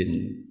thiền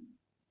định.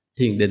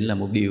 Thiền định là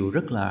một điều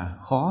rất là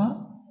khó.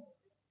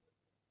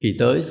 Kỳ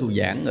tới Xu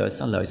giảng ở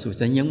Xá Lợi, Xu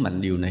sẽ nhấn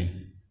mạnh điều này.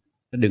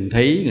 Đừng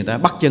thấy người ta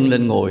bắt chân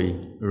lên ngồi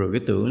rồi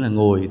cái tưởng là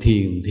ngồi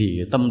thiền thì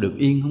tâm được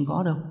yên, không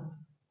có đâu.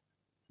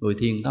 Ngồi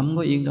thiền tâm không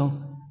có yên đâu.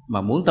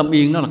 Mà muốn tâm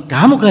yên nó là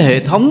cả một cái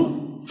hệ thống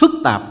phức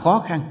tạp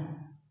khó khăn.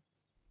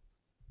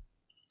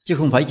 Chứ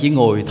không phải chỉ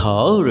ngồi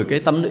thở rồi cái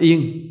tâm nó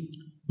yên.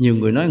 Nhiều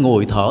người nói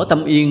ngồi thở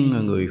tâm yên,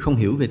 người không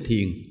hiểu về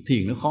thiền.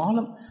 Thiền nó khó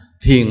lắm.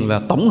 Thiền là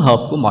tổng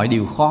hợp của mọi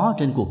điều khó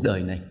trên cuộc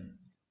đời này.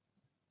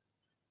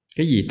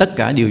 Cái gì tất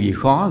cả điều gì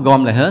khó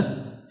gom lại hết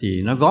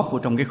thì nó góp vào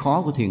trong cái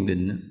khó của thiền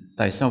định.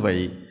 Tại sao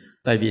vậy?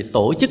 Tại vì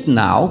tổ chức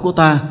não của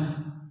ta,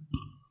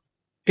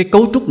 cái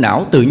cấu trúc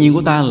não tự nhiên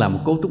của ta là một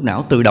cấu trúc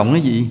não tự động.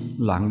 Cái gì?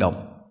 Loạn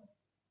động.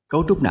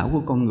 Cấu trúc não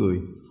của con người.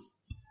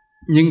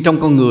 Nhưng trong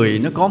con người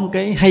nó có một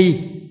cái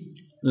hay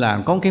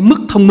là có một cái mức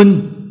thông minh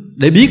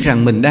để biết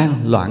rằng mình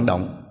đang loạn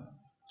động.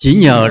 Chỉ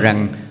nhờ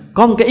rằng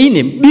có một cái ý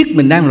niệm biết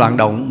mình đang loạn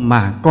động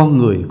mà con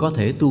người có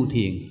thể tu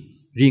thiền.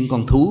 Riêng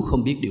con thú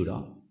không biết điều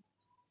đó.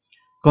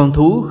 Con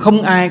thú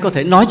không ai có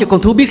thể nói cho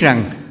con thú biết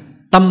rằng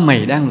tâm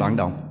mày đang loạn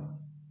động.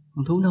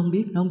 Con thú nó không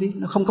biết,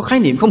 nó không có khái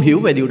niệm, không hiểu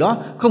về điều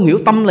đó, không hiểu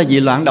tâm là gì,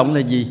 loạn động là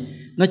gì.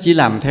 Nó chỉ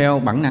làm theo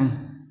bản năng.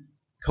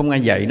 Không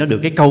ai dạy nó được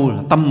cái câu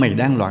là tâm mày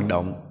đang loạn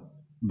động.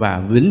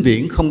 Và vĩnh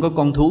viễn không có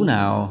con thú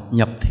nào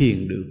nhập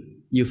thiền được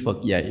như Phật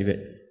dạy vậy.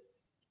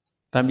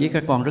 Ta biết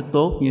các con rất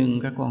tốt nhưng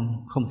các con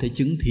không thể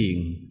chứng thiền.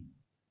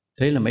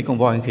 Thế là mấy con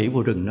voi khỉ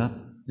vô rừng nó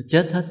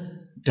chết hết,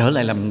 trở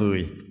lại làm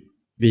người.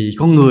 Vì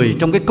con người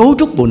trong cái cấu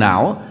trúc bộ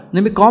não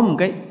nó mới có một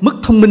cái mức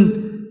thông minh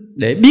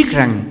để biết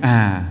rằng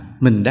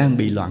mình đang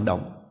bị loạn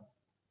động.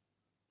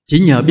 Chỉ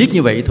nhờ biết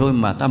như vậy thôi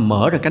mà ta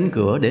mở ra cánh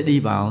cửa để đi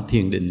vào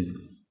thiền định.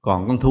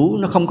 Còn con thú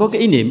nó không có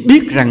cái ý niệm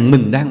biết rằng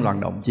mình đang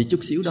loạn động, chỉ chút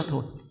xíu đó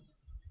thôi.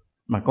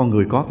 Mà con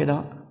người có cái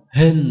đó.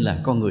 Hên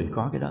là con người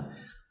có cái đó.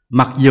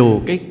 Mặc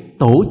dù cái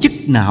tổ chức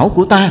não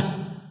của ta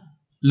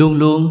luôn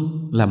luôn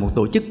là một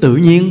tổ chức tự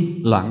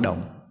nhiên loạn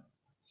động.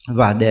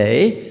 Và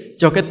để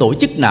cho cái tổ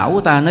chức não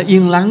của ta nó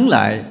yên lắng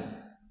lại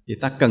thì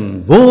ta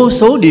cần vô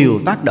số điều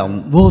tác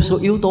động, vô số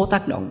yếu tố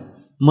tác động.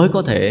 mới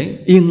có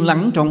thể yên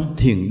lắng trong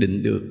thiền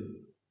định được.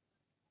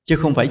 Chứ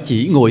không phải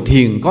chỉ ngồi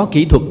thiền có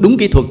kỹ thuật, đúng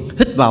kỹ thuật,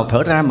 hít vào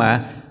thở ra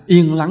mà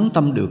yên lắng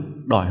tâm được.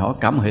 Đòi hỏi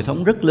cả một hệ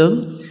thống rất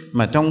lớn.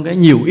 Mà trong cái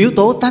nhiều yếu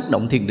tố tác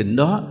động thiền định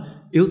đó,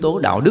 yếu tố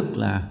đạo đức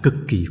là cực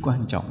kỳ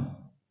quan trọng.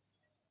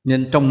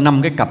 Nên trong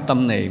 5 cái cặp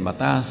tâm này mà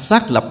ta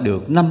xác lập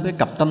được 5 cái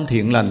cặp tâm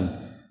thiện lành,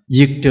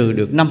 diệt trừ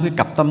được 5 cái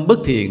cặp tâm bất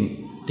thiện,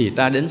 thì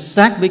ta đến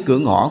sát với cửa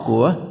ngõ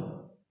của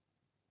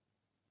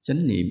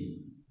chánh niệm.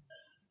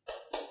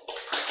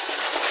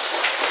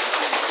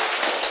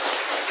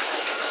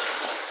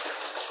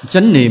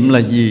 Chánh niệm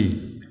là gì?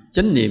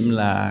 Chánh niệm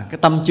là cái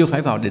tâm chưa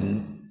phải vào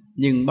định,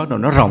 nhưng bắt đầu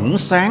nó rộng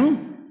sáng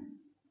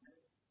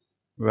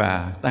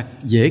và ta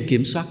dễ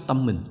kiểm soát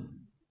tâm mình.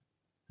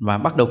 Và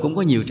bắt đầu cũng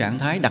có nhiều trạng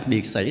thái đặc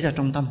biệt xảy ra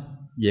trong tâm,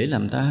 dễ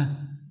làm ta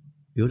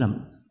hiểu lầm.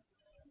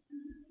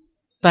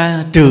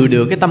 Ta trừ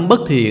được cái tâm bất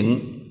thiện,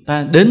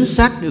 ta đến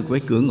sát được với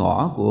cửa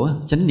ngõ của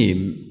chánh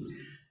niệm.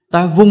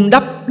 Ta vun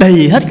đắp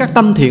đầy hết các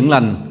tâm thiện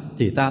lành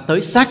thì ta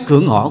tới sát cửa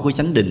ngõ của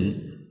chánh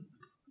định.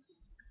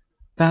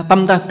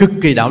 Tâm ta cực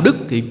kỳ đạo đức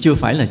thì chưa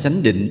phải là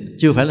chánh định,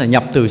 chưa phải là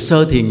nhập từ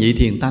sơ thiền, nhị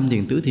thiền, tam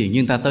thiền, tứ thiền,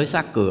 nhưng ta tới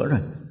sát cửa rồi.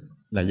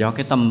 Là do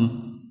cái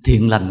tâm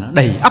thiện lành nó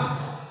đầy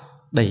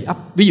ắp.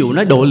 Ví dụ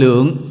nói độ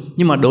lượng,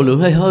 nhưng mà độ lượng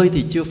hơi hơi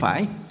thì chưa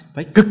phải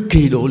cực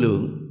kỳ độ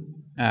lượng.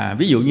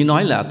 Ví dụ như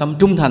nói là tâm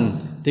trung thành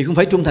thì không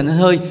phải trung thành hơi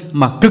hơi,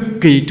 mà cực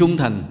kỳ trung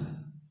thành.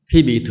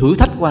 Khi bị thử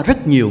thách qua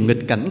rất nhiều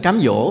nghịch cảnh cám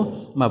dỗ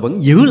mà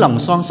vẫn giữ lòng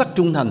son sắt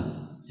trung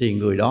thành, thì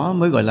người đó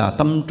mới gọi là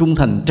tâm trung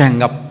thành tràn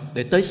ngập,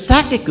 để tới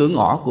sát cái cửa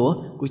ngõ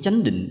của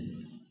chánh định.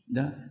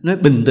 Đó. Nói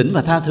bình tĩnh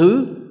và tha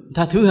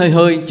thứ hơi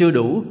hơi chưa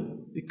đủ,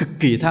 cực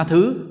kỳ tha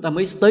thứ ta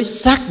mới tới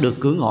sát được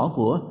cửa ngõ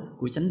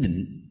của chánh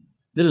định.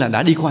 Tức là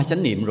đã đi qua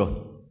chánh niệm rồi.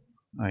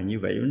 Như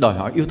vậy đòi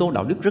hỏi yếu tố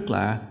đạo đức rất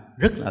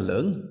là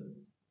lớn.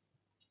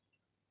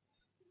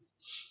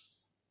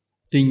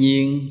 Tuy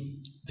nhiên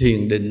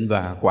thiền định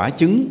và quả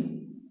chứng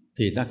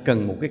thì ta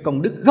cần một cái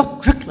công đức gốc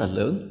rất là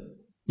lớn.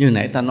 Như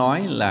nãy ta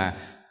nói là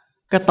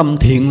cái tâm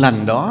thiện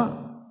lành đó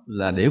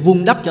là để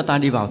vun đắp cho ta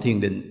đi vào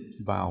thiền định,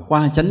 vào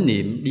qua chánh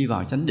niệm, đi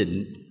vào chánh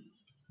định.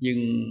 Nhưng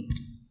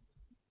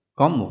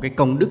có một cái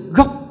công đức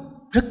gốc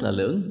rất là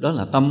lớn, đó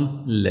là tâm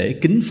lễ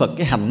kính Phật,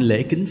 cái hạnh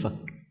lễ kính Phật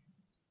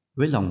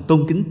với lòng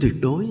tôn kính tuyệt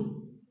đối.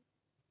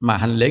 Mà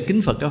hạnh lễ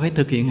kính Phật đó phải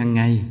thực hiện hàng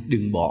ngày,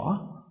 đừng bỏ,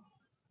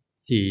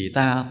 thì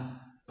ta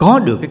có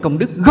được cái công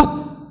đức gốc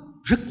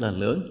rất là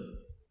lớn.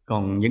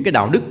 Còn những cái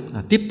đạo đức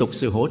là tiếp tục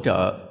sự hỗ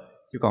trợ.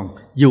 Chứ còn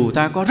dù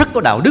ta rất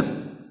có đạo đức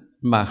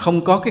mà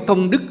không có cái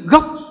công đức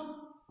gốc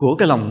của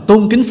cái lòng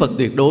tôn kính Phật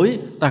tuyệt đối,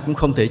 ta cũng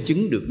không thể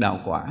chứng được đạo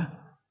quả.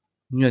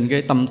 Nên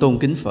cái tâm tôn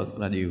kính Phật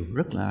là điều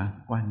rất là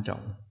quan trọng.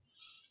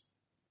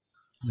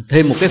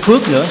 Thêm một cái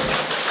phước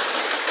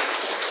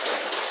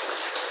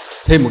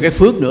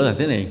nữa là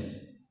thế này.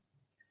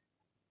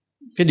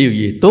 Cái điều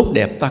gì tốt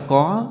đẹp ta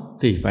có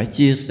thì phải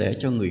chia sẻ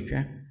cho người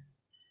khác,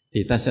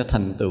 thì ta sẽ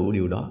thành tựu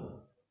điều đó.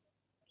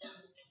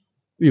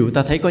 Ví dụ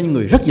ta thấy có những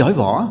người rất giỏi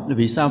võ,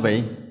 vì sao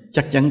vậy?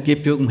 Chắc chắn kiếp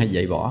trước cũng hay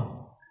dạy võ,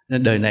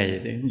 nên đời này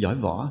thì cũng giỏi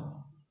võ.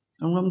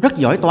 Ông rất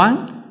giỏi toán,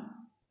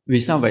 vì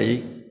sao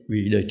vậy?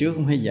 Vì đời trước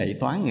ông hay dạy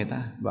toán người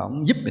ta, và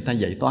ông giúp người ta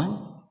dạy toán.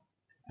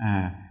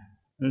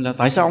 Là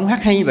tại sao ông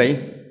hát hay vậy?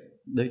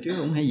 Đời trước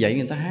ông hay dạy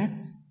người ta hát,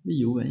 ví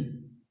dụ vậy.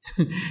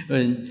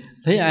 Rồi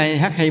thấy ai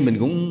hát hay mình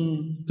cũng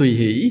tùy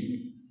hỷ,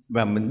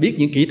 và mình biết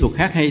những kỹ thuật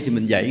hát hay thì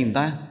mình dạy người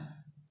ta.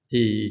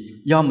 Thì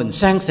do mình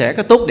san sẻ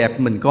cái tốt đẹp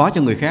mình có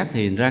cho người khác,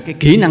 thì ra cái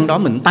kỹ năng đó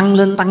mình tăng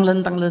lên.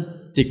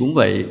 Thì cũng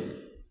vậy.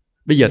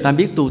 Bây giờ ta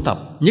biết tu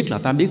tập, nhất là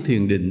ta biết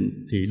thiền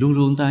định, thì luôn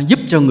luôn ta giúp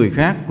cho người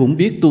khác cũng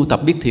biết tu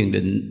tập, biết thiền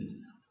định.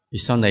 Thì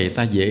sau này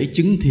ta dễ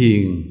chứng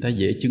thiền, ta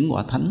dễ chứng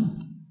quả thánh.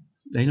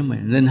 Đấy nó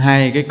mà. Nên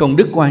hai cái công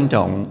đức quan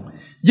trọng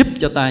giúp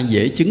cho ta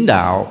dễ chứng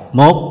đạo.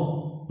 Một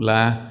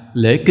là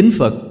lễ kính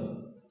Phật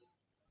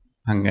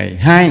hàng ngày.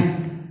 Hai,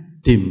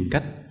 tìm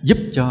cách giúp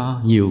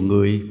cho nhiều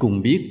người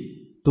cùng biết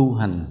tu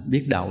hành,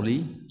 biết đạo lý.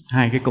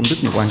 Hai cái công đức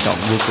này quan trọng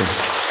vô cùng.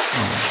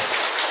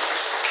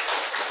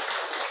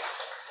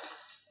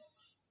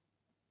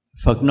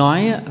 Phật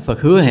nói,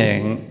 Phật hứa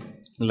hẹn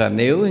là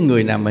nếu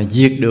người nào mà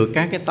diệt được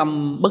các cái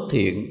tâm bất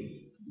thiện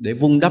để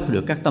vun đắp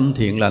được các tâm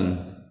thiện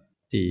lành,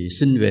 thì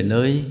sinh về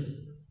nơi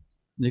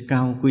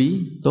cao quý,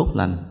 tốt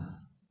lành,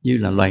 như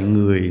là loài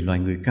người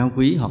cao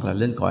quý, hoặc là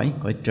lên cõi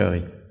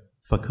trời.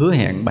 Phật hứa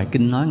hẹn, bài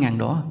kinh nói ngang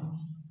đó.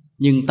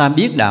 Nhưng ta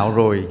biết đạo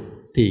rồi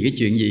thì cái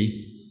chuyện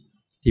gì?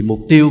 Thì mục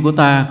tiêu của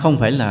ta không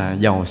phải là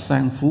giàu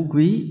sang phú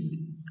quý,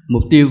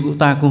 mục tiêu của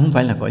ta cũng không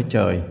phải là cõi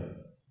trời,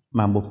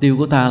 mà mục tiêu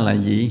của ta là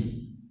gì?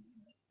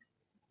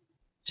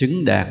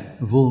 Chứng đạt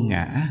vô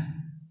ngã.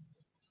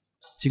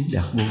 Chứng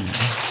đạt vô ngã.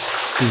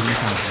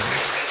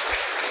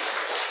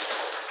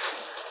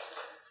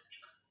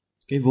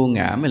 Cái vô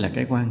ngã mới là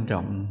cái quan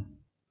trọng.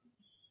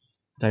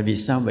 Tại vì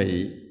sao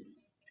vậy?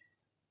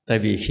 Tại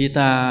vì khi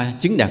ta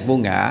chứng đạt vô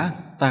ngã,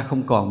 ta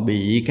không còn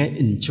bị cái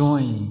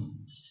enjoy,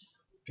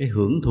 cái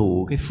hưởng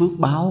thụ cái phước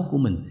báo của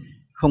mình,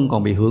 không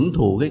còn bị hưởng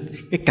thụ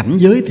cái cảnh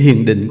giới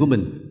thiền định của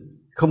mình,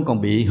 không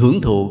còn bị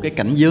hưởng thụ cái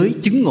cảnh giới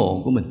chứng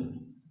ngộ của mình.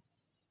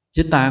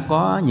 Chứ ta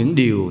có những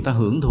điều ta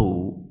hưởng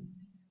thụ.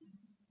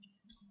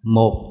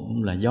 Một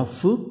là do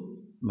phước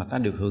mà ta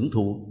được hưởng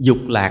thụ dục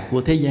lạc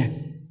của thế gian.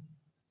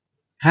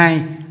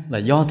 Hai là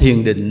do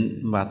thiền định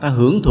mà ta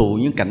hưởng thụ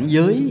những cảnh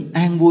giới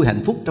an vui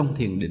hạnh phúc trong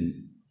thiền định.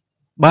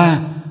 Ba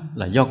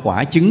là do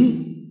quả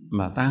chứng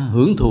mà ta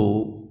hưởng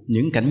thụ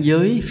những cảnh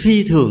giới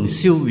phi thường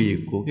siêu việt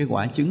của cái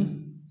quả chứng.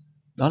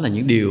 Đó là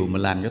những điều mà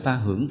làm cho ta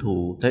hưởng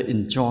thụ, ta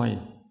enjoy.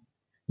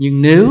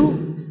 Nhưng nếu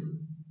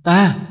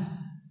ta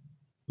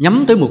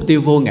nhắm tới mục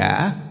tiêu vô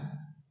ngã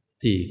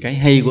thì cái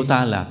hay của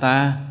ta là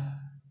ta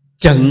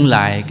chặn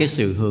lại cái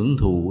sự hưởng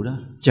thụ đó,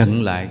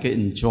 chặn lại cái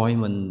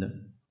enjoyment đó.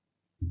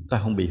 Ta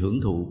không bị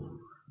hưởng thụ.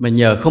 Mà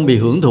nhờ không bị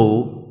hưởng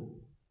thụ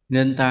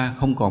nên ta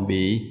không còn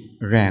bị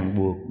ràng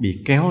buộc, bị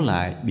kéo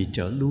lại, bị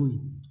trở lui.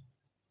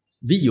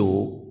 Ví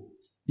dụ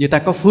như ta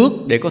có phước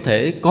để có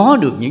thể có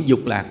được những dục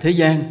lạc thế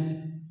gian,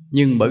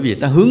 nhưng bởi vì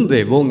ta hướng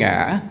về vô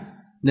ngã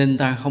nên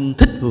ta không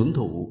thích hưởng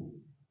thụ.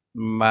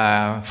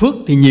 Mà phước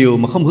thì nhiều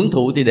mà không hưởng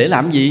thụ thì để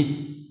làm gì?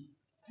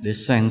 Để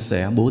san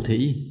sẻ bố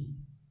thí.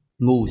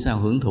 Ngu sao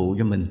hưởng thụ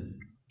cho mình.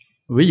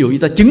 Ví dụ như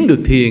ta chứng được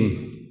thiền,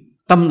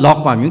 tâm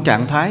lọt vào những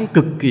trạng thái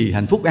cực kỳ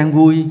hạnh phúc an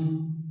vui,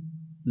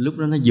 lúc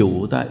đó nó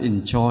dụ ta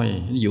enjoy,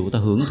 nó dụ ta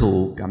hưởng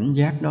thụ cảm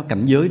giác đó,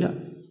 cảnh giới đó.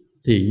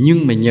 Thì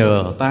nhưng mà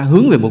nhờ ta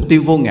hướng về mục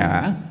tiêu vô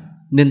ngã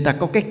nên ta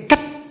có cái cách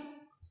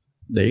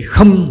để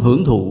không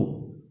hưởng thụ.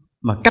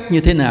 Mà cách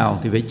như thế nào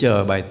thì phải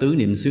chờ bài tứ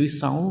niệm xứ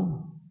 6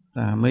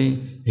 ta mới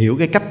hiểu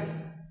cái cách.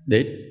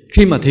 Để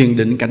khi mà thiền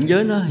định cảnh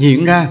giới nó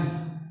hiện ra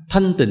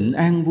thanh tịnh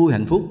an vui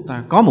hạnh phúc,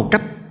 ta có một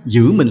cách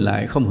giữ mình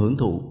lại không hưởng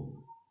thụ.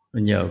 Và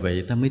nhờ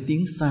vậy ta mới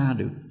tiến xa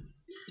được.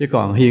 Chứ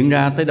còn hiện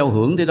ra tới đâu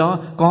hưởng tới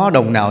đó, có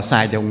đồng nào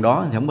xài đồng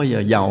đó thì không bao giờ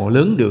giàu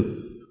lớn được.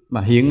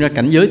 Mà hiện ra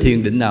cảnh giới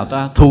thiền định nào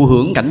ta thụ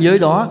hưởng cảnh giới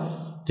đó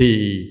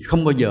thì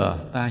không bao giờ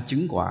ta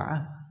chứng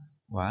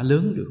quả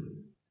lớn được.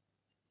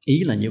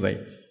 Ý là như vậy.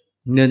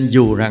 Nên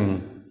dù rằng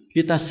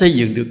khi ta xây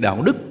dựng được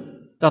đạo đức,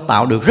 ta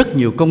tạo được rất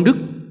nhiều công đức,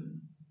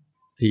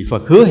 thì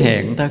Phật hứa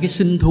hẹn ta cái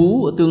sinh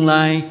thú ở tương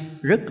lai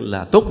rất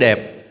là tốt đẹp.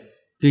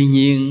 Tuy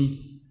nhiên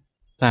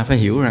ta phải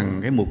hiểu rằng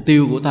cái mục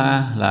tiêu của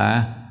ta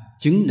là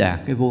chứng đạt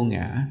cái vô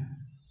ngã.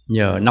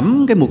 Nhờ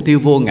nắm cái mục tiêu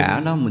vô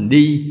ngã đó mình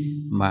đi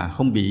mà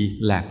không bị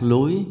lạc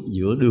lối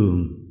giữa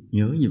đường.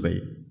 Nhớ như vậy.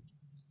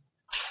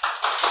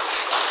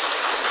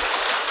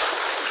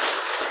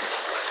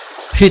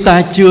 Khi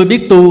ta chưa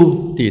biết tu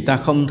thì ta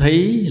không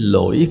thấy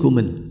lỗi của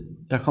mình,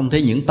 ta không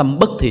thấy những tâm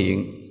bất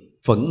thiện,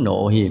 phẫn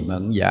nộ, hiềm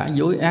hận, giả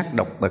dối, ác,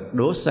 độc, tật,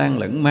 đố, sang,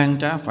 lẫn, mang,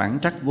 trá, phản,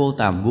 trắc, vô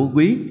tàm, vô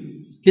quý.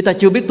 Khi ta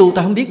chưa biết tu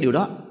ta không biết điều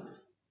đó.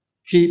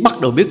 Khi bắt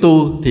đầu biết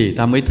tu thì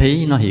ta mới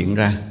thấy nó hiện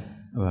ra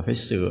và phải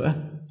sửa.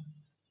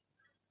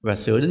 Và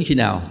sửa đến khi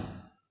nào?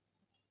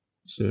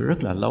 Sửa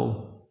rất là lâu.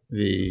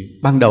 Vì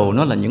ban đầu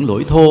nó là những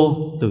lỗi thô,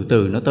 từ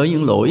từ nó tới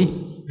những lỗi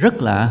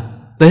rất là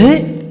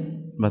tế.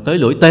 Mà tới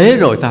lỗi tế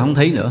rồi ta không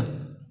thấy nữa.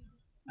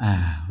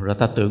 Rồi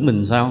ta tưởng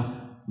mình sao?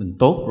 Mình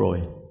tốt rồi.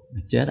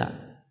 Chết ạ.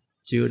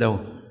 Chưa đâu.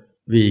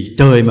 Vì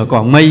trời mà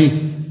còn mây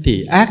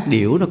thì ác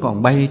điểu nó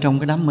còn bay trong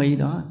cái đám mây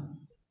đó.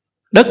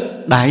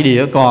 Đất đại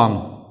địa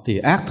còn thì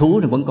ác thú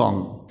nó vẫn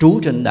còn trú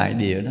trên đại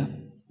địa đó.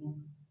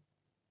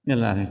 Nên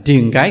là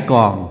triền cái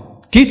còn,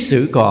 kiết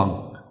sử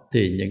còn,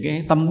 thì những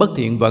cái tâm bất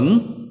thiện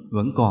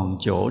vẫn còn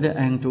chỗ để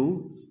an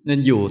trú.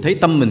 Nên dù thấy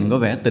tâm mình có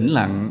vẻ tĩnh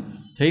lặng,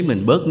 thấy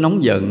mình bớt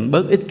nóng giận,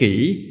 bớt ích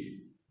kỷ,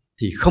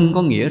 thì không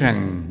có nghĩa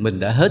rằng mình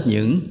đã hết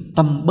những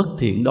tâm bất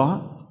thiện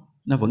đó.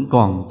 Nó vẫn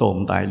còn tồn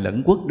tại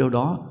lẫn quất đâu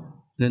đó.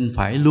 Nên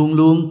phải luôn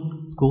luôn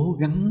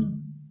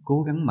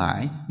cố gắng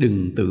mãi.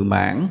 Đừng tự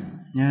mãn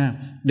nha.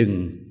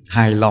 Đừng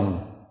hài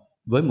lòng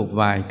với một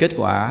vài kết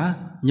quả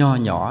nho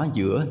nhỏ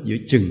giữa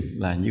chừng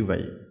là như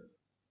vậy.